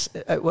 Yes,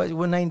 it was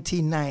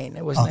 99.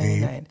 It was Okay.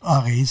 99.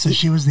 Okay, so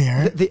she was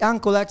there. The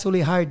uncle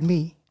actually hired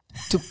me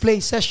to play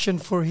session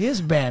for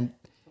his band.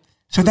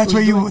 So that's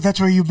where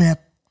you met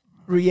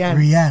Rian.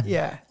 Rian.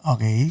 Yeah.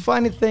 Okay.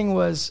 Funny thing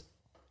was,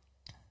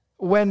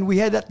 when we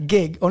had that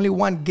gig, only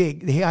one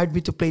gig, they hired me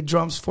to play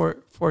drums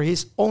for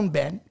his own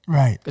band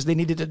Right. because they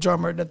needed a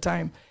drummer at that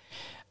time.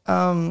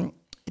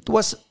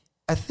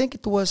 I think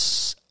it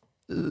was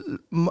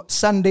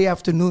Sunday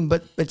afternoon,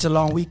 but it's a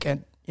long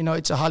weekend. You know,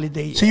 it's a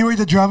holiday. So you were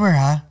the drummer,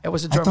 huh? I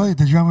was a I told drummer. you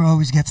the drummer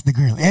always gets the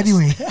girl.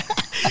 Anyway.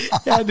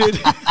 Yeah, dude.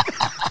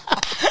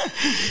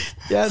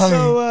 Yeah,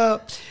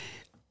 so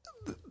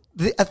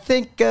I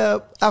think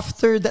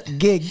after that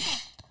gig,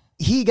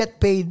 he got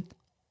paid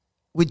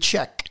with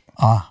check.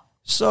 Ah.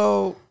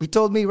 So he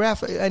told me,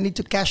 Raff, I need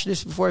to cash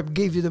this before I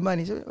gave you the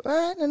money. So, all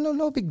right,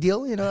 no big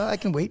deal. You know, I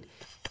can wait.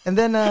 And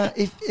then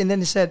then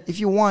he said, if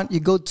you want, you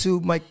go to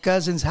my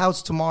cousin's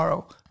house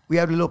tomorrow. We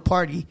have a little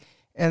party,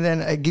 and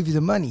then I give you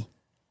the money.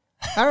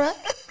 All right,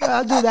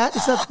 I'll do that.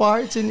 It's not far.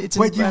 It's in.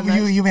 Wait,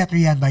 you met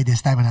Rian by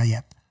this time or not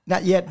yet?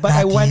 Not yet, but Not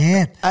I went.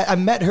 yet. I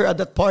met her at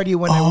that party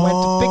when I went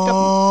to pick up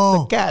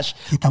the cash.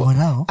 Kita mo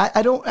na, oh.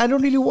 I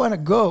don't really want to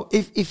go.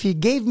 If he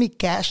gave me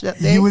cash that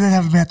day, You wouldn't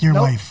have met your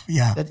Nope. wife.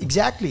 Yeah.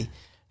 exactly.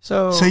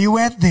 So So you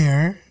went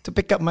there to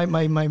pick up my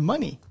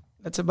money.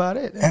 That's about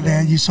it. and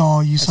then you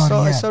saw I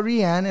Rian. saw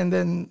Rian, and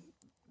then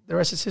the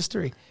rest is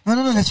history. No.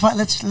 Let's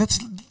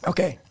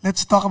Okay.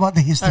 let's talk about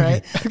the history. All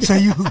right. So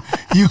you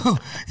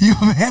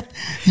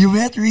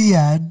met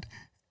Rian,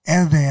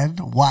 and then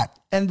what?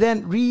 And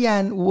then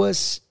Rian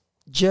was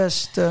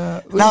just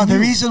Now the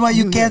reason why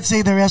you can't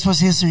say the rest was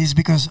history is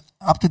because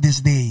up to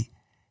this day,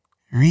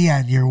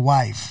 Rian, your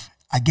wife,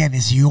 again,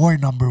 is your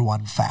number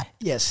one fan.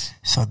 Yes.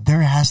 So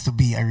there has to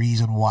be a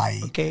reason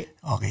why. Okay.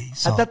 Okay.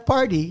 So At that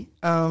party,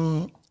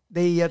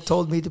 they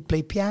told me to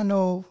play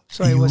piano,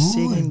 so I was Ayun.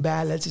 singing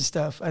ballads and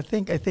stuff. I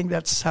think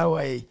that's how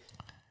I.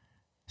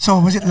 So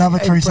was it love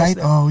at I first sight?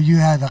 impressed them. Oh, you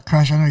had a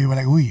crush on her. You were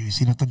like, uy,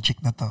 sino tong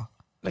chick na to?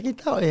 Like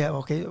yeah,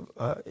 okay.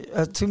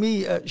 To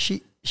me,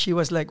 she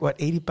was like what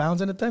 80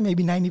 pounds at the time,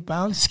 maybe 90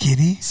 pounds,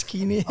 Skinny?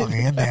 skinny.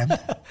 Okay, and then?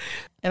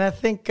 And I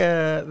think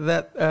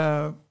that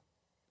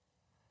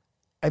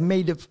I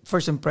made the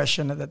first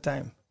impression at that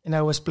time, and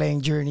I was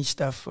playing Journey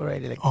stuff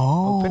already, like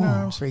Oh. Open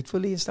Arms,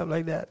 Faithfully, and stuff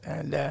like that.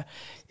 And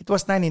it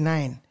was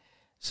 99,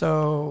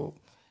 so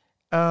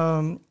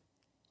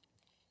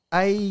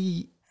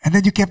I. And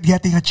then you kept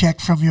getting a check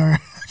from your...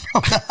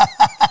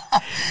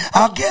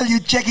 Uncle, you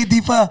check,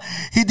 hindi pa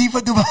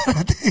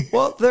dumarating.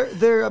 Well,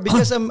 they're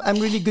because I'm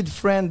really good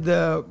friend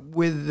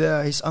with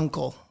his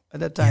uncle at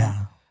that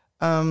time.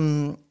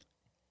 Yeah.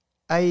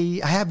 I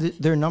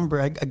have their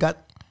number. I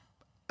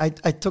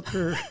took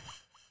her.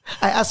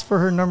 I asked for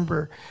her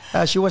number.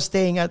 She was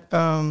staying at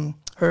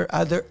her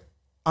other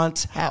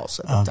aunt's house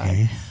at the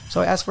time.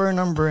 So I asked for her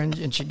number,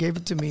 and she gave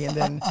it to me. And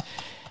then,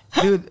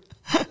 dude,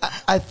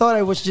 I thought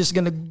I was just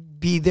gonna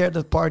be there at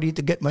the party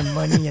to get my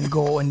money and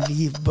go and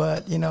leave.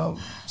 But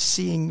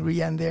seeing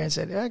Rian there, and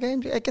said, okay,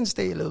 I can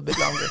stay a little bit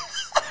longer.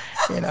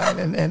 And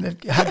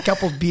had a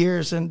couple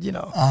beers, and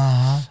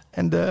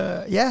and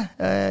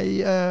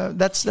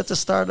that's the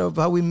start of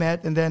how we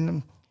met, and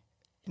then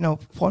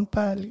phone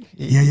pal.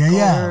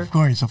 Yeah. Of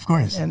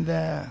course. And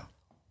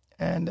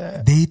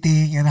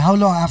Dating. And how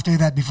long after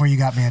that before you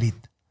got married?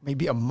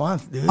 maybe a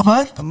month, dude. A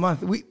month? A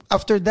month.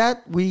 After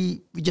that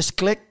we just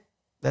clicked.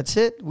 That's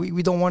it.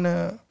 We don't want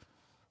to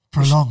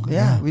Prolong.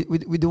 Yeah,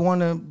 we don't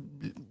want to.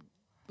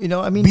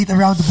 Beat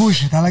around the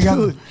bush.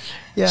 Talagang. Dude,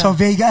 yeah. So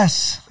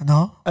Vegas,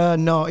 no?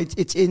 No,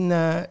 it's in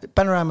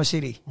Panorama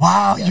City.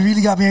 Wow, you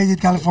really got married in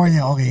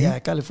California. Okay. Yeah,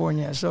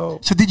 California. So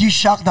did you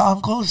shock the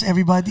uncles,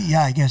 everybody?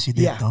 Yeah, I guess you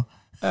did, yeah, no?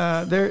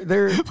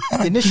 they're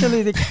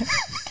initially they.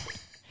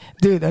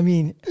 Dude, I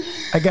mean,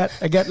 I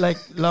got like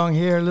long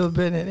hair a little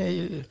bit,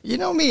 and you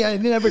know me, I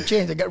never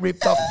changed. I got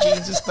ripped off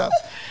jeans and stuff,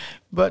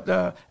 but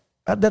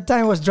at that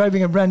time I was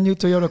driving a brand new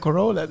Toyota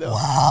Corolla though.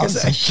 Wow,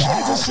 it's a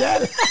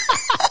shad.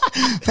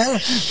 pero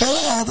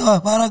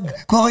nakakatawa, parang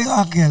kung ako yung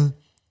uncle,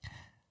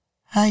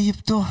 hayop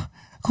to,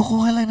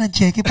 kukuha lang ng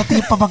cheque, pati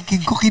yung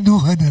pamangkin ko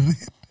kinuha na rin.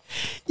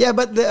 Yeah,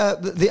 but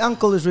the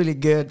uncle is really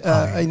good.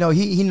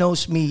 He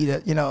knows me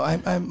that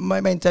my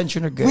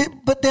intention are good. Wait,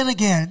 but then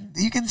again,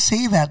 you can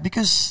say that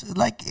because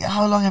like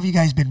how long have you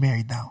guys been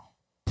married now?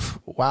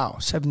 Wow,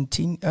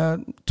 17,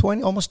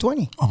 20, almost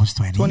 20. Almost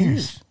 20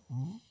 years.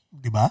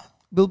 Diba?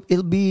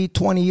 It'll be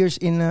 20 years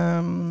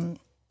in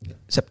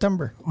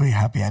September. Wait,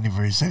 happy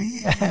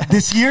anniversary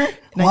this year?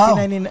 Wow.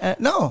 1999.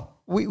 No,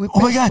 we Oh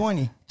my passed God.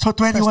 20. So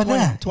 21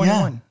 na. 21.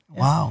 Yeah. Yeah.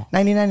 Wow.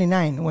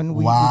 1999 when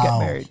we got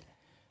married.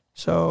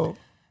 So,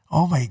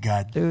 oh my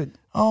God. dude,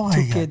 Oh my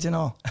 2 God. kids and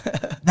all.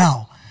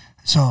 Now,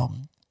 so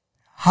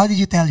how did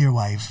you tell your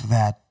wife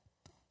that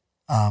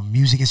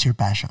music is your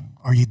passion,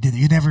 or did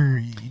you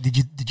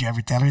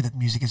ever tell her that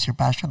music is your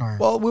passion, or?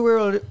 Well, we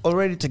were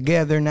already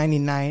together.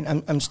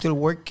 99. I'm still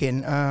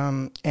working.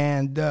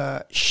 And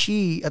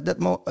she at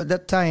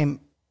that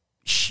time,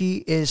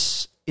 she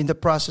is in the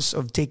process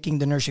of taking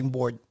the nursing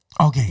board.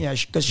 Okay. Yeah,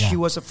 because she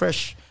was a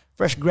fresh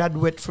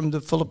graduate from the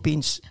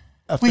Philippines.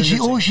 After Wait,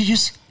 nursing. she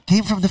just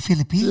came from the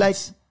Philippines. Like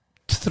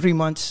 3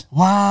 months.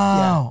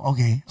 Wow. Yeah.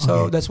 Okay.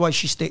 So that's why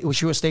she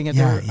was staying at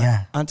her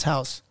aunt's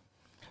house.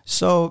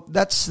 So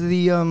that's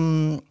the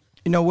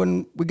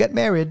when we got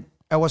married,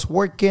 I was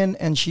working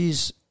and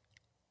she's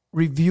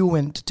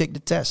reviewing to take the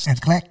test.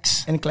 And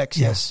Clex.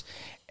 Yes.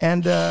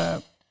 And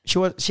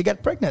she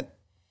got pregnant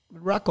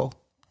with Rocco.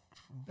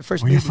 The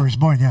first baby. Your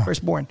firstborn, yeah.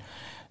 Firstborn.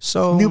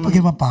 So hindi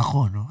mo pag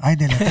Paco, no? Ay,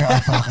 hindi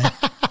lang.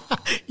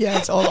 Yeah,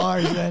 it's all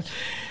ours, man.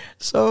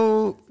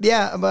 So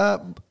yeah,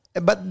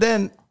 but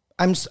then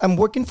I'm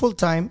working full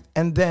time,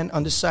 and then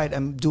on the side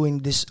I'm doing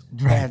this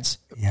bands,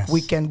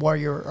 Weekend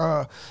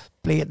Warrior,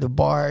 play at the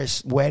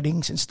bars,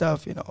 weddings and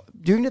stuff.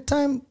 During the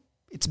time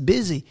it's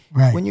busy.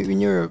 Right. When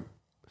you're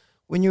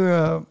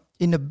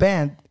in a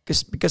band,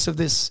 because of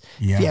this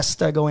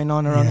fiesta going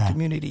on around the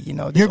community,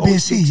 you're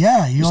busy. Gigs.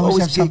 Yeah, you always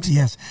have gigs. something.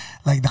 Yes,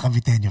 like the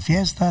Caviteño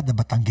Fiesta, the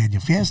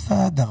Batangueño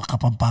Fiesta, the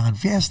Kapampangan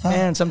Fiesta.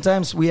 And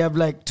sometimes we have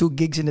like 2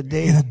 gigs in a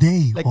day.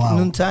 Like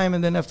noontime,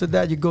 and then after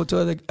that you go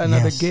to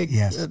another gig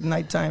at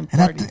nighttime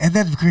party. And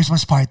then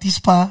Christmas parties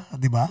pa,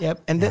 di ba?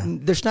 Yep. And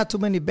then there's not too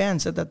many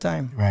bands at that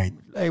time. Right.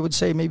 I would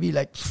say maybe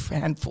like a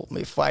handful,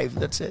 maybe 5.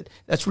 That's it.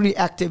 That's really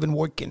active and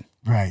working.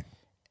 Right.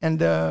 And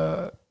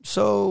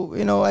so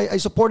I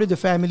supported the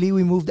family.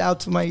 We moved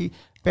out to my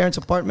parents'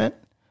 apartment.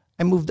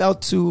 I moved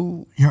out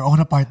to your own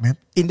apartment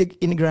in the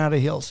Granada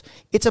Hills.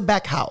 It's a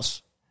back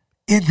house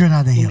in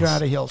Granada Hills. In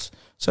Granada Hills.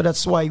 So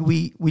that's why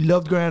we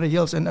loved Granada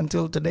Hills, and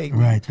until today,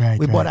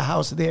 we bought a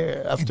house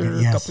there after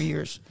a couple of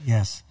years.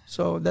 Yes.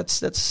 So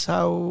that's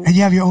how. And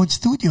you have your own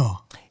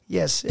studio.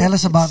 Yes. Tell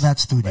us about that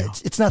studio.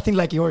 It's nothing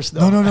like yours,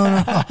 though. No.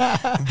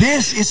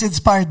 This is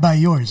inspired by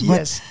yours.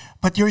 Yes.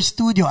 But your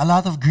studio, a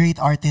lot of great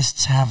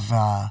artists have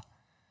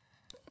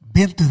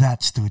been to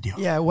that studio.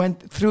 Yeah, I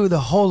went through the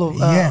whole of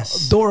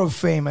door of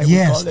fame, I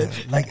would call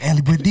it. Like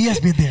Eli Buendia's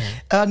been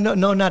there.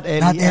 No, not Eli.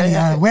 Not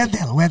Eli.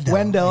 Wendell.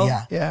 Wendell.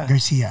 Yeah.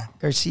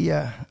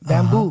 Garcia.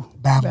 Bamboo.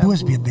 Bamboo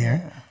has been there.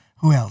 Yeah.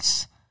 Who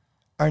else?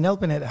 Arnel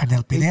Pineda.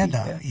 AP,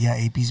 yeah,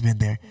 AP's been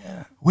there.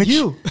 Yeah. Which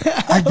you?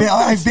 I've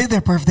been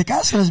there. Perf de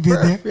Castro has been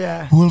there.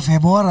 Yeah. Wolf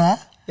Hemora.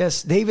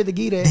 Yes, David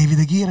Aguirre.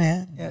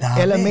 Yeah.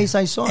 Ella May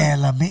Saison.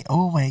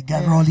 Oh my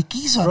God. Yeah. Rolly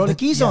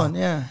Quezon.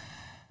 Yeah.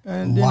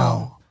 And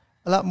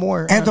a lot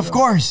more. And of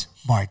course,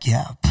 Mark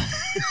Yap.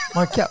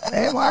 Mark Yap.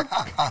 Hey, Mark.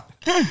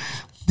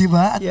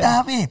 Diba? Ang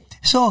dami.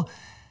 So,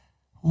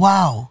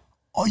 wow.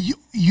 Oh, you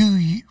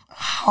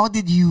how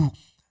did you,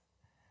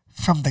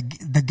 from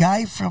the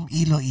guy from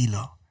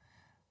Iloilo,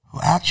 who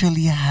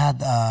actually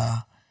had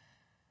an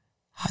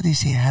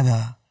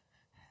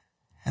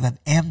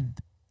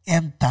end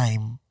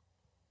time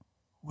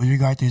with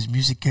regard to his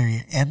music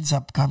career, ends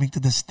up coming to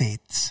the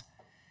States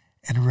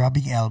and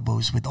rubbing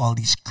elbows with all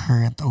these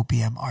current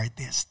OPM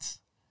artists?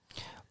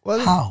 Well,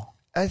 how?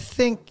 I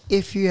think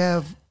if you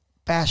have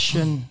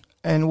passion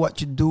and what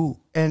you do,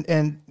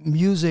 and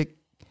music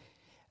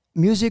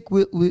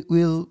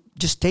will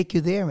just take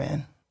you there,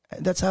 man.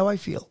 That's how I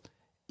feel.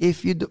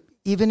 If you do,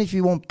 even if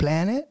you won't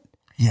plan it,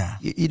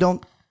 you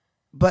don't,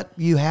 but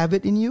you have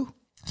it in you.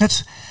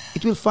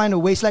 It will find a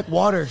way. It's like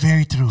water.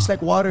 Very true. It's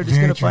like water that's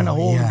going to find a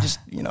hole and just,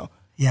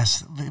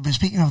 Yes. But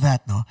speaking of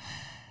that,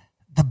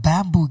 the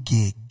Bamboo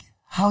gig,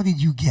 how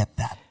did you get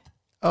that?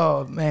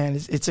 Oh, man,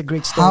 it's a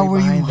great story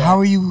behind that. How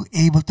were you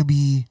able to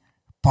be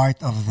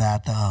part of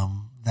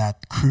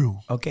that crew?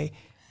 Okay.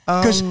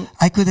 Because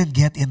I couldn't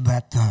get in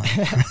that.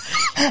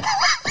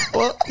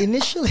 Well,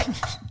 initially,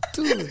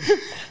 dude,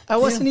 I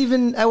wasn't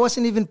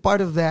even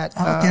part of that.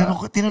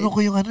 Tinanong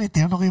ko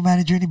yung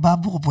manager ni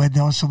Bamboo kung pwede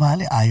ako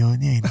sumali. Ayaw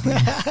niya.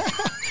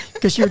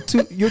 Because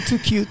you're too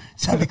cute.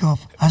 Sabi ko,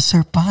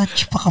 Sir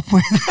Punch, baka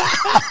pwede.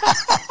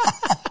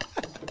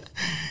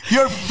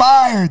 You're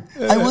fired.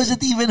 I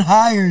wasn't even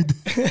hired.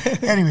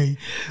 Anyway,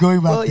 going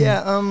back.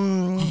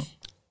 Well,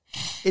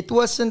 it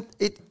wasn't.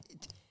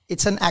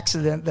 It's an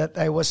accident that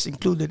I was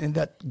included in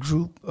that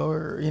group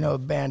or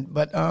band.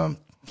 But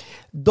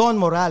Don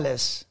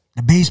Morales,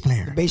 the bass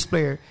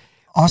player,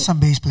 awesome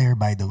bass player,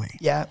 by the way.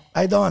 Yeah,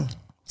 Don,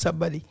 what's up,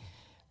 buddy?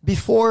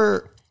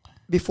 Before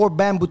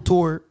Bamboo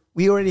tour,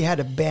 we already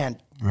had a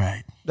band.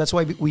 Right. That's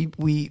why we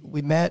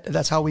met.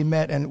 That's how we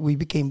met, and we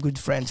became good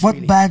friends. What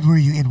band were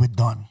you in with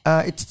Don?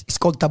 It's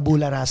called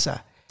Tabula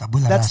Rasa.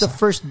 That's the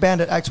first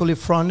band that actually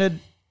fronted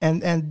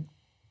and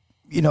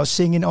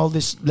singing all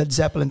this Led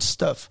Zeppelin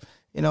stuff.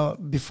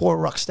 Before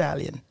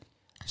Rockstallion.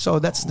 So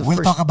that's the We'll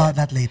first talk about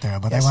band. that later,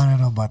 but I want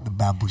to know about the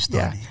Bamboo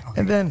story. Yeah.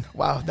 Okay. And then,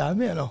 wow,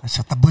 dami,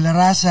 So Tabula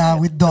Rasa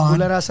with Don.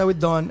 Tabula Rasa with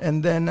Don,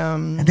 and then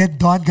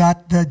Don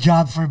got the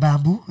job for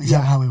Bamboo. Is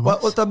that how it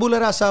was? Well,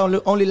 Tabula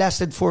Rasa only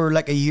lasted for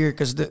like a year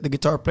because the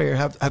guitar player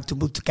have to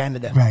move to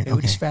Canada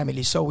with his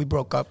family. So we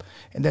broke up,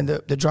 and then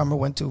the drummer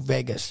went to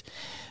Vegas.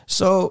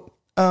 So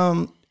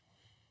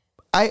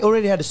I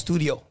already had a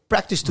studio,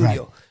 practice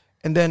studio. Right.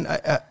 And then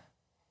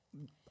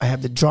I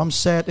have the drum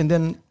set, and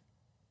then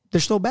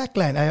there's no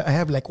backline. I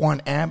have like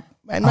one amp.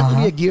 I'm not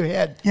really a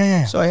gearhead.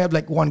 Yeah. So I have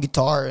like one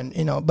guitar, and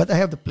but I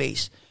have the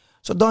place.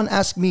 So Don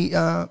asked me,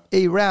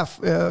 "Hey, Raff,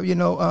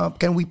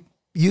 can we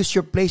use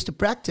your place to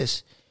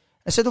practice?"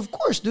 I said, "Of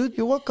course, dude.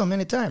 You're welcome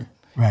anytime."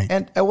 Right.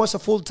 And I was a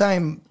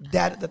full-time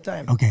dad at the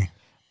time. Okay.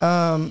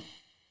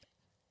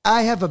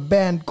 I have a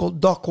band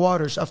called Doc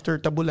Waters after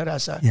Tabula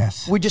Rasa.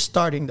 Yes. We're just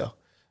starting though.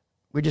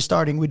 We're just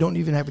starting. We don't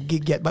even have a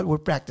gig yet, but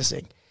we're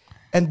practicing.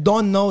 And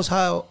Don knows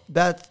how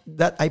that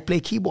I play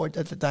keyboard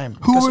at the time.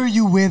 Who were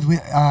you with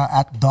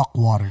at Doc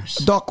Waters?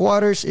 Doc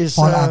Waters is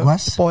Paul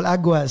Aguas? Paul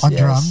Aguas. On yes.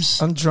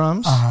 drums? On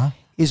drums. Uh-huh.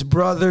 His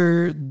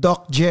brother,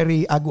 Doc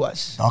Jerry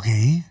Aguas.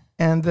 Okay.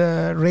 And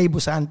Ray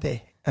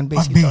Busante and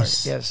bass On guitar.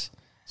 bass. Yes.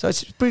 So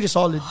it's pretty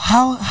solid.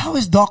 How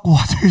is Doc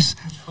Waters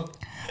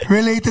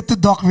related to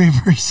Doc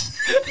Rivers?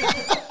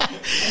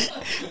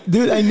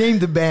 Dude, I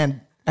named the band.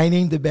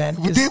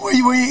 'cause Were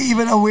you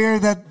even aware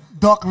that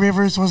Doc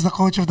Rivers was the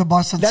coach of the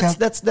Boston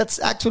Celtics? That's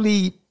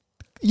actually,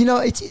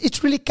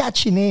 it's really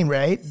catchy name,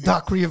 right?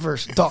 Doc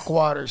Rivers, Doc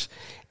Waters.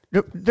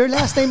 Their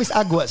last name is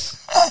Aguas.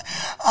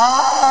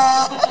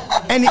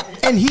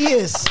 And he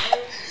is.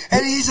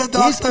 And he's a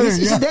doctor.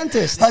 He's a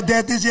dentist. A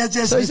dentist,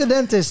 yes. So he's a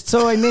dentist.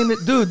 So I named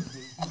it, dude.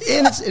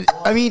 And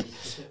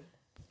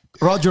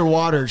Roger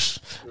Waters.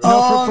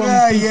 From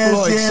Pink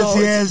Floyd.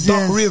 It's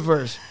Doc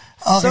Rivers.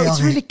 So it's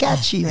really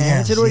catchy, man.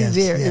 Yes, it's already yes,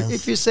 there. yes.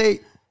 If you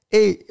say,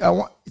 "Hey,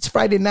 it's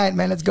Friday night,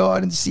 man. Let's go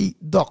out and see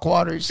Doc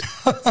Waters."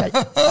 It's like,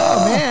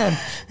 oh man,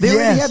 they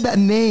already have that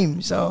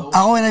name. So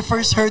when I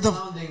first heard of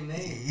local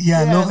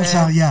man.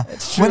 sound,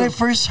 It's true. when I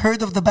first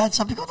heard of the band,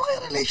 sabi ko, ano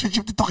kaya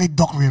relationship nito kay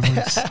Doc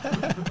Rivers?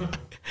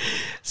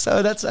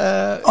 so that's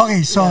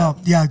Okay, so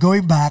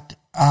going back.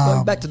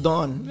 going back to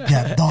Dawn.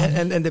 Yeah, Dawn.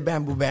 and the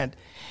Bamboo Band.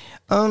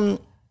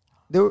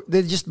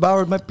 They just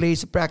borrowed my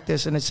place to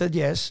practice, and I said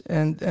yes.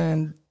 And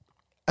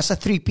as a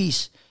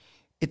 3-piece,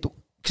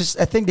 because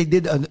I think they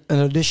did an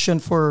audition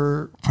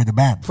for the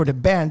band. For the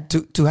band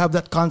to have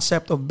that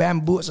concept of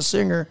Bamboo as a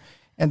singer,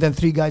 and then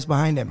 3 guys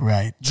behind him.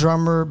 Right.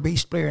 Drummer,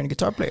 bass player, and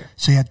guitar player.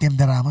 So you had Tim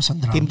De Ramos on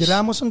drums. Tim De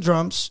Ramos on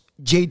drums,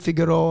 Jade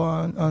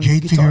Figueroa on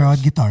Jade guitars. Figueroa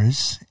on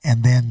guitars,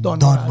 and then Don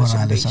Morales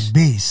on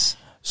bass.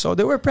 So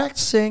they were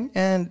practicing,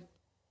 and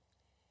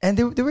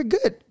they were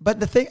good. But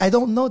the thing, I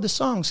don't know the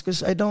songs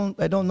because I don't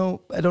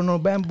know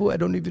Bamboo. I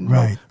don't even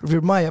know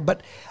Revere Maya.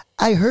 But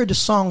I heard the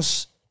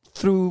songs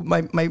through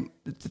my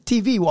the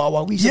TV.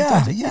 Wawa.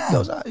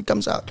 It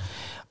comes out.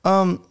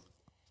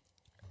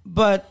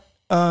 But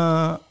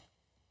I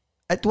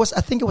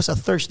think it was a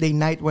Thursday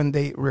night when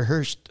they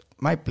rehearsed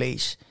my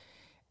place,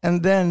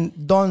 and then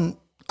Don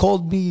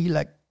called me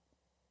like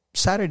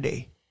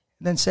Saturday,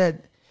 then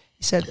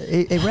he said,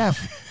 "Hey Raff,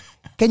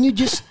 can you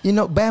just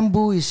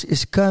Bamboo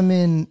is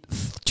coming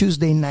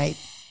Tuesday night,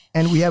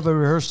 and we have a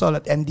rehearsal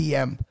at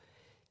NDM.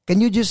 Can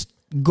you just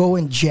go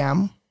and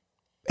jam,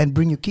 and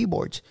bring your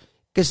keyboards,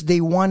 because they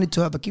wanted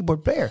to have a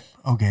keyboard player."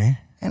 Okay.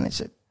 And I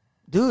said,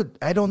 "Dude,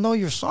 I don't know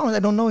your songs. I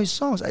don't know his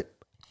songs.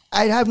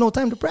 I have no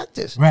time to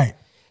practice." Right.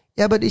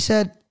 Yeah, but he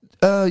said,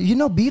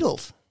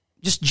 Beatles.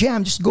 Just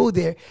jam, just go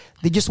there.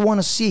 They just want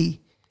to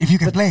see if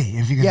you can play.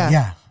 If you can,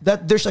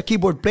 that there's a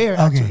keyboard player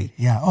actually.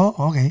 Yeah.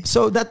 Oh, okay.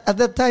 So that at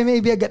that time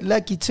maybe I got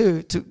lucky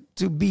too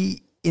to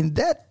be in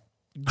that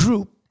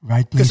group.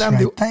 Right place,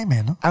 right time,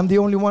 man. I'm the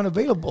only one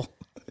available.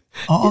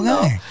 Oh,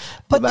 okay.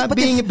 But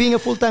being a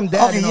full-time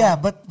dad. Okay,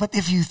 but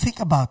if you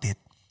think about it,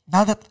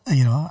 now that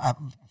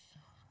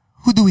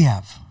who do we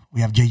have?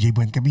 We have JJ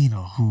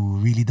Buencamino, who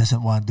really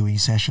doesn't want doing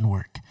session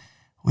work.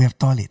 We have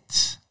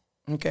Tolitz.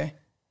 Okay.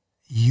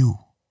 You.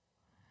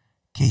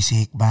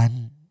 Casey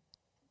Hickman,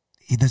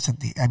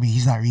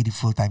 he's not really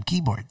full-time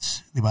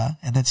keyboards, di ba?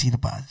 And then sino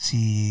pa?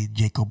 Si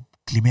Jacob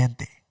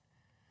Clemente.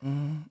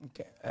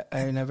 Okay.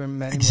 I never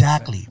met him.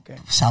 Exactly. Okay.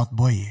 South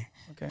Boy.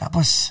 Okay.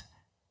 Tapos,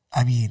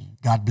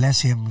 God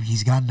bless him,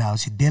 he's gone now,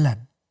 si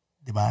Dylan.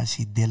 Di ba?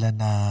 Si Dylan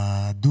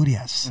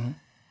Durias. Mm-hmm.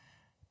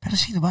 Pero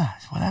sino ba?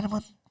 Wala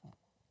naman.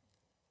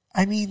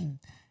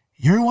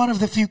 You're one of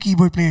the few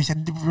keyboard players.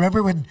 And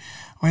remember when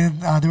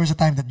there was a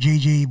time that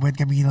JJ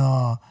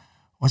Buencamino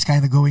was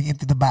kind of going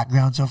into the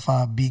backgrounds of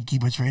being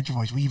keyboards for Intro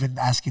Voice. We even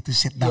asked you to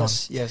sit down.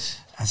 Yes.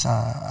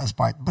 As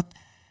part.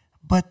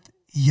 But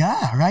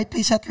yeah, right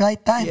place at right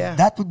time. Yeah.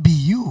 That would be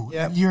you.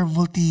 Yeah. And you're a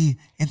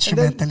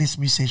multi-instrumentalist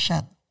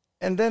musician.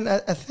 And then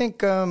I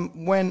think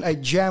when I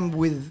jammed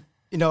with,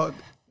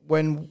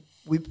 when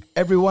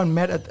everyone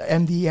met at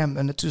MDM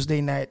on a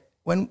Tuesday night,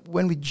 when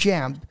we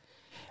jammed,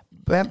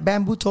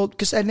 Bamboo told,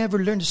 because I never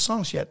learned the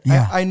songs yet.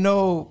 Yeah. I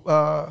know,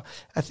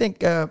 I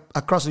think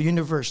Across the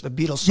Universe, the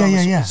Beatles song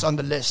is on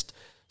the list.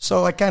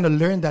 So I kind of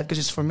learned that because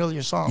it's a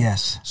familiar song.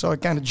 Yes. So I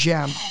kind of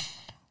jammed.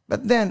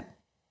 But then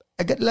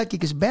I got lucky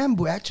because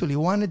Bamboo actually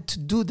wanted to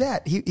do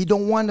that. He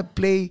don't want to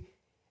play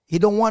he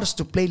don't want us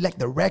to play like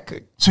the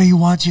record. So he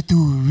wants you to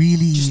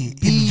really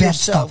Be invent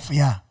yourself. stuff.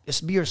 Yeah.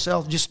 Just be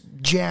yourself. Just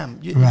jam.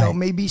 You Right. know,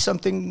 maybe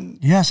something.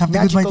 Yeah, something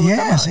good magical might. will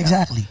come Yes, out, yeah.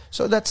 exactly.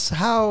 So that's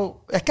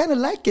how I kind of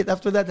like it.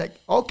 After that, like,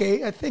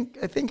 okay, I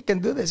think I can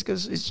do this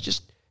because it's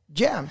just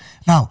jam.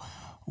 Now,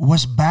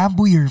 was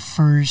Bamboo your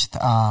first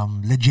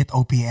legit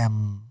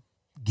OPM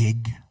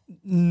gig?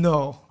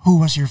 No, Who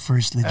was your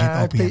first legit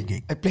I OPM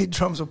gig? played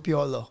drums with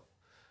Piolo.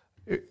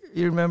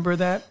 You remember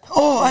that?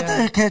 Oh,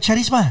 Yeah. at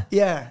Charisma.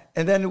 Yeah,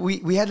 and then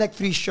we had like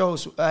 3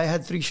 shows. I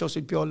had 3 shows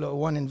with Piolo,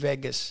 one in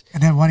Vegas.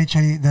 And then one in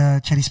the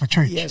Charisma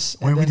Church. Yes,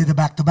 Where and we then- did the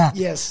back-to-back.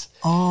 Yes.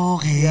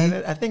 Okay.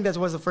 Yeah, I think that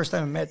was the first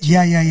time I met you.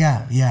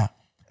 Yeah.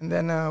 And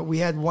then we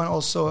had one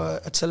also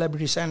at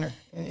Celebrity Center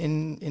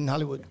in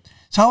Hollywood.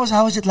 So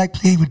how was it like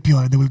playing with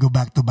Piolo? Then we'll go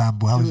back to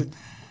Bamboo. How was it?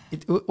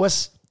 Dude, it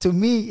was, to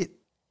me,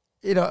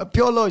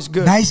 Piolo is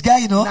good. Nice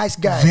guy, Nice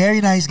guy. Very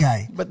nice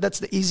guy. But that's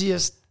the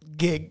easiest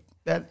gig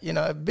that,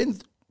 I've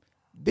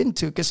been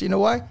to. Because you know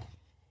why?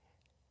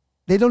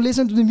 They don't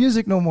listen to the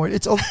music no more.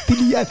 It's all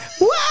pilihan.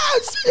 Wow,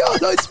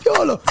 it's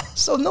Piolo.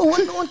 So no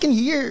one can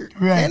hear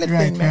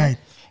anything, man. Right.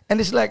 And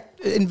it's like,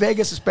 in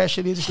Vegas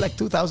especially, there's like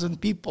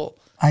 2,000 people.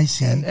 I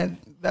see. And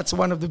that's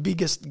one of the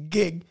biggest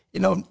gig,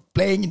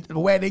 playing in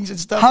weddings and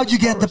stuff. How'd you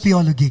get the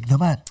Piolo gig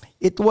naman?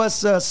 It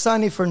was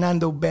Sonny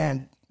Fernando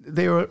band.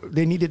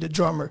 They needed a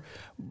drummer,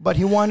 but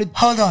he wanted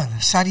Hold on.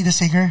 Sonny the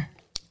singer?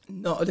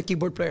 the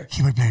keyboard player.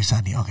 Keyboard player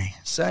Sonny, okay.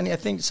 Sonny, I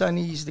think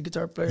Sonny is the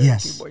guitar player.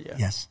 Yes. Keyboard, yeah.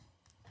 Yes.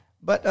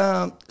 But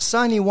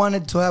Sonny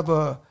wanted to have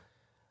a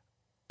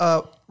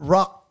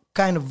rock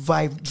kind of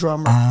vibe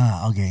drummer,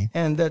 Ah, okay.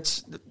 and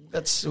that's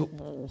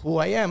who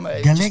I am.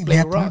 I Galing. just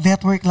play rock.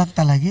 Network lang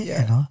talaga,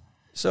 Yeah.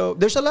 So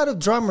there's a lot of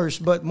drummers,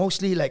 but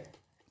mostly like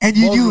And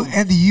you ballroom.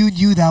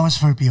 knew that was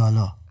for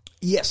Piolo.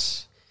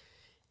 Yes.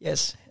 It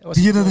was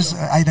Do you know Piolo. this?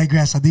 I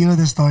digress. Do you know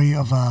the story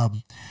of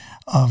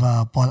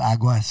Paul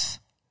Aguas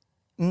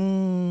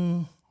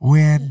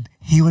when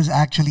he was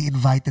actually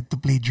invited to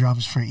play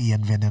drums for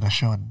Ian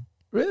Veneracion?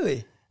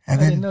 Really? And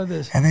I then, didn't know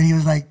this. And then he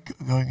was like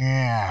going,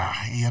 yeah,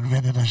 Ian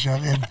Veneracion.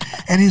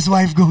 And his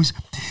wife goes,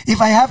 if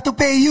I have to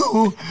pay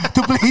you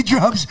to play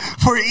drums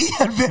for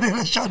Ian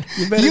Veneracion,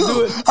 better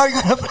do it." are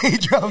going to play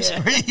drums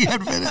for Ian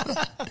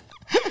Veneracion.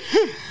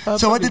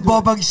 So what did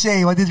Bobang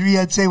say? What did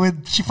Riyadh say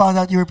when she found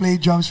out you were playing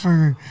drums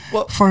for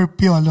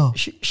Piolo?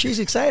 She's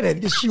excited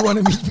because she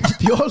wanted me to be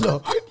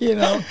Piolo,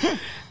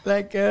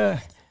 like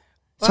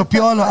So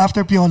Piolo,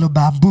 after Piolo,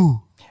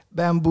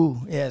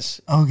 Bamboo, yes.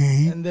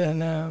 Okay. And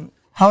then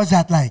How was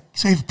that like?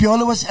 So if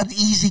Piolo was an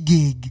easy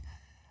gig,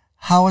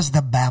 how was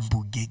the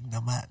Bamboo gig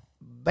naman?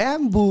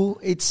 Bamboo,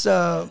 it's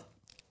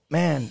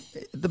man,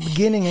 the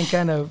beginning and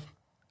kind of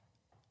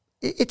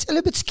it's a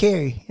little bit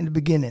scary in the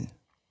beginning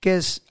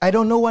because I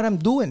don't know what I'm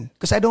doing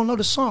because I don't know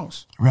the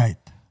songs. Right.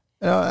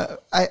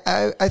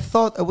 I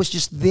thought I was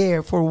just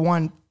there for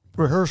one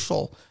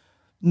rehearsal,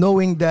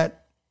 knowing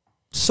that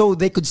so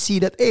they could see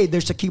that, hey,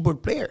 there's a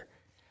keyboard player.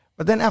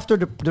 But then after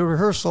the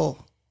rehearsal,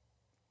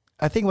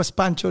 I think it was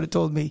Pancho that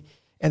told me,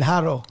 and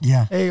Haro.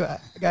 Yeah. Hey,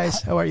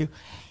 guys, how are you?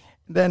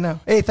 Then,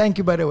 hey, thank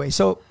you, by the way.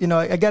 So,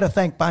 I got to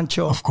thank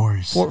Pancho. Of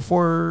course.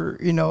 For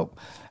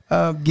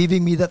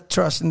giving me that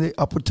trust and the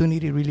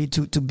opportunity really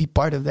to be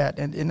part of that.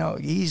 And,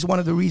 he's one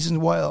of the reasons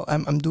why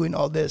I'm doing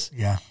all this.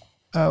 Yeah.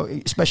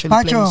 Especially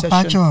Pancho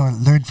playing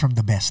session. learned from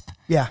the best.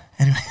 Yeah.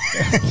 Anyway.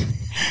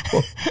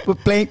 But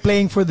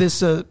playing for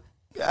this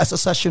as a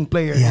session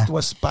player, Yeah. it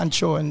was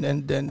Pancho and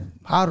then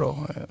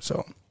Haro.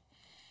 So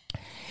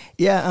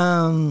yeah.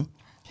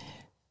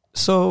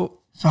 So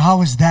how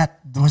was that?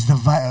 Was the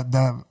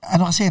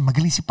ano kasi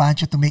magaling si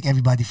Pancho to make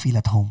everybody feel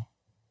at home.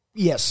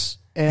 yes,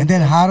 And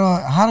then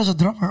Haro's a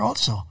drummer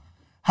also.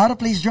 Haro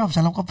plays drums.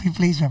 Alam ko he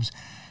plays drums.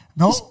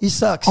 No, he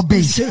sucks. Oh,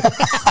 bass.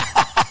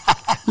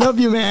 Love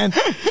you, man.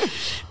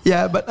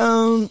 Yeah, but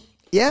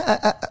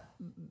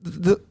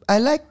I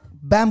like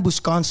Bamboo's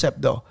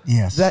concept though.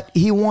 Yes. That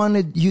he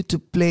wanted you to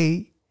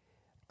play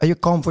at your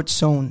comfort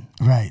zone.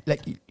 Right.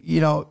 Like,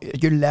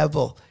 your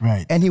level.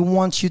 Right. And he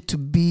wants you to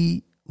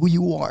be who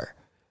you are.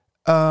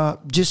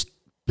 Just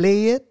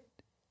play it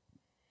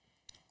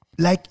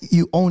like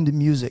you own the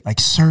music. Like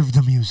serve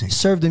the music.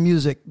 Serve the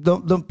music.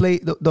 Don't play.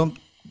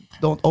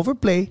 Don't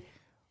overplay,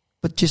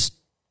 but just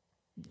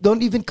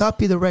don't even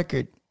copy the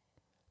record.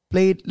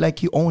 Play it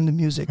like you own the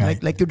music.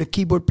 Right. Like you're the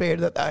keyboard player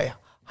that I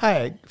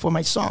hired for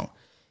my song.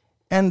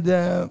 And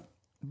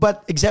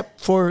but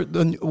except for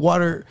the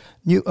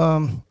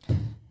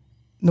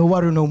No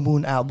Water No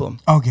Moon album.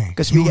 Okay.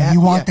 Because you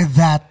wanted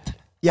that.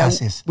 Yeah,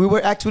 as is. we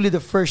were actually the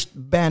first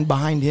band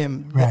behind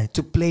him Right.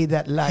 to play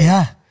that live.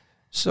 Yeah.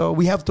 So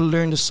we have to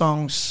learn the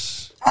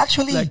songs.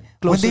 Actually, like, when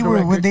close to the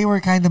when record. they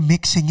were kind of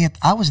mixing it,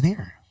 I was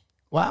there.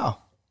 Wow,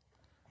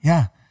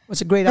 Yeah.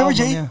 it's a great Remember,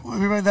 album. Jay? Yeah.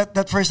 Remember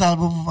that first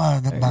album?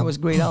 It was a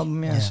great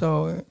album. Yeah. Yeah.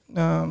 So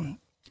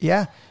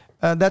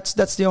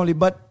that's the only.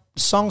 But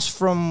songs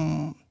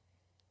from,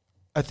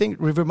 I think,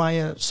 River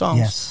Maya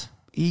songs.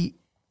 Yes.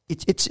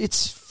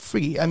 It's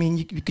free. I mean,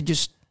 you could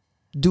just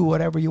do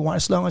whatever you want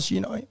as long as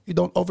you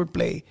don't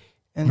overplay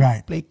and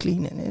Right. play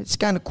clean, and it's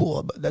kind of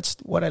cool. But that's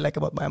what I like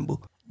about Bamboo.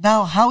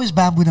 Now, how is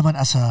Bamboo naman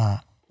as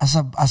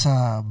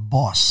a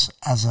boss,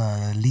 as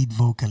a lead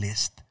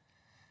vocalist?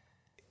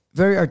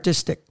 Very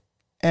artistic,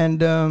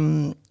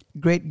 and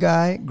great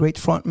guy, great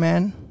front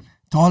man.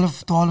 To all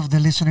of the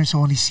listeners who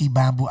only see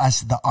Bamboo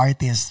as the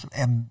artist,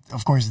 and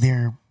of course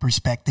their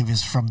perspective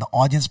is from the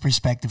audience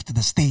perspective to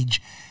the stage.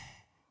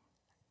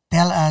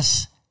 Tell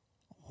us,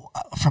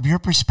 from your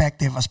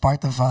perspective as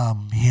part of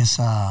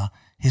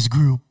his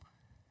group,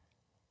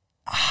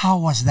 how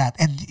was that?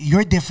 And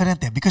you're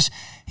different because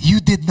you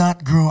did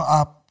not grow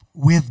up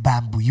with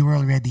Bamboo. You were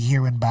already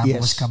here when Bamboo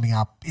was Yes. coming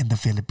up in the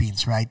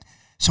Philippines, right?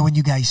 So when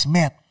you guys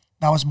met,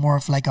 that was more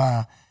of like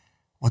a,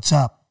 what's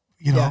up?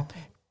 You know,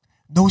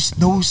 no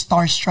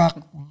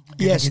starstruck.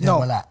 Yes, ganyan, no.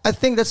 wala. I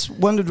think that's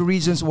one of the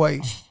reasons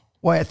why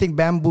I think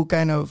Bamboo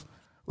kind of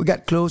we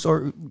got close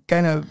or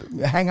kind of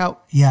hang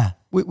out Yeah.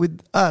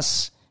 with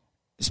us,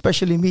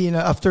 especially me. You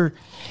know, after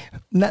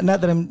not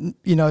that I'm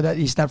that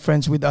he's not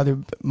friends with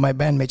my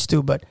bandmates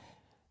too, but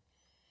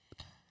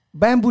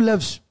Bamboo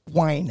loves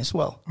wine as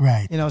well.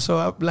 Right. You know,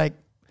 so like,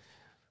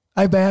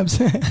 hi Bams.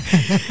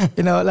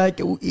 Like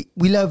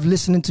we love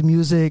listening to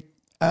music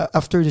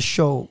after the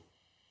show,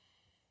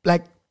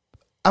 like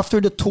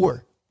after the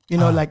tour.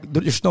 Like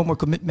there's no more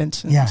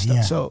commitments and stuff.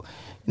 Yeah. So,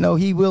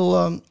 he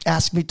will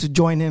ask me to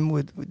join him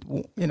with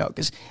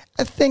because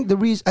I think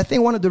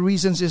one of the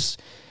reasons is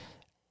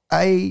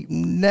I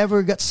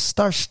never got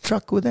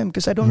starstruck with him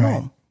because I don't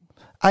know him.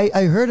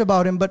 I heard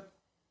about him, but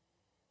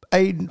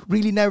I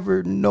really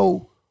never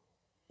know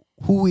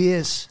who he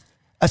is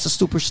as a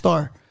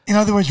superstar. In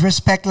other words,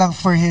 respect lang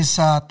for his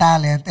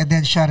talent, and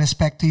then siya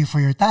respect to you for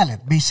your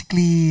talent.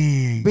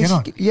 Basically,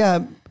 ganon.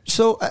 Yeah.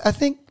 So I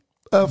think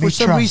for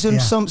some trust, reason,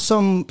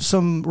 yeah.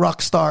 some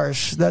rock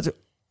stars that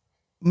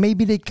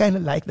maybe they kind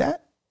of like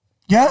that.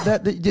 Yeah.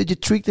 That you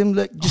treat them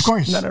like just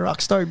course. not a rock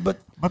star, but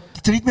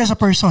treat me as a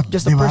person.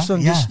 just di a ba?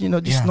 person, Yeah.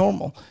 just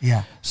normal.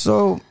 Yeah.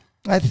 So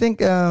I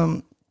think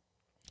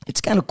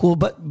it's kind of cool,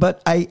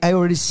 but I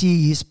already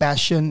see his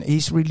passion.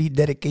 He's really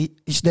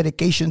his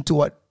dedication to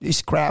what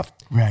his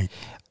craft. Right.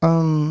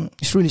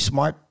 He's really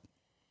smart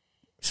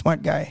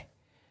guy,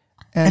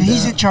 And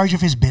he's in charge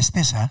of his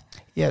business, huh?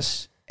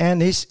 yes,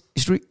 and he's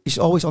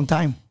always on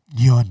time.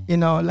 Yun.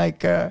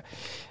 Like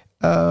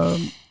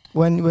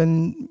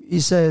when he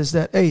says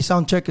that, hey,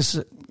 sound check is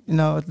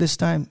at this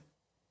time,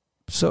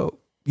 so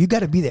you got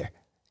to be there.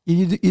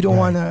 You don't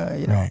want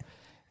to Right.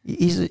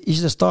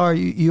 He's the star.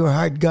 You're a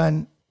hard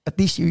gun. At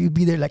least you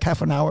be there like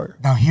half an hour.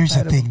 Now, here's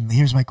the thing.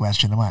 Here's my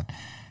question naman.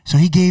 So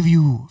he gave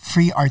you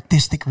free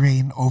artistic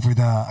reign over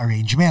the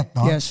arrangement,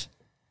 no? Yes.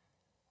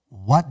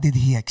 What did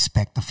he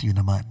expect of you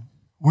naman?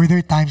 Were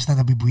there times na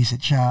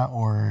nabibwisit siya,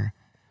 or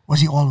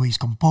was he always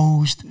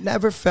composed?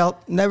 Never.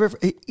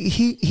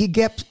 He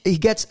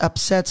gets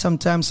upset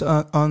sometimes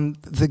on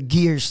the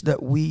gears that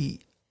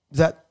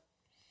The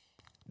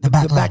the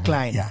backline.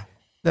 backline Yeah.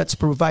 that's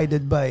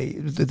provided by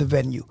the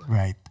venue,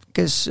 Right.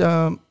 because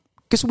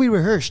we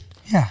rehearsed.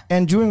 Yeah.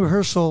 And during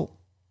rehearsal,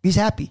 he's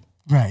happy.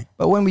 Right.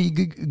 But when we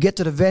get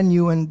to the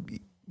venue and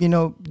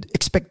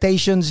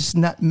expectations is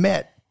not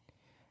met,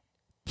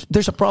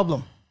 there's a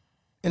problem.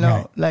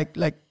 Like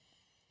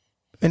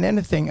in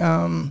anything,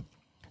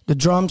 the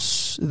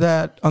drums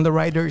that on the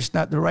rider is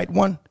not the right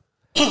one.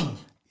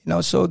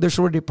 So there's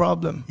already a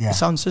problem. Yeah. The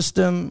sound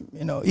system,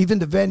 even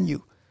the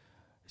venue.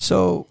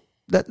 So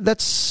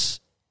that's.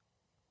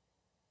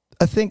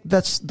 I think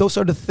those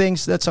are the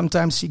things that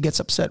sometimes he gets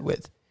upset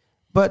with.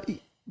 But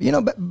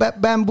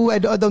Bamboo, I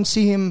don't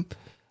see him.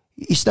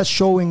 He's not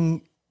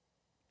showing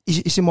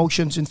his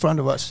emotions in front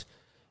of us.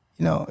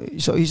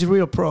 So he's a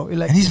real pro.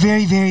 And he's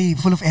very, very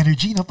full of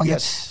energy. No?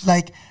 Yes.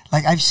 Like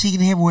I've seen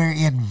him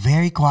wherein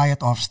very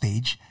quiet off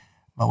stage,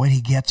 but when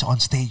he gets on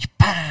stage,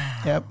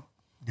 bam! Yep.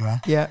 Di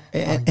ba? Yeah.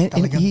 And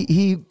Talagang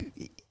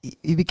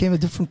he became a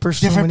different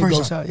person when he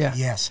goes out. Yeah.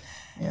 Yes.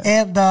 Yeah.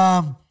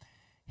 And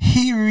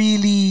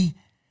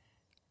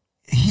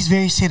he's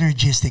very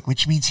synergistic,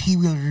 which means he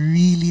will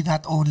really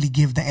not only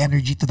give the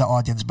energy to the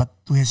audience, but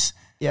to his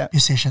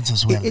musicians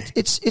as well.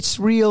 It's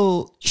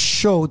real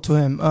show to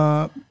him.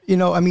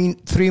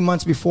 3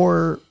 months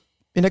before,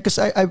 because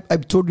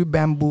I've toured with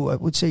Bamboo, I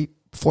would say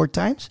 4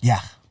 times.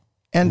 Yeah.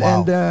 And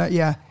Wow.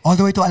 yeah, All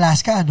the way to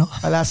Alaska, no?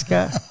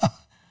 Alaska.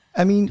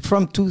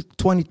 From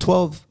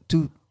 2012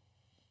 to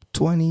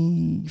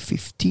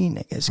 2015,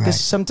 I guess. Because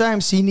Right.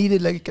 sometimes he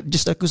needed like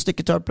just acoustic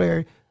guitar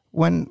player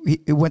when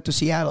he went to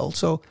Seattle.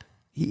 So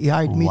he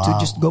hired me to Wow.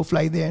 just go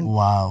fly there and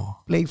Wow.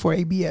 play for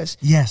ABS.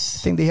 I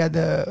Yes. think they had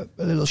a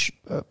little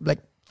like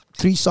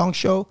 3-song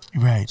show.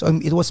 Right. So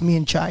it was me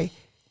and Chai.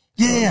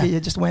 Yeah. So I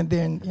just went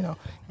there and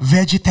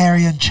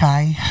Vegetarian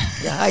chai.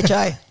 yeah, hi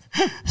Chai.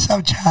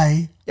 Some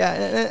chai. Yeah,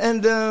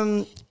 and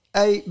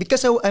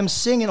because I'm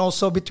singing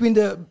also between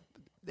the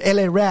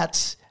LA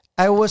Rats.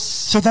 I was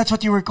So that's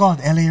what you were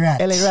called, LA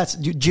Rats. LA Rats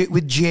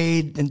with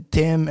Jade and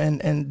Tim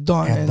and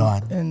Don And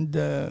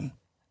Don.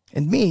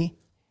 and me.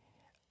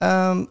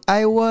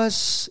 I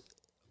was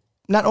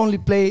not only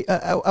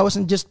I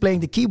wasn't just playing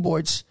the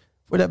keyboards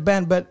for that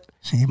band, but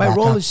Singing my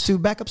role backups. is to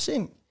backup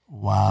sing,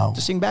 Wow.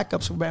 to sing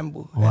backups for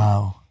Bamboo.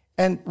 Wow.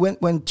 And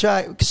when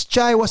Chai, because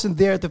Chai wasn't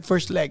there at the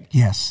first leg,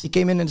 Yes. he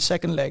came in the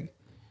second leg,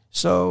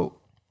 so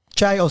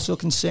Chai also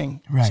can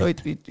sing. Right. So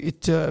it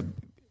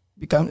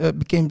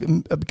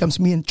becomes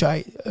me and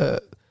Chai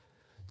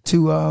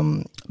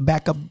to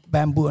back up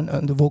Bamboo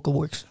on the vocal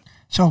works.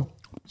 So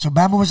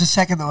Bamboo was the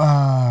second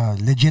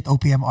legit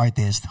OPM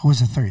artist. Who was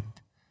the third?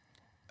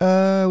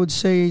 I would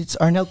say it's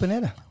Arnel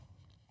Pineda.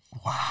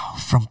 Wow.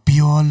 From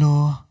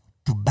Piolo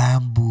to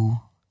Bamboo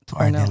to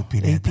Arnel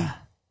Pineda. 80.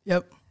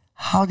 Yep.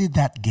 How did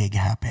that gig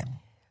happen?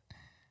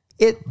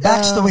 It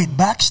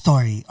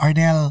Backstory.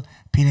 Arnel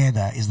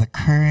Pineda is the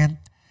current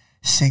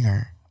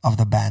singer of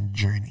the band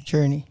Journey.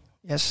 Journey.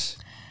 Yes.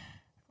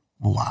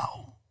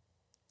 Wow.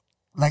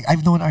 Like,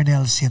 I've known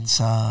Arnel since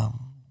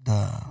the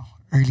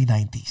early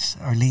 90s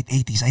or late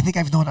 80s. I think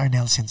I've known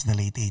Arnel since the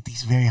late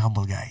 80s. Very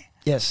humble guy.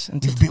 Yes.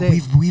 Until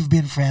We've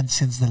been friends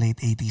since the late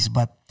 80s,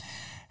 but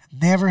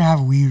never have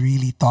we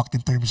really talked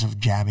in terms of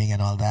jamming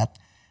and all that.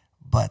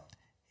 But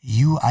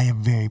I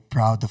am very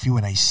proud of you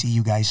when I see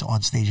you guys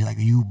on stage, like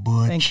you,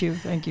 Butch.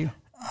 Thank you.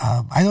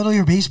 I don't know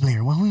your bass player.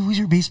 Who's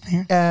your bass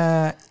player?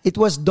 It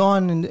was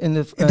Don in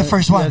the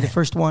first one. Yeah, the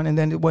first one, and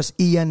then it was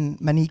Ian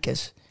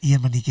Maniquez.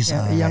 Ian Maniquez.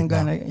 Yeah, a young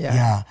guy.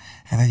 Yeah.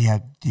 And then you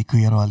have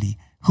Kuya Rolly,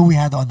 who we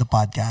had on the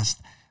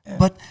podcast. Yeah.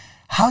 But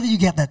how did you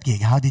get that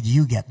gig? How did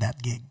you get that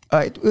gig?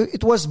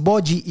 It was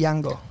Boji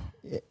Yango.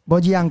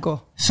 Boji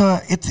Yanko. So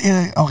it's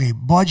okay.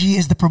 Boji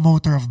is the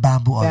promoter of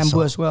Bamboo also.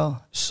 Bamboo as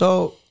well.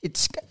 So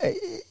it's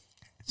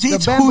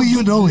it's who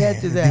you know. Yeah.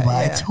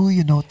 It's who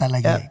you know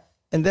talaga. Yeah.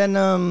 And then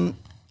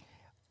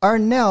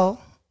Arnel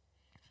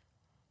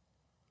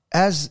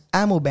has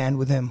Ammo Band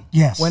with him.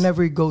 Yes.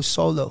 Whenever he goes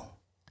solo.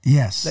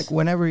 Yes. Like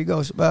whenever he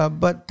goes. But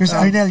because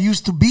Arnel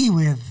used to be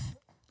with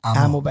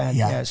Ammo Band.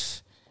 Yeah.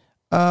 Yes.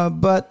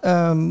 But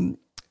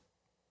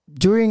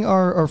during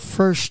our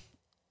first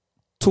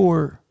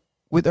tour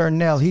with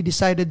Arnel, he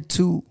decided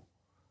to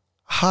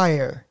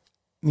hire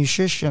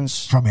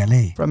musicians from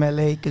LA.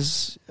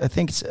 Because I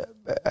think it's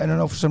I don't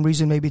know, for some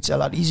reason maybe it's a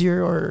lot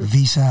easier or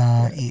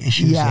visa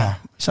issues. Yeah,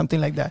 something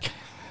like that.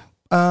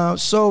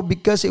 So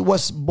because it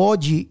was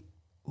Boji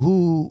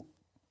who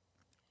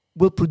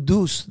will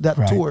produce that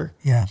tour,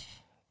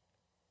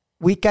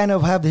 we kind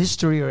of have the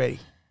history already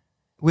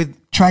with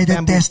tried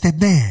and tested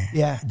there.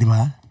 Yeah,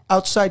 diba?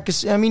 Outside,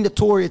 because I mean the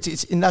tour,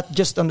 it's not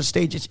just on the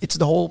stage; it's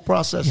the whole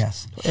process.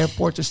 Yes,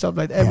 airports and stuff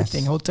like that,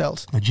 everything,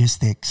 hotels,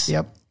 logistics.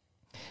 Yep.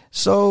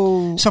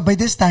 So by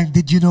this time,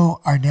 did you know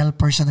Arnel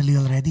personally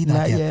already?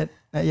 Not yet.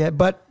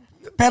 But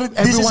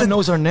everyone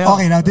knows Arnel.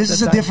 Okay, now this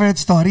is a different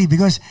story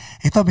because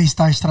ito may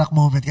starstruck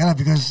moment ka na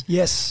because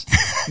yes.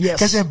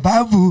 Kasi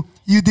Bamboo,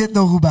 you didn't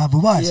know who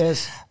Bamboo was.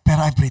 Yes. But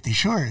I'm pretty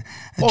sure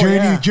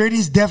Journey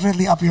is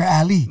definitely up your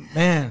alley.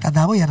 Man.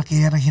 Tanda mo yan ang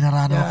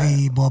hinarano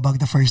kay Bobang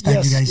the first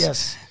time you guys.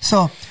 Yes.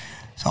 So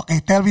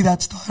okay, tell me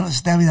that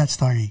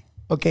story.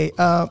 Okay,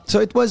 so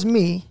it was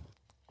me.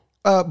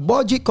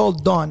 Boji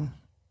called Don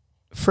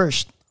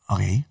first.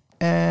 Okay.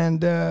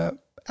 And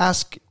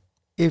asked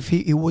if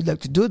he would like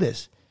to do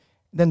this.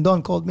 Then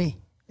Don called me.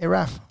 Hey,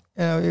 Raff,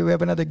 we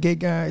have another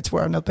gig. It's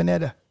for Arnel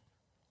Pineda.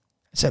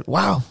 I said,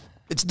 wow,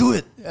 let's do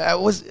it. I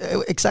was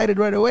excited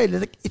right away.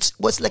 It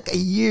was like a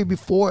year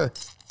before.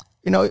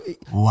 Wow.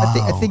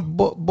 I think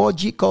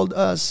Boji called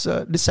us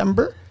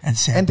December.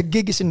 And the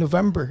gig is in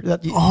November.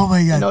 Oh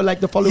my God. Like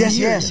the following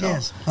year.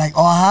 Yes. Like,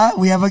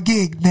 we have a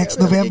gig next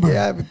November.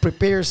 Yeah,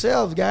 prepare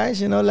yourselves, guys.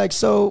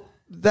 So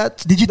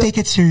that. Did you take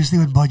it seriously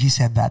when Boji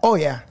said that? Oh,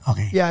 yeah.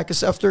 Okay. Yeah,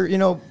 because after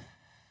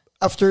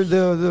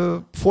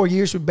the 4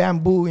 years with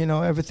Bamboo,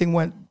 everything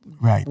went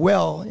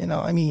well.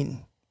 I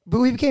mean, but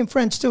we became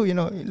friends too.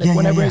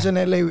 Whenever I was in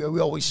LA, we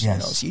always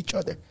see each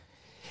other.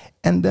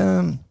 And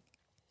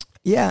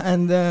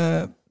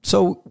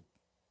so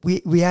we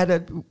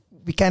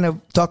kind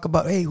of talk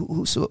about, hey,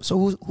 who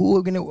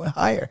we're gonna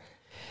hire.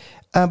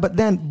 But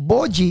then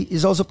Boji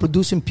is also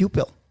producing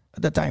Pupil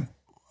at the time.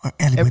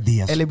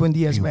 Eli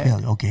Buendia's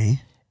band. Okay.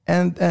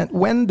 And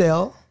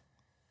Wendell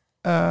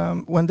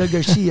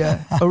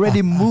Garcia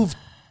already moved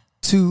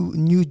to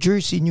New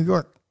Jersey, New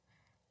York.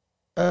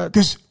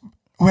 Because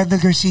Wendell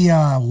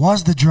Garcia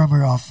was the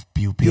drummer of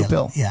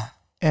Pupil. Yeah.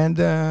 And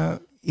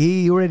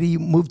he already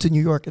moved to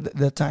New York at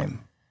that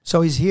time.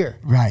 So he's here.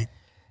 Right.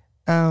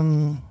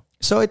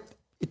 So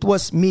it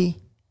was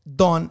me,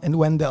 Don, and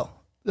Wendell.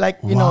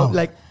 Like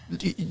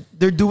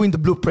they're doing the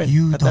blueprint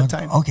at that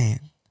time. Okay.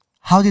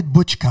 How did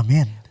Butch come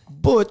in?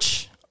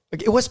 Butch,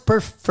 it was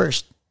Perf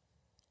first.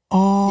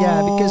 Oh.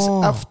 Yeah, because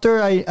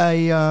after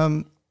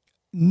I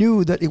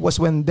knew that it was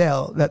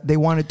Wendell that they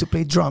wanted to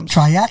play drums.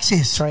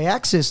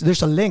 Triaxis.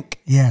 There's a link.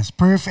 Yes,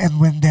 Perf and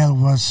Wendell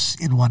was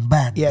in one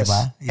band. Yes.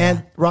 Diba? Yeah.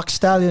 And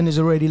Rockstallion is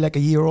already like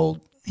a year old.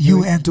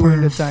 And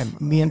during Perf. the time.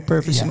 Me and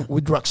Perf is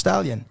with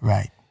Rockstallion.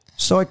 Right.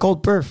 So I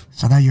called Perf.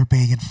 So now you're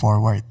paying it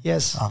forward.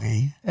 Yes.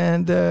 Okay.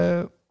 And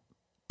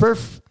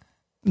Perf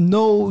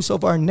knows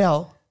of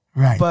Arnel.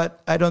 Right.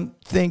 But I don't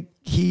think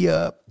he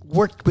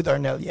worked with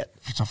Arnel yet.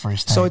 It's the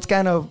first time. So it's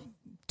kind of,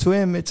 to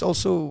him, it's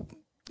also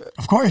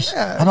Of course,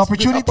 yeah, an it's a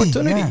good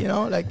opportunity. Yeah. you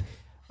know, like,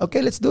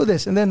 okay, let's do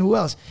this. And then who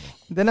else?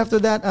 Then after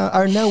that,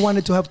 Arnel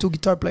wanted to have 2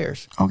 guitar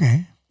players.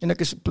 Okay. You know,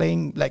 because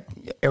playing like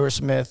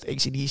Aerosmith,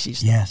 AC/DC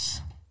stuff.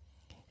 Yes.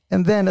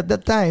 And then at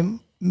that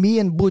time, me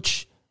and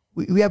Butch,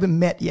 we haven't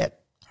met yet,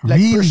 like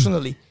Really?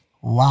 personally.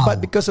 Wow. But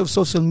because of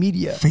social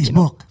media,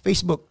 Facebook,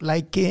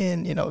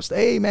 liking,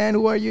 say, hey man,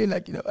 who are you?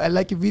 Like, I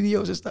like your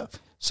videos and stuff.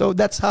 So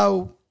that's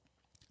how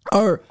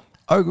our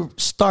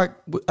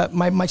start.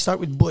 My start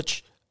with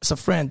Butch as a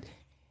friend,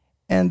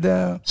 and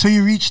So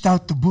you reached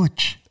out to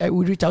Butch.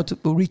 we reach out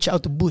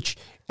to Butch.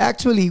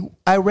 Actually,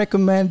 I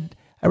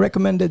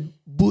recommended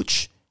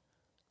Butch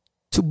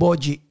to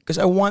Boji because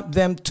I want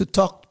them to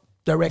talk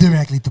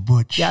directly to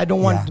Butch. Yeah, I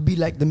don't want to be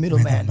like the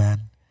middleman.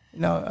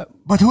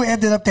 But who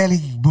ended up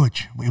telling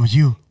Butch? It was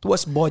you. It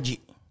was Boji.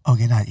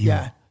 Okay, not you.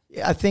 Yeah,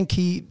 I think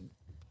he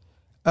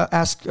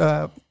asked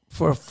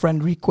for a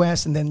friend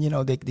request, and then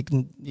they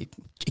can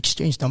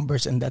exchange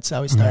numbers, and that's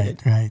how it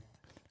started. Right.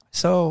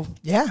 So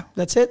yeah,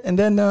 that's it. And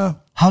then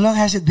How long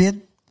has it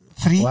been?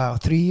 3? wow,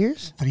 3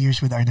 years. 3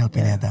 years with Arnel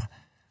Pineda.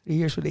 3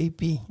 years with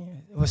AP. Yeah,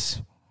 it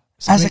was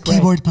As a great ride.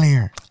 keyboard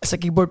player. As a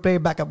keyboard player,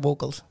 backup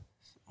vocals.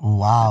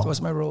 Wow. That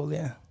was my role.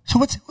 Yeah. So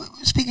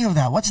speaking of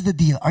that, what's the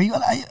deal?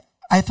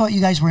 I thought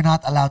you guys were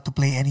not allowed to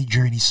play any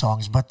Journey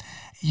songs, but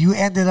you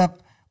ended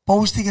up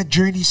posting a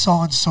Journey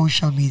song on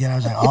social media. And I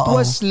was like, It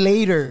was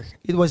later.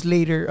 It was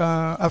later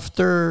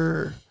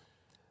after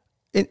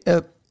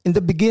in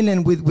the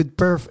beginning with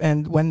Perf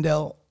and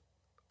Wendell.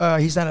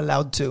 He's not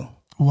allowed to.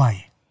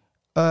 Why?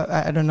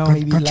 I don't know.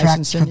 Maybe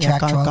licensing,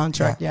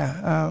 contract. Yeah.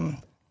 Yeah.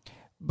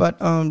 But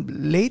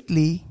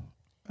lately,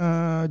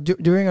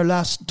 during our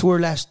last tour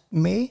last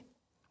May,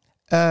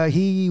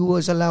 he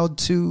was allowed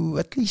to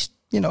at least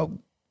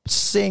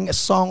sing a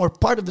song or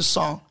part of the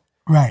song,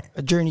 right?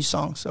 A Journey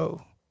song.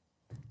 So,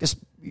 because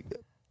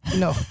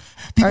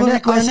people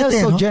request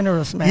it. So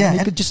generous, man. Yeah, he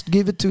could just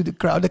give it to the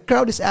crowd. The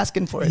crowd is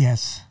asking for it.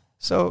 Yes.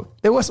 So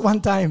there was one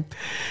time,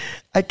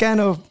 it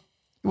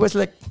was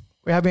like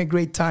we're having a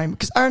great time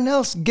because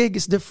Arnel's gig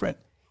is different.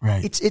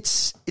 Right.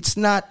 It's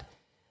not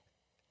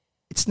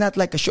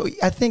like a show.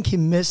 I think he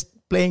missed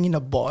playing in a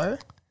bar.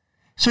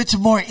 So it's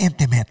more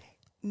intimate.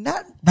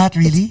 Not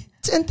really.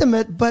 It's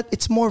intimate, but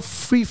it's more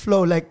free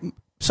flow. Like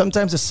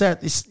sometimes the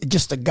set is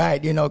just a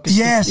guide,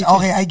 Yes.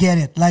 Okay, I get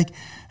it. Like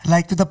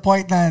to the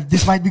point that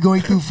this might be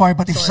going too far,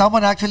 but if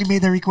someone actually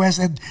made a request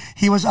and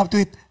he was up to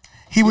it,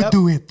 he would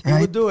do it. Right.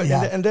 He would do it,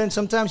 Yeah. and then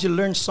sometimes you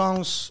learn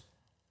songs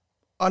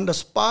on the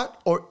spot,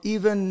 or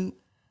even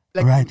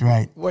like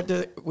right. We're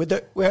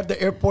at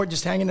the airport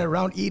just hanging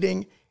around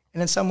eating,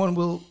 and then someone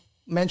will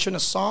mention a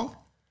song,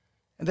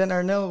 and then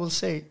Arnel will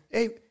say,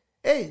 "Hey,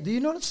 do you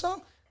know that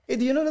song? Hey,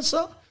 do you know that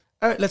song?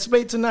 All right, let's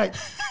play it tonight."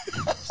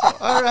 So,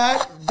 all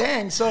right,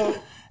 dang. So,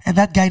 and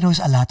that guy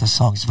knows a lot of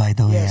songs, by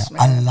the way. Yes,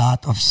 a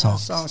lot of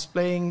songs.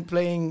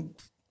 Playing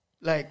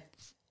like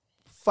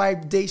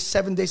 5 days,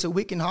 7 days a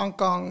week in Hong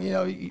Kong.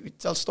 You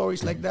tell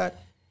stories like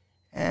that,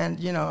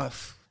 and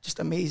just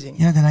amazing.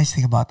 The nice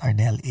thing about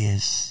Arnel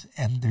is,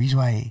 and the reason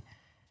why,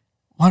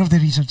 one of the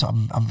reasons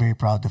I'm very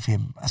proud of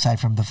him,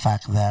 aside from the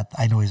fact that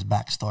I know his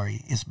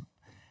backstory, is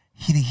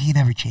he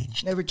never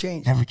changed. Never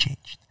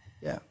changed.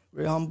 Yeah,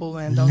 very humble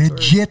and down to earth.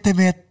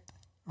 Legitimate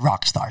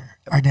rock star,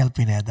 Arnel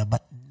Pineda,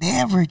 but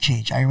never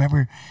changed. I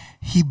remember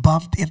he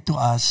bumped into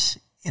us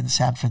in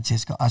San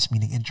Francisco, us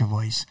meaning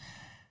Introvoice,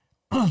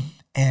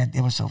 and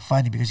it was so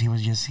funny because he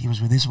was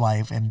with his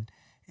wife, and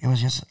it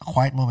was just a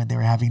quiet moment. They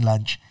were having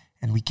lunch,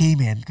 and we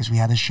came in because we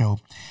had a show,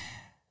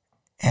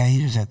 and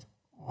he just said,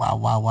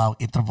 "Wow,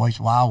 Introvoice,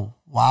 wow,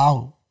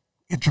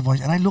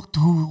 Introvoice," and I looked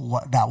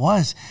what that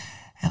was,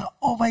 and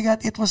oh my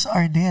God, it was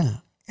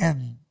Arnel,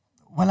 and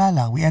wala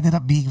lang. We ended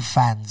up being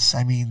fans.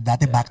 I mean,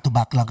 dati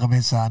back-to-back lang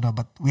kami sa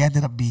but we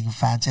ended up being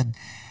fans. And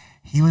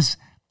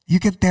you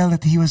can tell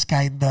that he was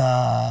kind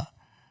of,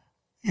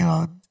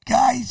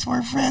 guys,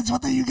 we're friends.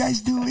 What are you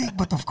guys doing?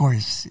 But of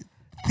course,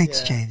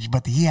 things change.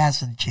 But he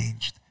hasn't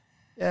changed.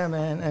 Yeah,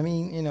 man. I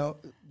mean,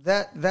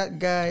 that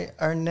guy,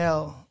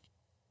 Arnel,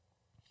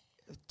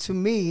 to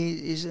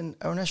me, is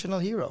our national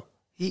hero.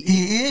 He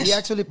is. He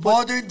actually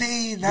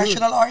modern-day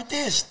national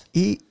artist.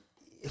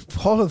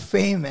 Hall of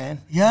Fame, man.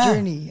 Yeah.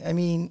 Journey. I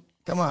mean,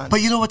 come on. But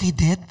you know what he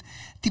did?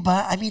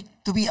 Diba? I mean,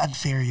 to be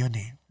unfair yun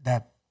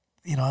that,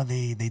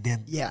 they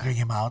didn't bring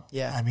him out.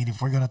 Yeah. I mean, if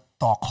we're going to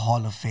talk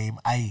Hall of Fame,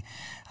 I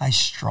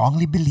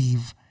strongly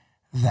believe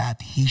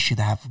that he should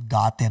have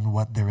gotten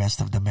what the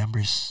rest of the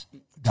members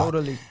got.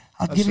 Totally.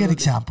 I'll give you an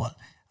example.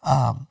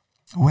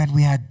 When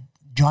we had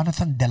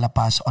Jonathan De La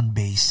Paz on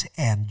bass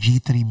and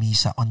G3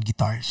 Misa on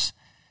guitars,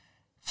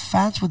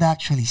 fans would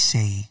actually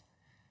say,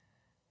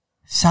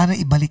 sana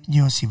ibalik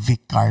nyo si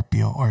Vic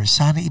Carpio or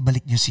sana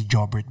ibalik nyo si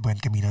Jobert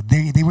Buencamino.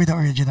 They were the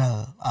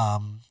original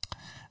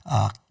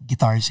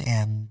guitars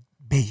and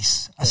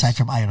bass, aside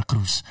from Ira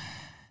Cruz.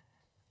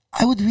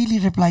 I would really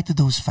reply to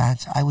those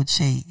fans. I would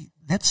say,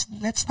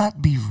 let's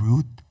not be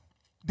rude.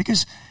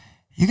 Because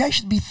you guys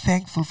should be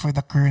thankful for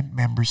the current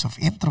members of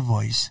Intro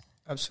Voice.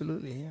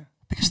 Absolutely, yeah.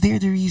 Because they're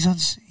the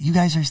reasons you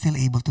guys are still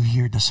able to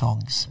hear the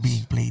songs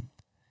being played.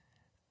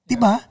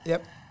 Diba?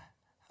 Yep.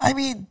 I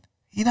mean,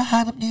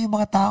 hinahanap niyo yung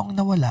mga taong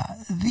nawala.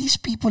 These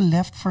people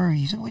left for a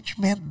reason, which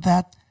meant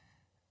that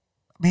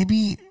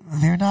maybe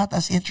they're not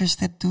as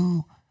interested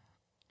to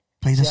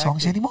play the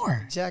songs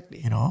anymore.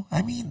 Exactly.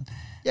 I mean...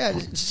 Yeah,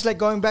 it's just like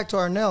going back to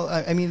Arnel.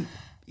 I mean,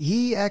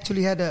 he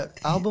actually had an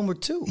album or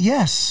two.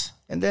 Yes.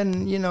 And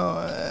then,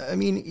 I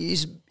mean,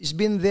 he's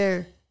been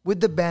there with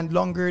the band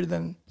longer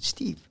than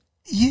Steve.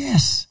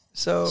 Yes.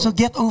 So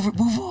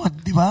move on,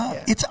 diba?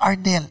 Yeah. It's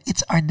Arnel.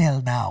 It's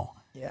Arnel now.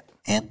 Yeah.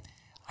 And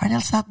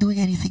Arnel's not doing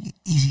anything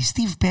easy.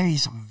 Steve Perry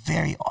is a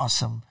very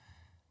awesome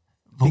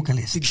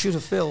vocalist. Big shoe to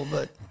fill,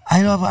 but...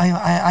 I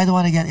don't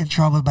want to get in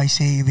trouble by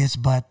saying this,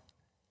 but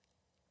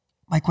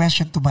my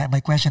question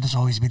has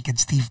always been, can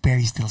Steve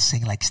Perry still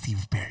sing like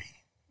Steve Perry?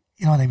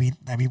 You know what I mean?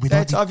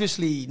 That's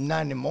obviously not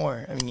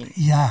anymore. I mean...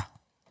 Yeah.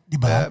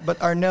 Diba? But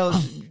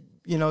Arnel's,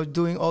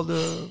 doing all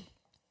the...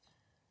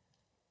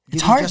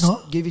 It's hard,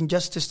 no? Giving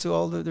justice to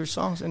all their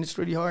songs, and it's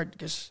really hard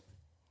because,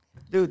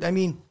 dude, I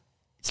mean,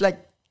 it's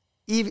like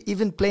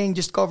even playing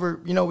just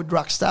cover, with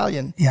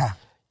Rockstallion. Yeah.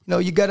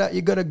 You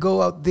gotta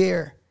go out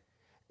there.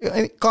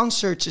 I mean,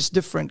 concerts is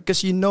different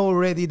because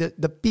already that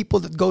the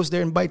people that goes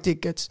there and buy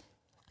tickets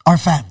are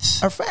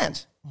fans.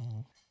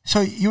 Mm-hmm.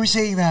 So you were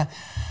saying that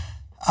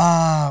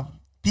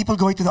people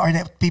going to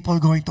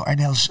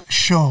Arnel's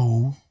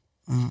show,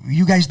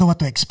 you guys know what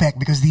to expect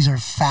because these are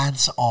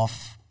fans of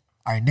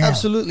Arnel.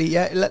 Absolutely,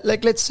 yeah.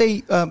 Like let's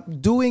say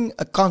doing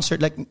a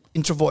concert like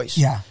Intro Voice.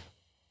 Yeah.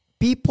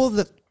 People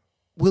that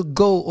will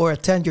go or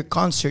attend your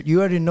concert, you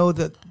already know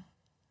that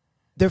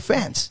they're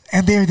fans.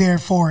 And they're there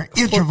for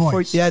Intro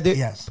Voice.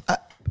 Yes.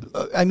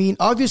 I mean,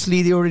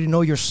 obviously, they already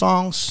know your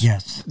songs.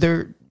 Yes.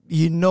 They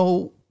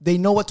know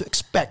what to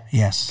expect.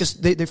 Yes. Because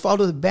they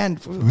follow the band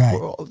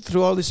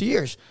through all these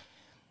years.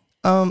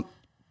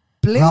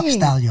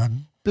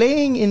 Rockstallion.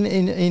 Playing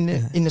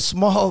in a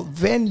small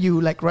venue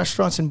like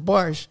restaurants and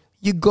bars,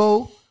 you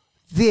go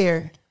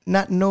there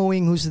not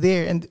knowing who's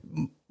there, and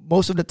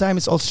most of the time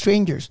it's all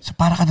strangers. So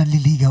para ka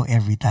naliligaw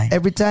every time.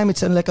 Every time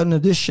it's like an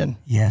audition.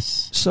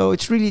 Yes. So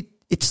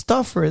it's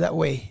tougher that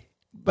way.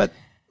 But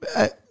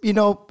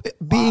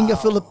being a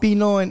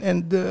Filipino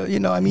and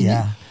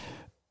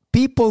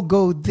people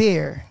go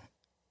there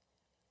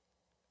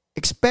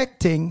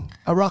expecting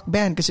a rock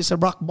band because it's a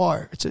rock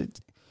bar.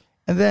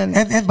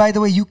 And by the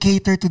way, you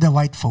cater to the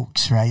white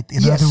folks, right?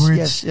 In yes, other words,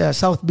 yes, yeah,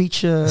 South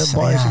Beach bars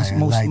is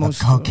most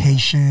the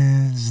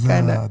Caucasians,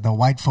 the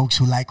white folks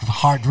who like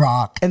hard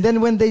rock. And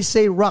then when they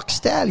say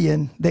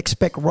Rockstallion, they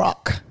expect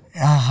rock.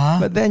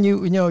 But then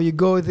you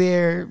go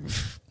there,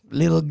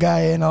 little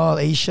guy and all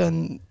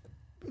Asian,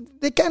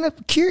 they kind of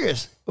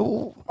curious.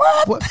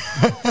 What? What?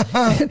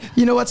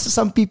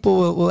 Some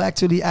people will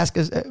actually ask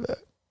us.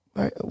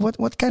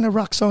 What kind of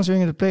rock songs are you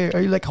going to play? Are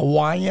you like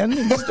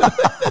Hawaiian?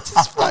 That's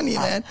just funny,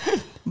 man.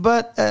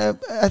 But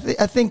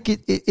I think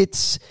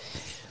it's,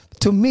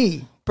 to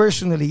me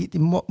personally, it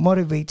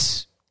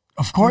motivates.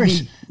 Of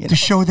course, me, to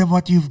show them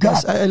what you've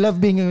got. Yes, I love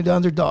being the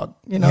underdog.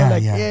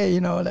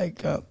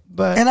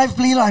 But and I've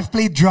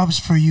played drums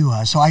for you,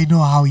 so I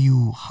know how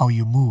you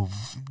move,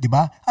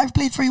 diba? I've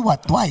played for you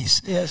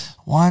twice. Yes.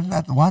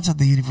 Once at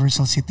the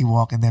Universal City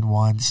Walk, and then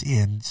once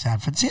in San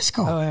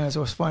Francisco. Oh yeah, so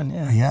it was fun.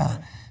 Yeah.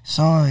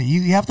 So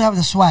you have to have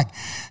the swag.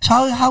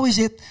 So how is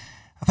it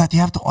that you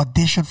have to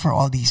audition for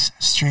all these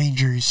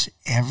strangers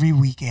every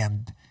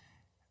weekend,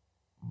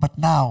 but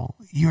now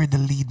you're the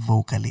lead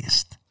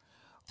vocalist?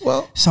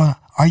 Well, so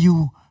are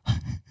you?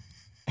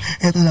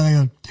 Ito na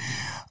ngayon.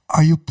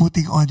 Are you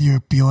putting on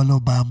your Piolo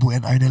Bamboo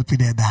and Arnel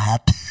Pineda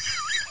hat?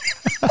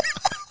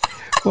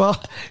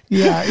 Well,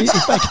 yeah.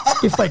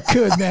 If I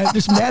could, man,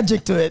 there's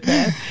magic to it,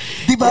 man.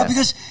 Diba? Yeah.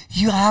 Because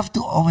you have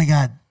to. Oh my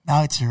God!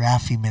 Now it's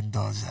Raffy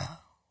Mendoza.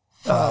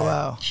 Oh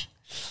wow!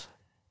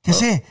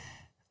 Kasi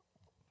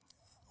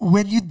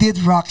when you did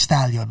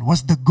Rockstallion,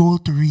 was the goal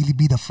to really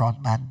be the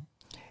frontman?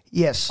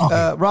 Yes. Okay.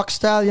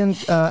 Rockstallion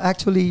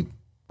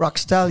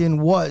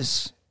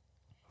was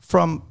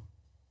from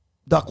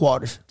Duck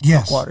Waters.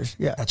 Yes. Duck Waters.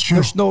 Yeah. That's true.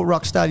 There's no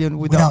Rockstallion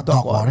without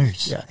Duck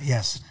Waters. Yeah.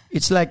 Yes.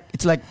 It's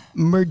like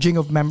merging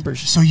of members.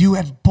 So you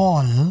and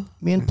Paul.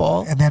 Me and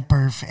Paul. And then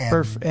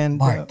Perf and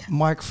Mark.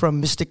 Mark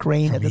from Mystic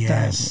Rain at the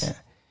time. Yeah.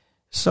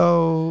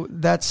 So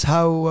that's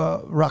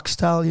how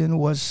Rockstallion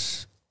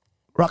was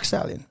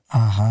Rockstallion.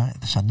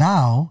 So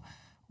now,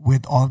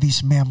 with all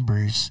these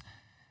members,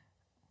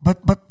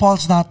 but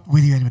Paul's not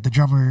with you anymore. The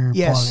drummer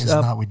Paul is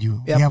not with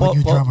you. Yeah, you have a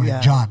new drummer,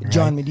 John, right?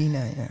 John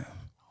Medina, yeah.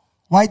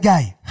 White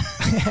guy.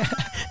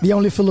 The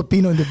only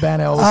Filipino in the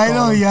band. I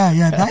know,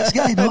 yeah. Nice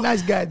guy, no?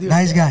 Nice guy, dude.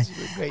 Nice guy.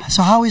 Great.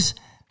 So how is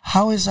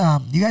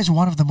you guys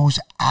one of the most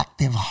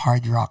active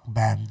hard rock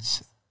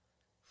bands?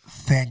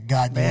 Thank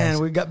God. Man,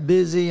 we got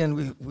busy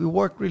and we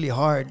worked really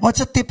hard. What's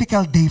a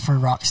typical day for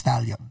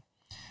Rockstallion?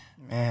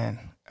 Man,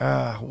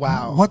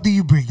 wow. What do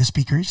you bring? The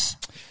speakers?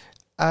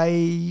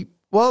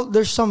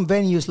 There's some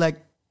venues like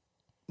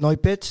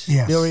Neupitz.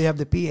 Yes. They already have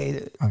the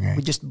PA. Okay.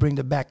 We just bring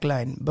the back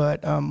line.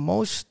 But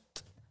most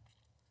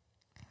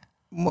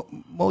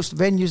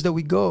venues that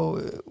we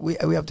go, we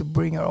have to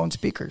bring our own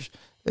speakers.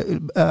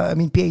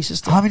 PA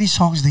system. How many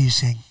songs do you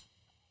sing?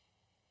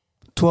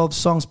 12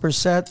 songs per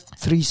set,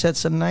 3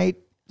 sets a night,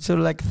 so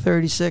like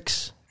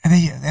 36.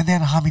 And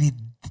then how many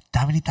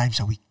times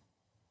a week?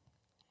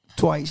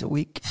 Twice a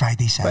week.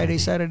 Friday,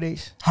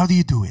 Saturdays. How do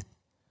you do it?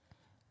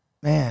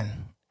 Man.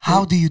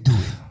 How do you do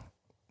it?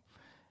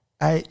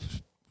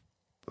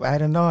 I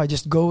don't know. I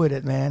just go with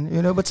it, man.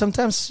 You know, but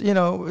sometimes, you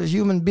know, as a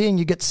human being,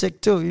 you get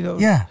sick too, you know.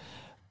 Yeah.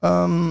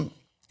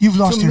 You've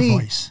lost your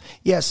voice.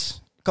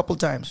 Yes, a couple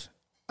times.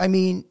 I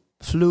mean,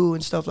 flu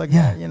and stuff like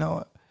Yeah. that, you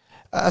know.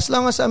 As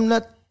long as I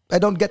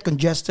don't get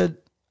congested,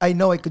 I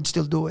know I could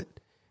still do it.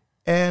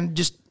 And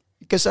just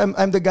because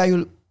I'm the guy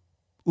who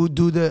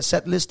do the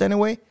set list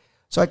anyway.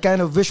 So I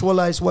kind of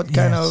visualize what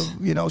kind of,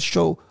 you know,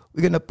 show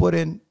we're going to put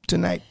in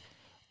tonight.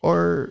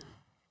 Or,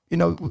 you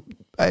know,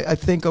 I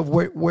think of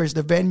where's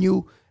the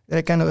venue, and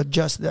I kind of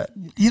adjust that.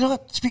 You know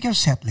what? Speaking of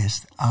set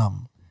list,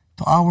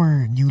 to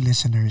our new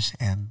listeners,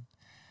 and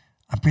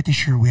I'm pretty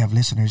sure we have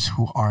listeners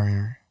who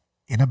are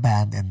in a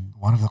band, and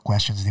one of the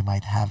questions they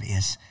might have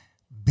is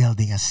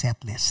building a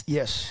set list.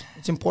 Yes,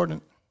 it's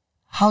important.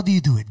 How do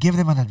you do it? Give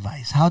them an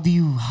advice. What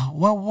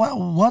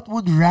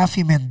would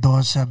Raffy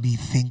Mendoza be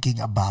thinking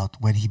about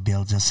when he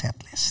builds a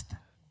set list?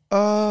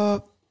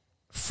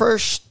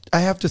 First,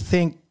 I have to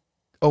think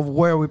of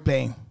where we're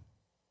playing.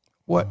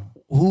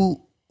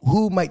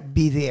 Who might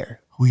be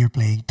there? Who you're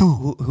playing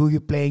to? Who you're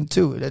playing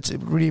to? That's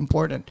really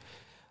important.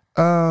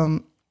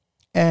 And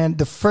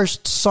the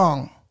first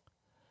song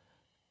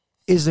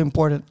is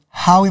important.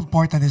 How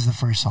important is the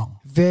first song?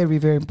 Very,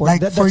 very important.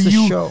 Like That's for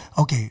you, the show.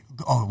 Okay.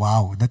 Oh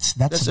wow, that's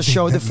the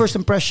show. The first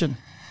impression.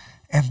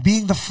 And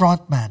being the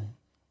front man,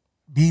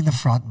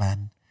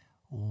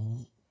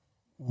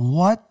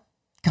 what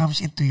comes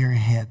into your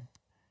head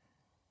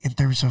in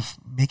terms of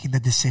making the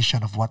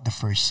decision of what the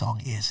first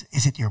song is?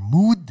 Is it your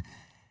mood?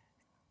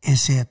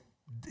 Is it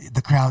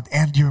the crowd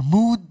and your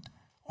mood?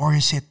 Or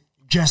is it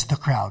just the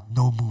crowd,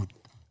 no mood?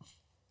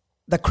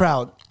 The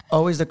crowd.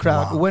 Always the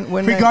crowd. Wow.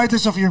 When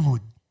regardless of your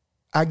mood.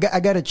 I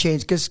got to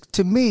change, because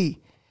to me,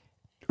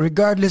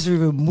 regardless of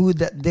your mood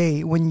that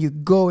day, when you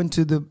go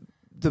into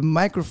the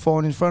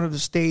microphone in front of the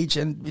stage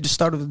and you just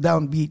start with a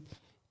downbeat,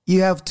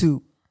 you have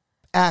to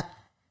act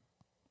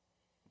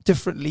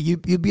differently.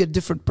 You'll be a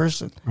different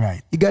person.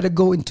 Right. You got to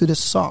go into the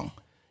song.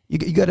 You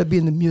got to be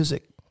in the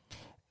music.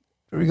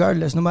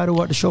 Regardless, no matter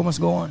what, the show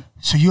must go on.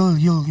 So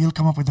you'll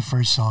come up with the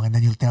first song, and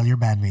then you'll tell your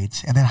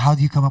bandmates, and then how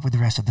do you come up with the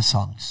rest of the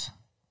songs?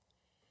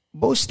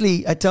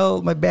 Mostly, I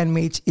tell my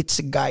bandmates it's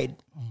a guide.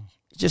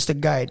 It's just a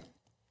guide.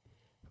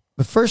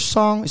 The first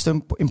song is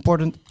the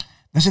important.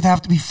 Does it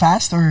have to be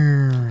fast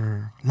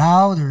or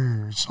loud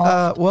or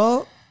soft?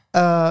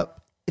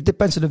 It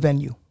depends on the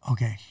venue.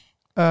 Okay.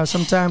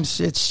 Sometimes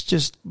it's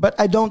just, but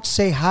I don't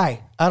say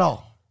hi at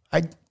all.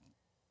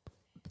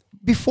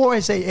 Before I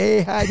say,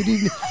 hey, hi, good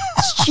evening,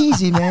 it's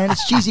cheesy, man.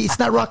 It's cheesy. It's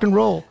not rock and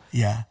roll.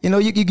 Yeah. You know,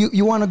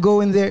 you want to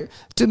go in there.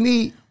 To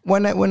me,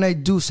 when I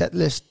do set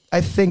list,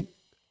 I think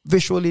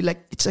visually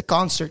like it's a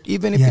concert,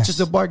 even if it's just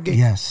a bar gig.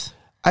 Yes.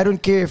 I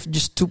don't care if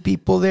just 2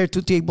 people there,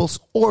 2 tables,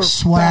 or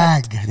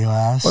swag, packed, di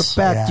ba? or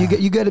packed. Yeah.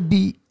 You got to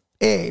be,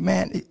 hey,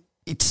 man,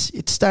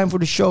 it's time for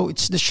the show.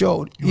 It's the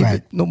show,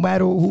 Right. no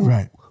matter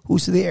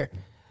who's there.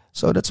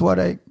 So that's what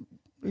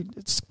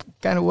it's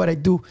kind of what I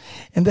do.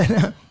 And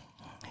then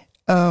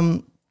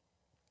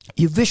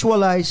you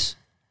visualize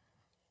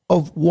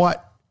of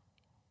what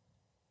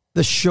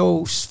the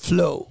show's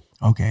flow.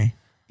 Okay.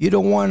 You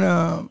don't want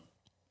to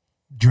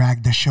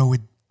drag the show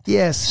with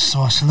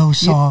so slow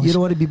songs. You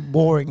don't want to be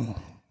boring.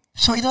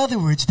 So in other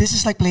words, this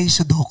is like playing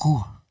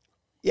Sudoku.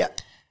 Yeah.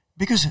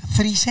 Because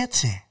 3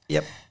 sets eh.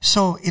 Yep.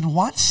 So in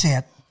one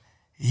set,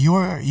 you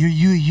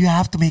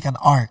have to make an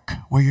arc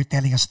where you're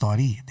telling a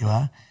story, di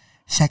ba?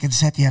 Second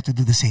set, you have to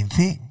do the same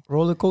thing.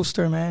 Roller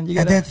coaster, man.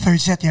 And then third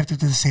set, you have to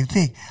do the same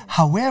thing.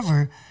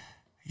 However,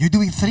 you're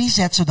doing 3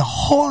 sets, so the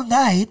whole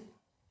night,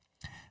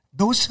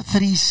 those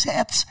 3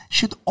 sets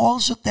should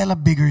also tell a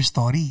bigger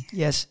story.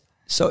 Yes.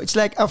 So it's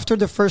like after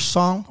the first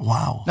song,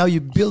 wow. Now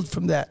you build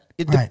from that.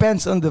 It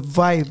depends on the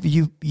vibe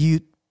you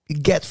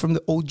get from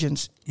the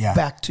audience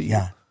back to you.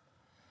 Yeah.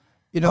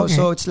 You know, Okay.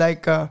 so it's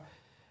like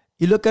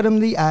you look at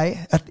them in the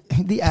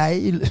eye,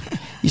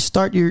 you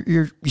start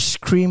you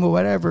scream or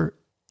whatever.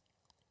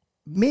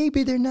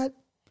 Maybe they're not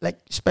like,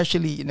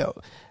 especially, you know,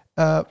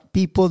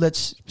 people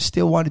that's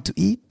still wanted to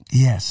eat.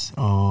 Yes.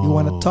 Oh. You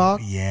want to talk.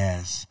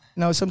 Yes.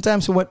 Now,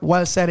 sometimes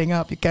while setting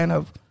up, you kind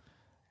of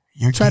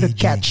You're try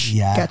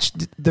gauging, to catch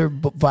their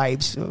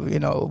vibes. You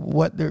know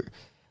what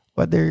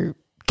they're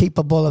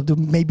capable of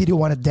doing. Maybe they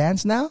want to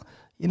dance now.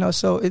 You know,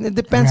 so it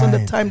depends on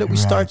the time that we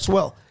start as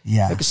well.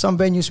 Yeah. Like some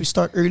venues we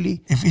start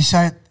early. If you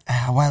start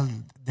while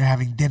they're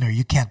having dinner,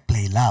 you can't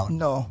play loud.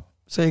 No.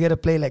 So you got to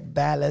play like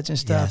ballads and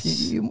stuff.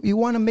 Yes. You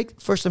want to make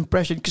first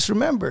impression, because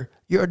remember,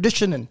 you're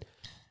auditioning.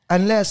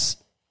 Unless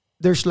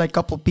there's like a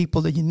couple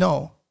people that you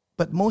know,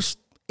 but most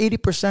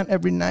 80%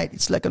 every night.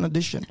 It's like an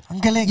audition. Ang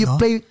galing, You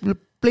no?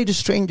 play to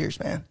strangers,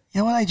 man.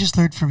 Yeah, what I just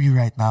learned from you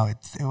right now,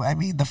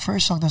 the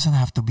first song doesn't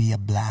have to be a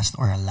blast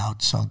or a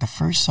loud song. The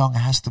first song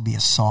has to be a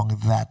song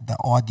that the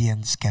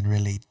audience can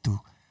relate to.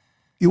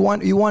 You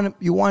want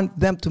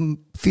them to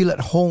feel at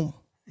home.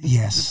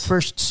 Yes. The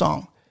first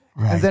song.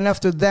 Right. And then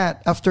after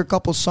that, after a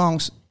couple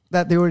songs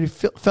that they already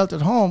felt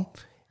at home,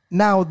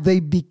 now they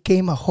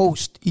became a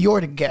host. You're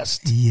the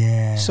guest.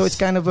 Yes. So it's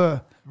kind of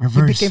a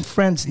reverse. You became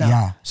friends now.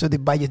 Yeah. So they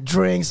buy you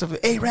drinks. Stuff.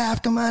 Hey,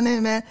 Raph, come on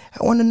in, man.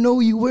 I want to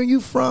know you. Where you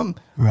from?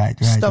 Right.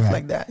 Stuff right.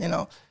 like that,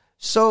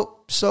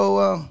 So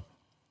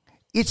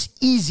it's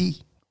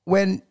easy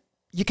when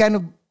you kind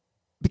of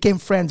became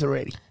friends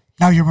already.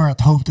 Now you're more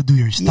at home to do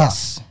your stuff.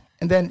 Yes.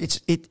 And then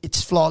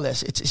it's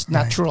flawless. It's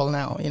natural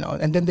now,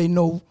 And then they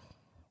know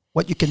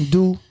what you can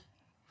do.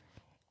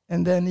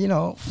 And then,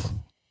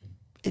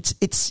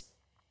 it's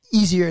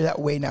easier that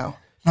way now.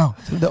 No.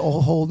 The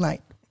whole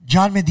night.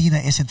 John Medina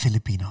isn't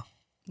Filipino.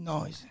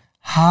 No.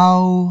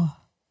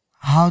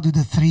 How do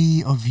the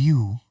three of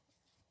you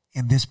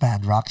in this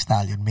band,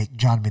 Rockstallion, make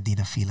John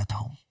Medina feel at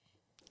home?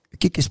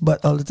 Kick his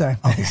butt all the time.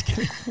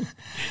 Okay.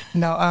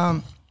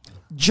 Now,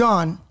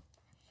 John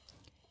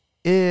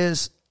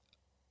is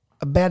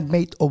a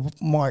bandmate of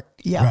Mark.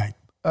 Yeah. Right.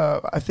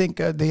 I think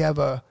they have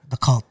The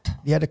cult.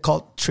 They had a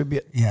cult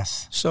tribute.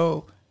 Yes.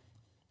 So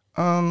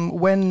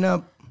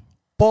when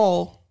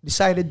Paul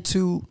decided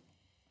to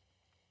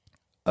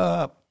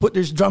put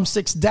his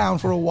drumsticks down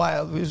for a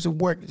while, his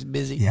work is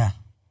busy. Yeah.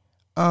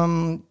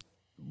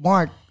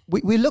 Mark,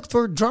 we looked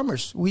for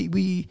drummers.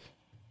 We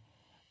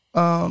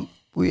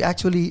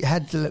actually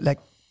had like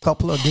a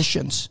couple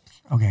auditions.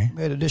 Okay.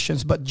 We had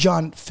auditions, but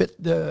John fit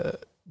the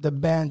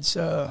band's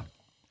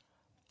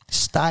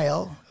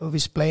style of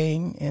his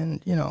playing,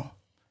 and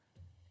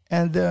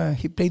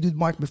he played with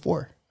Mark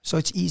before, so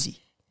it's easy.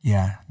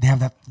 Yeah. They have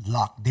that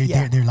lock.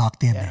 They're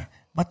locked in. Yeah.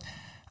 But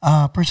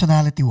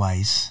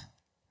personality-wise,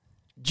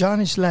 John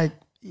he's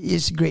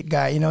a great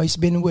guy. He's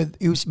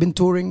been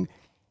touring.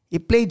 He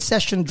played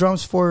session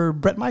drums for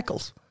Bret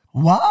Michaels.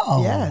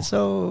 wow. Yeah,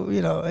 so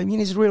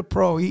he's a real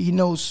pro. He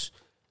knows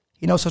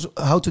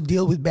how to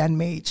deal with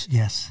bandmates.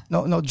 Yes.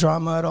 No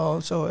drama at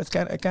all. So it's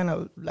kind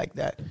of like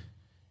that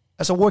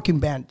as a working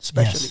band,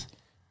 especially. Yes.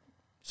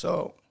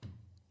 So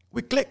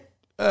we clicked.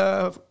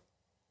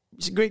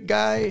 He's a great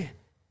guy.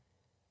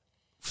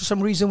 For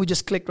some reason, we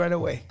just clicked right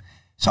away.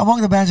 So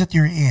among the bands that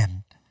you're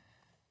in,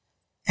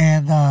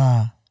 and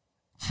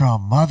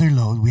from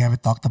Motherload, we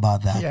haven't talked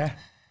about that, Yeah.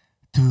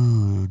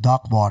 to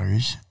Doc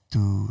Waters,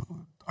 to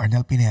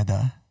Arnel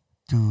Pineda,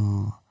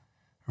 to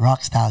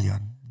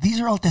Rockstallion. These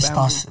are all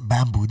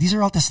Bamboo. These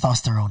are all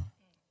testosterone.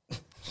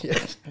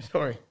 Yeah.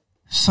 Sorry.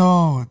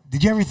 So,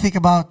 did you ever think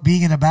about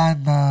being in a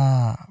band,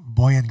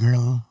 boy and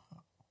girl?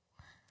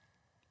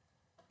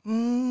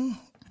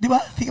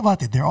 Diba? Think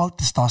about it. They're all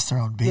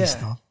testosterone based,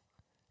 Yeah. no?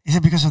 Is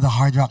it because of the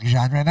hard rock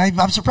genre? And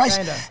I'm surprised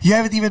Kinda. you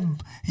haven't even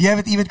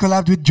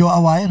collabed with Joe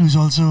Awayan, who's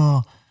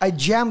also. I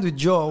jammed with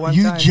Joe one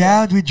You time.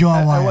 jammed with Joe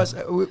I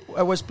Awayan.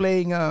 I was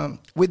playing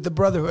with the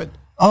Brotherhood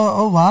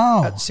Oh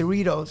wow. at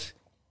Cerritos.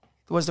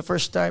 It was the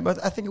first time,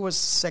 but I think it was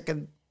the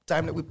second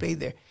time that we played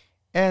there.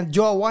 And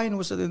Joe Awayan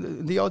was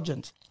in the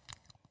audience.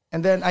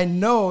 And then I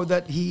know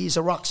that he's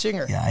a rock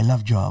singer. Yeah, I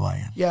love Joe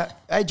Awayan. Yeah.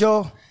 Hi,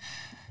 Joe.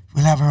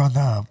 We'll have her on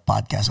the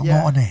podcast.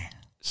 Yeah. Umuon eh.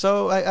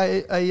 So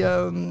I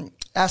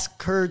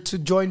asked her to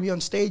join me on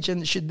stage,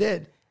 and she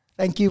did.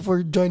 Thank you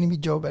for joining me,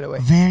 Joe, by the way.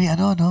 Very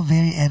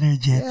very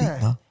energetic, Yeah.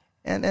 no?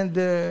 And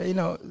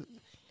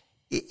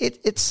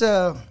it's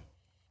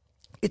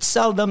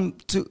seldom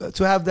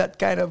to have that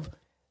kind of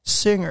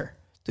singer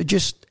to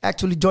just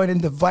actually join in,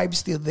 the vibe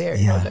still there.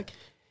 Yeah.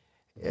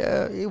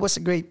 It was a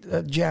great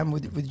jam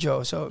with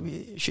Joe. So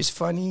she's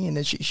funny, and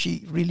then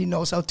she really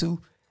knows how to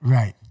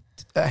Right.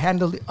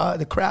 handle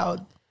the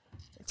crowd.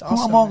 It's Who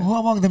awesome. who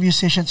among the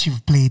musicians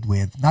you've played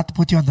with, not to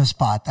put you on the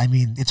spot, I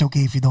mean, it's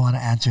okay if you don't want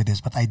to answer this,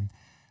 but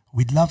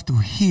we'd love to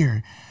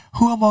hear,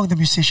 who among the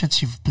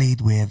musicians you've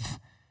played with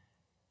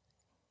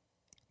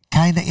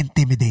kind of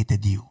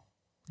intimidated you?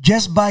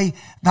 Just by,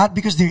 not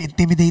because they're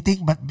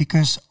intimidating, but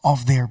because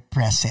of their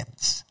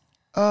presence.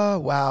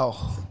 Wow.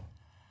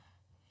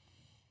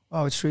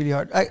 Oh, it's really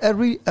hard.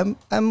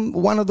 I'm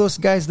one of those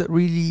guys that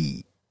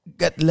really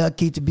got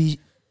lucky to be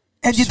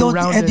And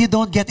surrounded. you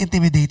don't get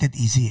intimidated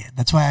easy.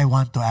 That's why I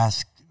want to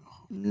ask.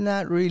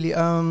 Not really.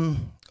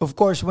 Of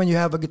course, when you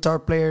have a guitar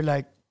player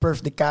like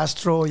Perf De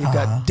Castro, you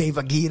got Dave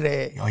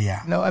Aguirre. Oh,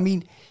 yeah. No, I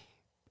mean,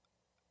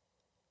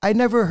 I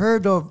never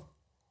heard of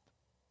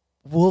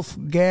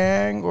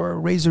Wolfgang or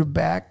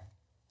Razorback.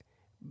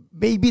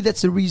 Maybe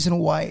that's the reason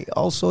why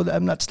also that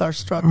I'm not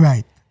starstruck.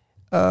 Right.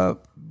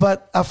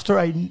 But after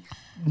I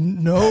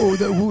know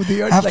who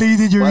they are, After you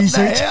did your what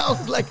research? the hell?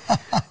 Like,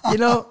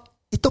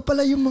 ito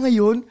pala yung mga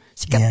yun.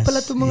 Sikat Yes, pala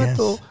itong mga yes.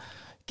 to.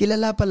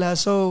 Kilala pala.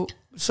 So,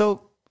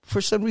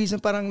 for some reason,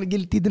 parang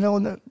guilty din ako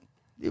na,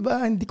 di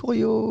ba, hindi ko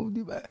kayo,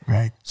 di ba?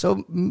 Right.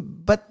 So,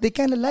 but they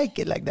kind of like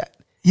it like that.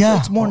 Yeah. So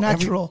it's more Oh,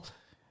 natural.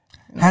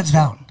 Hands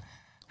down.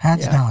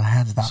 Hands Yeah. down.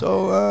 Hands down.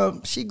 So,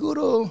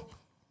 siguro,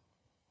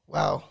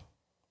 wow.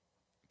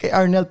 Kay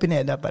Arnel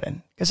Pineda pa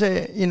rin.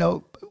 Kasi,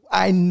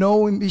 I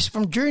know him. He's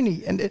from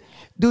Journey. And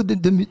dude,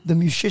 the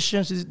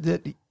musicians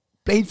that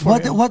played for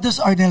him. What does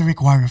Arnel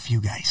require of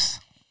you guys?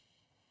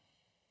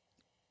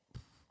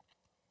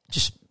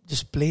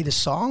 Just play the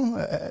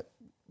song.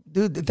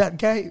 Dude, that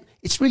guy,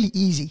 it's really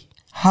easy.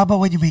 How about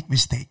when you make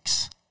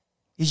mistakes?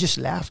 He just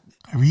laughed.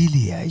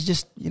 Really? Yeah, he's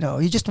just,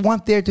 he just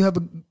want there to have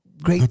a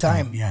great Good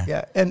time.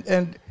 yeah.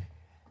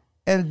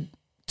 And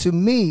to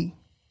me,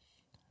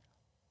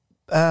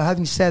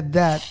 having said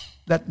that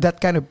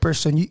kind of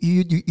person,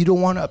 you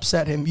don't want to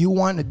upset him. You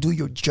want to do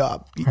your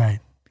job. Right.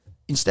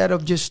 Instead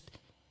of just,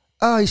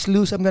 he's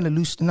loose, I'm going to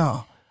lose.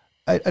 No,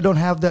 I don't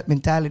have that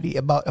mentality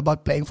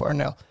about playing for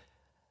Arnel.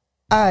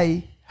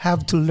 I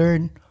have to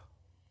learn.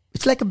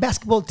 It's like a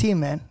basketball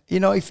team, man.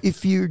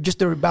 If you're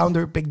just a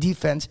rebounder, play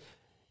defense,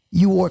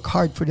 you work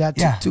hard for that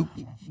to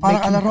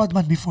Parang ala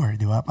Rodman before,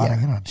 di ba? Parang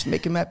gano'n. Just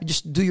make him happy.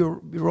 Just do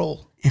your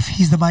role. If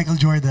he's the Michael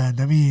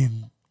Jordan, I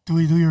mean, do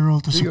your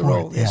role to support. Your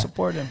role. Yeah,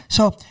 support him.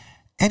 So,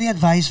 any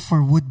advice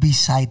for would-be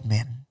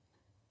sidemen?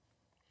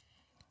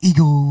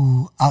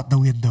 Ego out the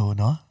window,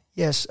 no?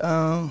 Yes.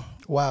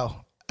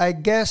 Wow. I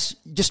guess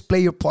just play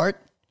your part.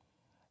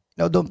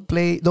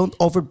 Don't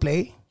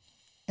overplay.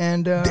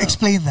 And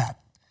explain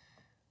that.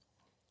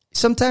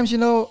 Sometimes,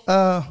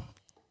 I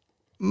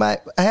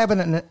have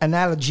an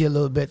analogy a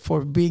little bit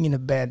for being in a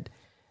band.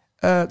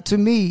 To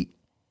me,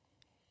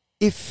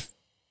 if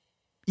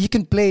you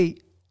can play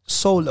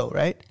solo,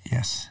 right?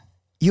 Yes.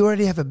 You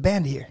already have a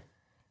band here.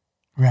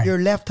 Right. Your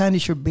left hand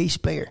is your bass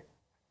player.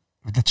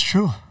 That's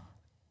true.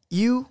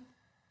 You,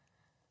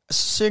 a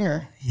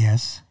singer,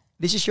 yes,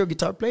 this is your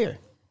guitar player.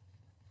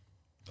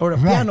 Or a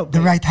right. piano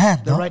player. The right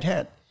hand. The right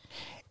hand.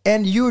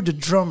 And you're the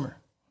drummer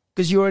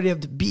because you already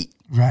have the beat.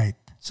 Right.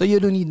 So you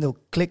don't need no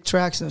click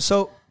tracks. And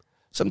so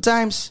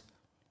sometimes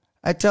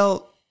I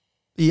tell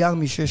the young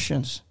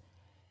musicians,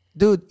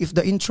 dude, if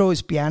the intro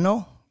is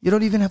piano, you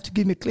don't even have to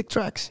give me click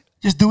tracks.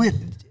 Just do it.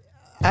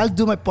 I'll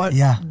do my part.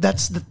 Yeah.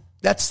 That's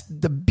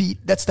the beat.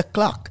 That's the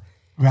clock.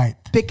 Right.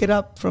 Pick it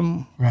up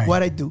from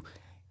what I do.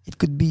 It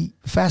could be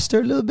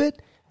faster a little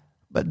bit,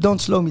 but don't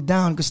slow me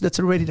down because that's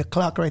already the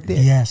clock right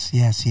there. Yes.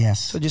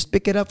 So just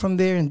pick it up from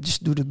there and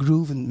just do the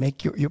groove and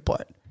make your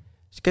part.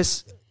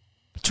 Because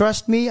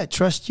trust me, I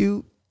trust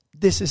you.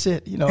 This is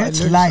it.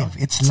 It's live.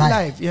 It's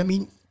live. I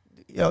mean,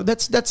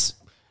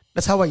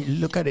 that's how I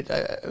look at it.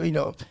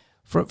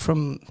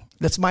 From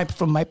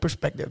my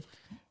perspective.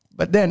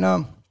 But then,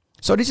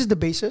 so this is the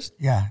bassist.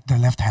 Yeah, the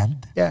left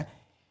hand. Yeah.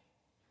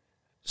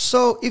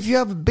 So if you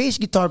have a bass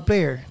guitar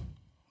player,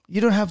 you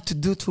don't have to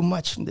do too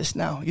much from this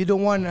now. You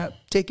don't want to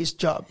take his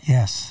job.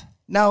 Yes.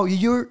 Now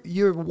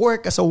your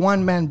work as a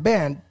one-man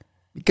band,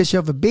 because you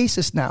have a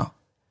bassist now,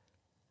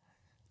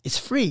 it's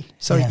free.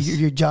 So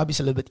your job is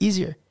a little bit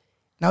easier.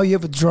 Now you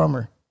have a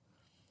drummer.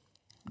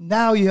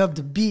 Now you have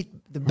the beat,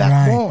 the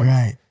backbone.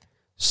 Right.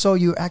 So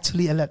you're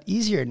actually a lot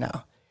easier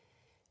now.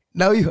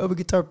 Now you have a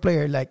guitar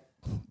player like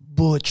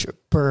Butch,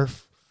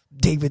 Perf,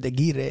 David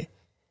Aguirre.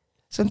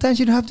 Sometimes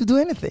you don't have to do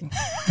anything.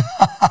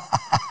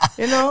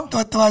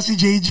 Tuwa si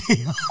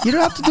JJ. You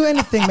don't have to do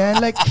anything,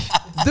 man. Like,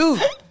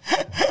 dude,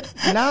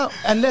 now,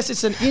 unless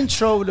it's an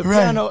intro with the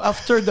piano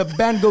after the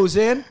band goes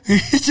in.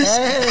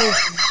 Hey,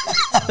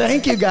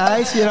 thank you,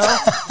 guys.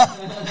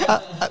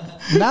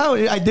 Now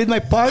I did my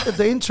part of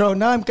the intro.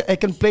 Now I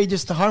can play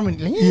just the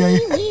harmony.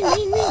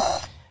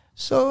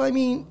 So, I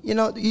mean,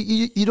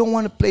 you don't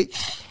want to play.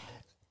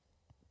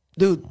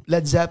 Dude,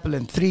 Led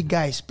Zeppelin, 3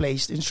 guys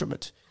plays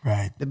instruments.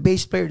 Right. The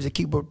bass player, the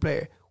keyboard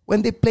player.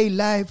 When they play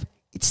live,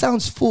 it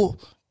sounds full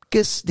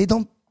because they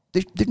don't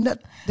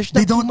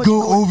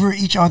go over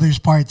each other's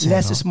parts.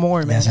 Less is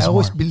more, man. I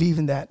always believe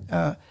in that.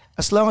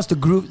 As long as the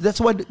groove, that's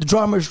why the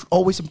drummer is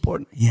always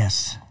important.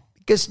 Yes.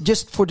 Because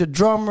just for the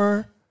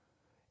drummer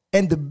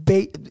and the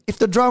bass, if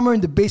the drummer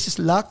and the bass is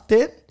locked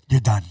in,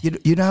 you're done. You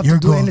don't have to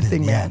do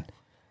anything, man.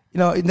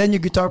 And then your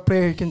guitar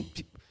player can.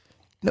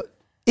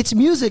 It's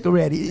music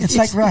already. It's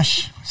like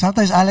Rush.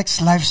 Sometimes Alex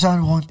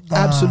Lifeson won't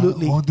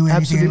do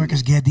anything anymore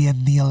because Geddy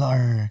and Neil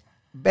are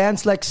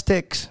bands like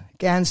Styx,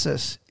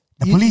 Kansas,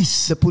 the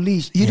Police. The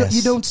Police. You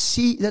don't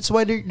see. That's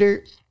why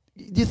they're.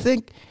 You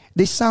think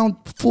they sound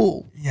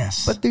full.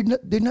 Yes, but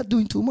they're not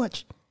doing too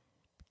much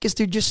because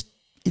they're just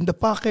in the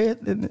pocket.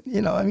 And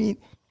I mean,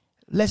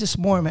 less is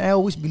more, man. I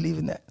always believe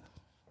in that.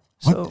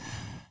 So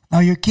now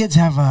your kids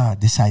have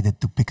decided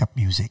to pick up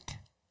music.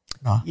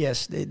 No?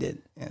 Yes, they did.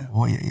 Yeah.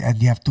 Well,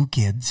 and you have 2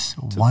 kids.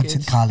 One's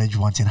in college,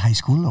 one's in high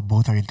school, or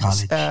both are in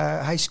college?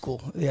 High school.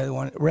 The other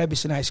one, Reb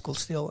is in high school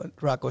still, and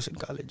Rocco's in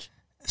college.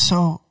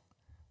 So,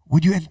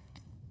 would you?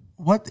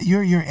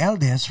 Your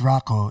eldest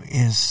Rocco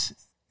is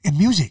in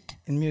music.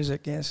 In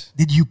music, yes.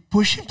 Did you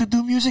push him to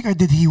do music, or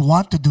did he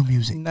want to do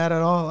music? Not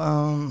at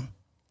all.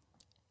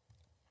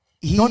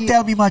 Don't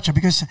tell me much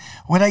because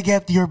when I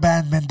get your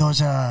band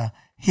Mendoza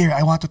here,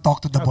 I want to talk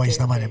to the boys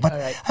naman. But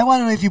right. I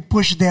want to know if you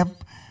push them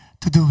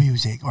to do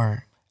music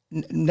or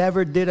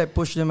never did I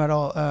push them at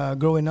all.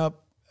 Growing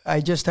up, I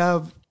just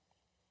have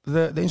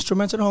the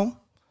instruments at home.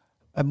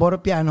 I bought a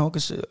piano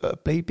because I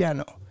play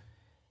piano.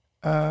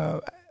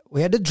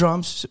 we had the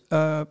drums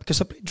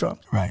because I played drums.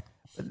 Right.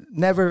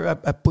 Never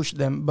I pushed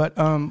them, but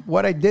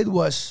what I did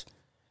was,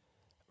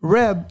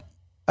 Reb,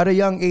 at a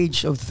young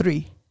age of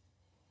 3,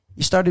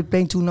 he started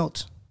playing 2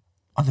 notes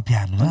On the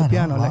piano. on the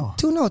piano, Wow. like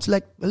 2 notes,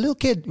 like a little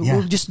kid. Yeah.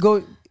 We'll just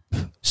go.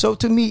 So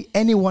to me,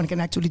 anyone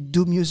can actually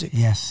do music.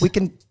 Yes. We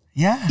can.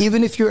 Yeah.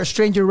 Even if you're a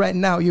stranger right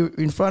now, you're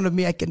in front of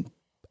me. I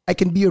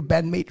can be your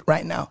bandmate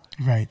right now.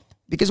 Right.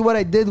 Because what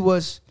I did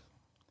was,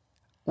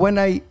 when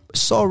I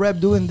saw Reb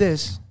doing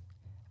this,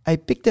 I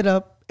picked it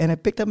up and I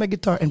picked up my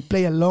guitar and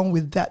play along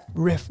with that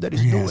riff that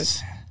he's doing.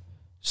 Yes.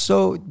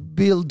 So it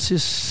builds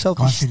his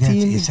Confidence,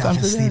 self-esteem, his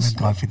self-esteem confidence, and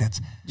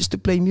confidence. just to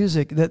play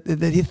music. That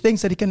he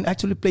thinks that he can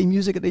actually play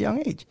music at a young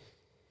age.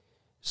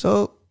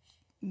 So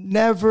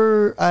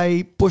never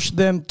I push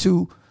them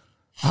to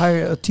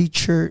hire a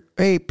teacher.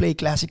 Hey, play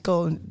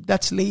classical. And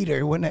that's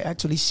later when I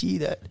actually see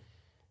that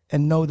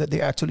and know that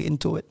they're actually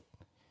into it.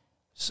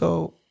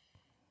 So,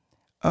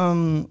 So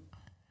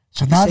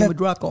now same that with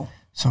Rocco.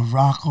 so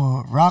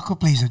Rocco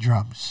plays the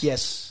drums.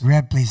 Yes,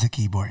 Reb plays the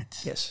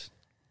keyboards. yes.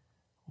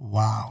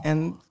 Wow.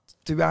 And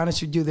to be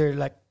honest with you,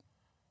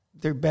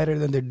 they're better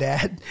than their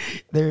dad.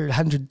 They're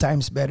 100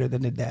 times better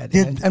than their dad.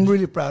 And I'm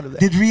really proud of that.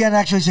 Did Rian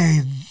actually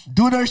say,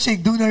 do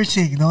nursing?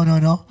 No.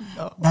 No.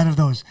 None of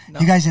those. No.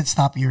 You guys didn't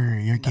stop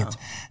your kids.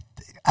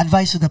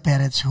 Advice to the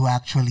parents who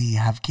actually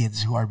have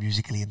kids who are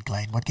musically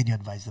inclined. What can you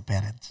advise the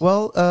parents?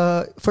 Well,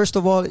 first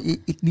of all,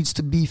 it needs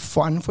to be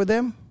fun for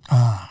them.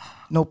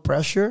 No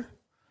pressure.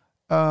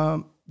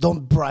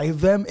 Don't bribe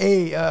them.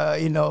 Hey,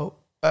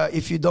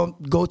 if you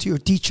don't go to your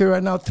teacher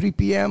right now, 3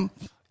 p.m.,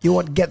 you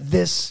won't get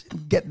this,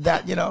 get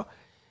that,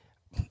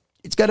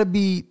 It's got to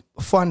be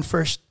fun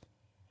first.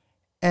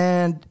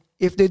 And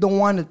if they don't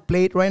want to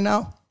play it right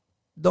now,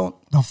 don't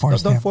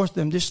force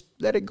them. Just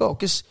let it go,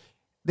 because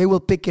they will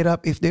pick it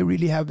up if they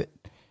really have it.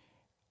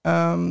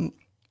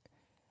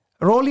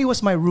 Rolly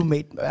was my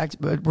roommate.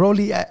 But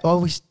Rolly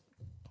always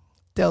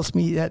tells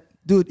me that,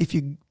 dude, if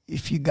you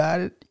got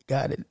it, you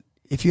got it.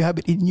 If you have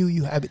it in you,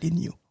 you have it in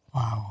you.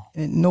 Wow.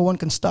 And no one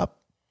can stop.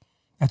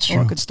 That's No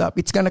true. one can stop.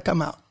 It's going to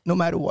come out no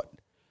matter what.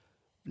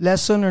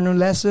 Lesson or no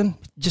lesson,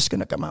 it's just going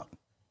to come out.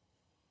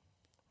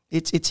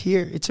 It's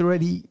here. It's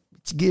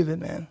given,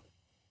 man.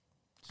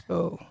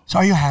 So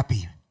are you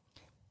happy?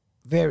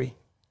 very.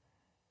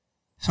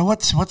 So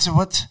what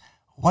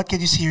can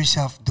you see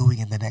yourself doing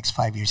in the next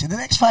 5 years? In the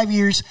next 5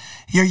 years,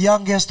 your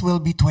youngest will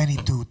be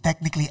 22,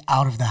 technically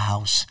out of the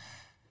house.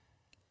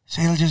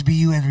 So it'll just be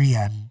you and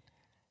Rian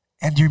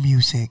and your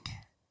music.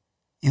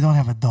 You don't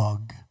have a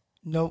dog.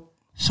 Nope.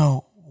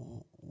 So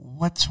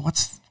what's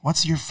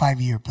your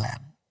 5-year plan?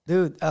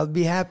 Dude, I'll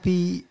be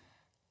happy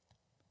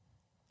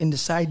in the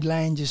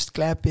sideline, just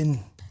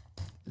clapping,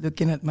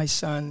 looking at my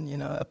son,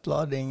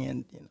 applauding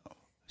and,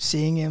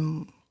 seeing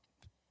him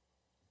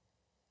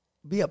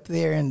be up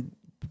there and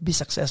be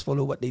successful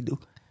at what they do.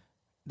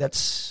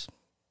 That's,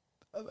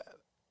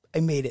 I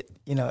made it,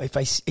 if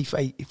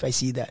I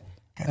see that.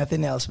 Okay.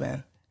 Nothing else,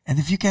 man. And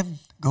if you can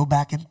go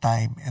back in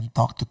time and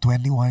talk to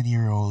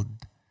 21-year-old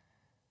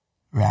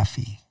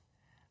Raffy,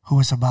 who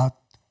was about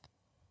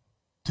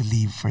to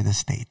leave for the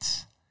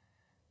States,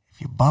 if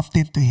you bumped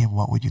into him,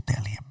 what would you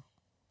tell him?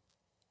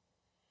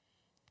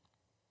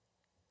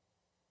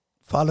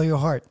 Follow your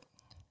heart.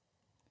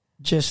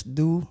 Just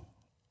do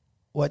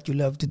what you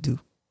love to do.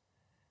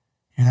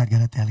 You're not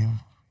going to tell him?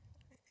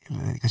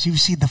 Because you've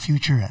seen the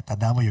future at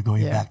Adamo, you're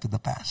going back to the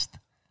past.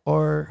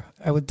 Or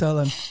I would tell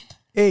him,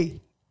 hey,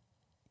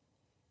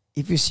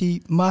 if you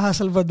see Maha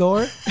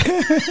Salvador,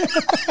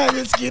 I'm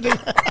just kidding.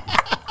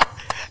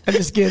 I'm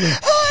just kidding.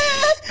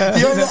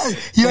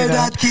 You're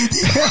not kidding.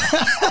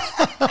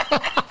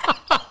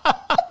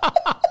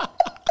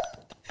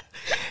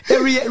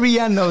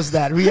 Rian knows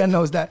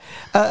that.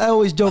 I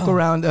always joke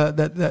around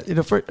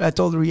that. First, I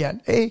told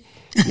Rian, hey,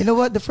 you know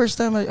what? The first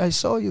time I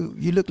saw you,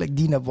 you look like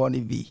Dina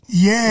Bonnevie.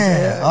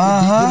 Yeah.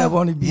 Dina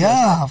Bonnevie.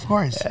 Yeah, of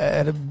course. I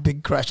had a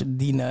big crush on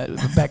Dina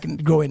back in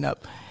growing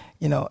up.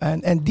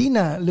 And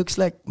Dina looks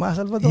like Ma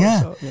Salvador.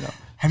 Yeah. So,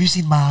 Have you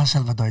seen Maha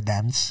Salvador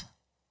dance?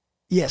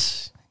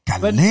 Yes.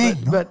 Galing,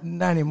 no? But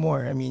not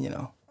anymore. I mean,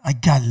 Ay,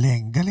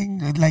 galing.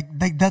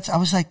 Like that's, I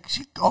was like,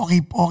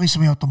 okay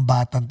sumayaw tong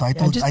batan to.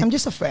 I'm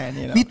just a fan,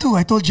 Me too.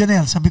 I told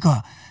Janelle, sabi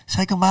ko,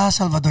 Maha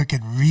Salvador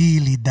can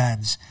really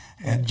dance.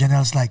 And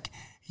Janelle's like,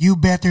 you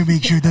better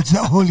make sure that's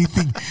the only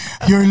thing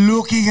you're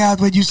looking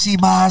at when you see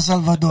Maha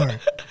Salvador.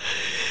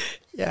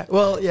 Yeah,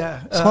 well,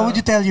 yeah. So what would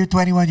you tell your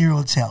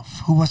 21-year-old self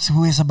who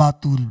is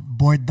about to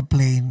board the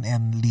plane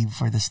and leave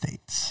for the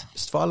States?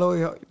 Just follow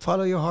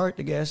your heart,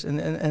 I guess, and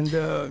And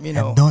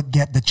don't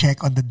get the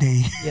check on the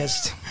day.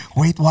 Yes.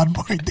 Wait one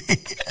more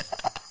day.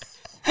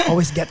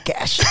 Always get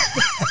cash.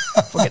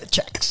 Forget the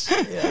checks.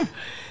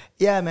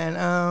 Yeah, man.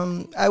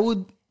 I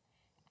would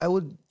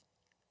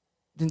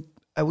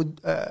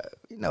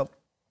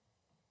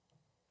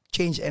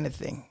change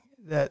anything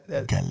that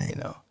Galing.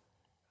 I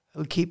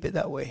would keep it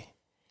that way.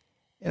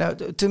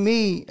 To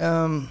me,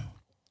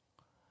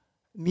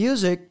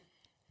 music,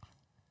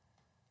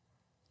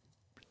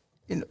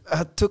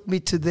 took me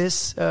to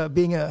this,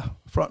 being a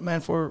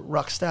frontman for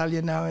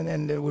Rockstallion now,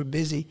 and we're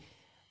busy.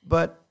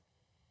 But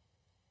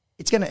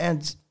it's gonna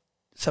end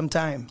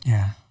sometime.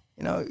 Yeah.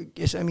 You know,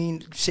 'cause, I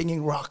mean,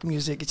 singing rock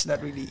music, it's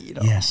not really,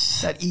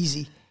 Yes. that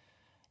easy.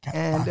 Got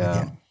And back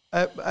again.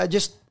 I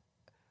just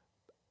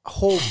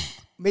hope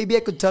maybe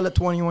I could tell at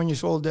 21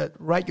 years old that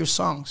write your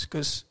songs,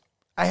 because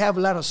I have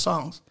a lot of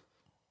songs,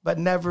 but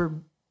never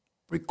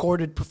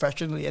recorded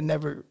professionally, and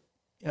never,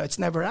 it's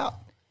never out.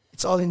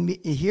 It's all in me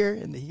here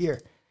and here.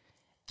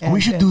 And,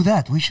 we should do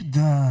that. We should.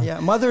 Yeah,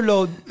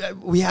 Motherload,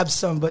 we have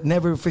some, but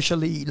never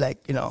officially,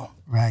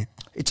 Right.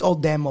 it's all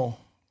demo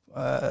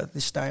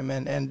this time.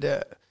 And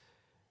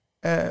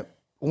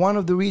one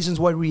of the reasons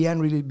why Rianne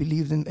really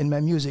believed in my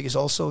music is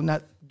also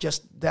not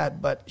just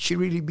that, but she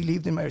really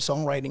believed in my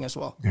songwriting as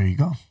well. There you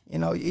go.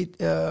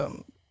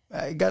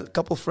 I got a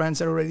couple friends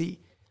that already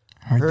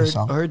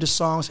Heard the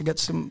songs. I got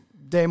some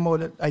demo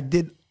that I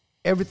did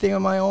everything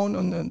on my own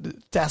on the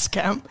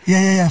Tascam.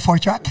 Yeah.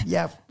 4-track.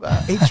 Yeah,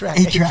 8-track.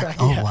 8-track.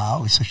 Oh, yeah.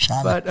 wow. So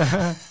shallow. But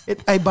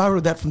I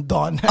borrowed that from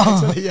Don.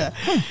 Actually, yeah.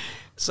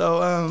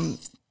 So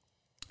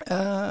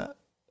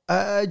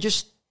I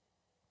just,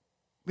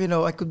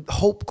 I could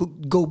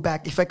go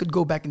back. If I could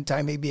go back in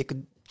time, maybe I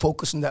could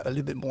focus on that a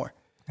little bit more.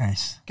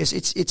 Nice. Because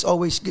it's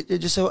always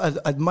just so I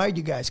admire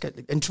you guys, got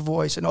Intro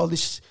Voice and all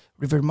this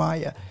River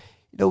Maya.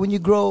 When you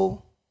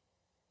grow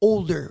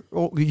older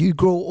or you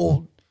grow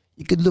old,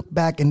 you could look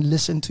back and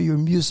listen to your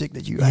music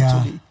that you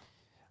actually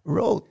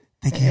wrote.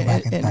 Taking it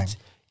back in time.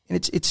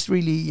 It's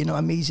really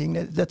amazing.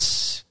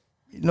 That's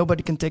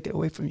nobody can take it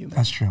away from you, man.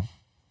 That's true.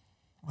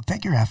 Well,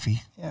 thank you,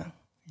 Raffy. Yeah.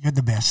 You're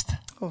the best.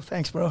 Oh,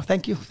 thanks, bro.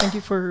 Thank you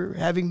for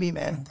having me,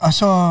 man.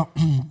 So,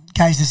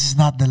 guys, this is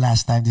not the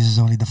last time. This is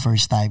only the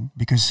first time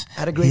because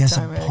Had a great he has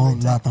time, a whole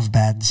lot of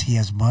bands. He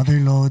has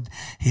Motherload,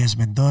 he has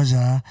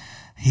Mendoza,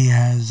 he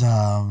has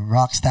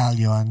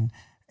Rockstallion,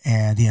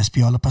 and he has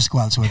Piolo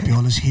Pascual. So when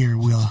Piolo's here,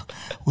 we'll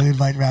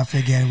invite Raffy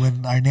again.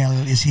 When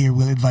Arnel is here,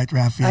 we'll invite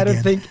Raffy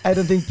again. I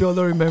don't think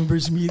Piolo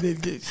remembers me.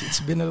 It's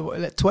been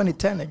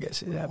 2010, I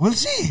guess. We'll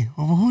see.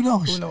 Who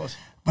knows? Who knows?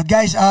 But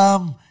guys,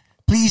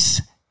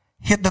 please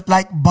hit that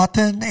like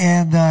button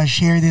and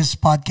share this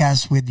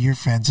podcast with your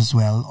friends as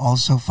well.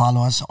 Also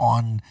follow us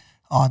on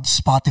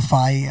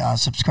Spotify.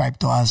 Subscribe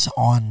to us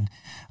on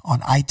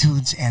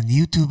iTunes and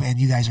YouTube. And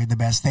you guys are the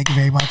best. Thank you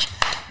very much,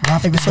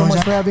 Raffy Thank you so Mendoza.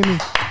 much for having me.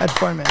 Had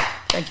fun, man.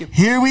 Thank you.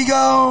 Here we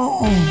go.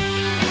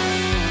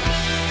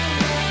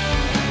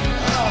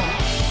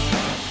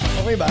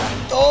 Okay ba?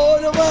 Oo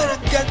naman,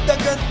 ang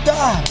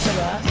ganda-ganda.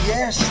 Diba?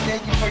 Yes,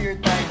 thank you for your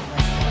time.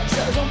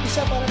 Sa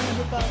umpisa parang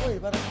nandun pa ako eh.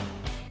 Parang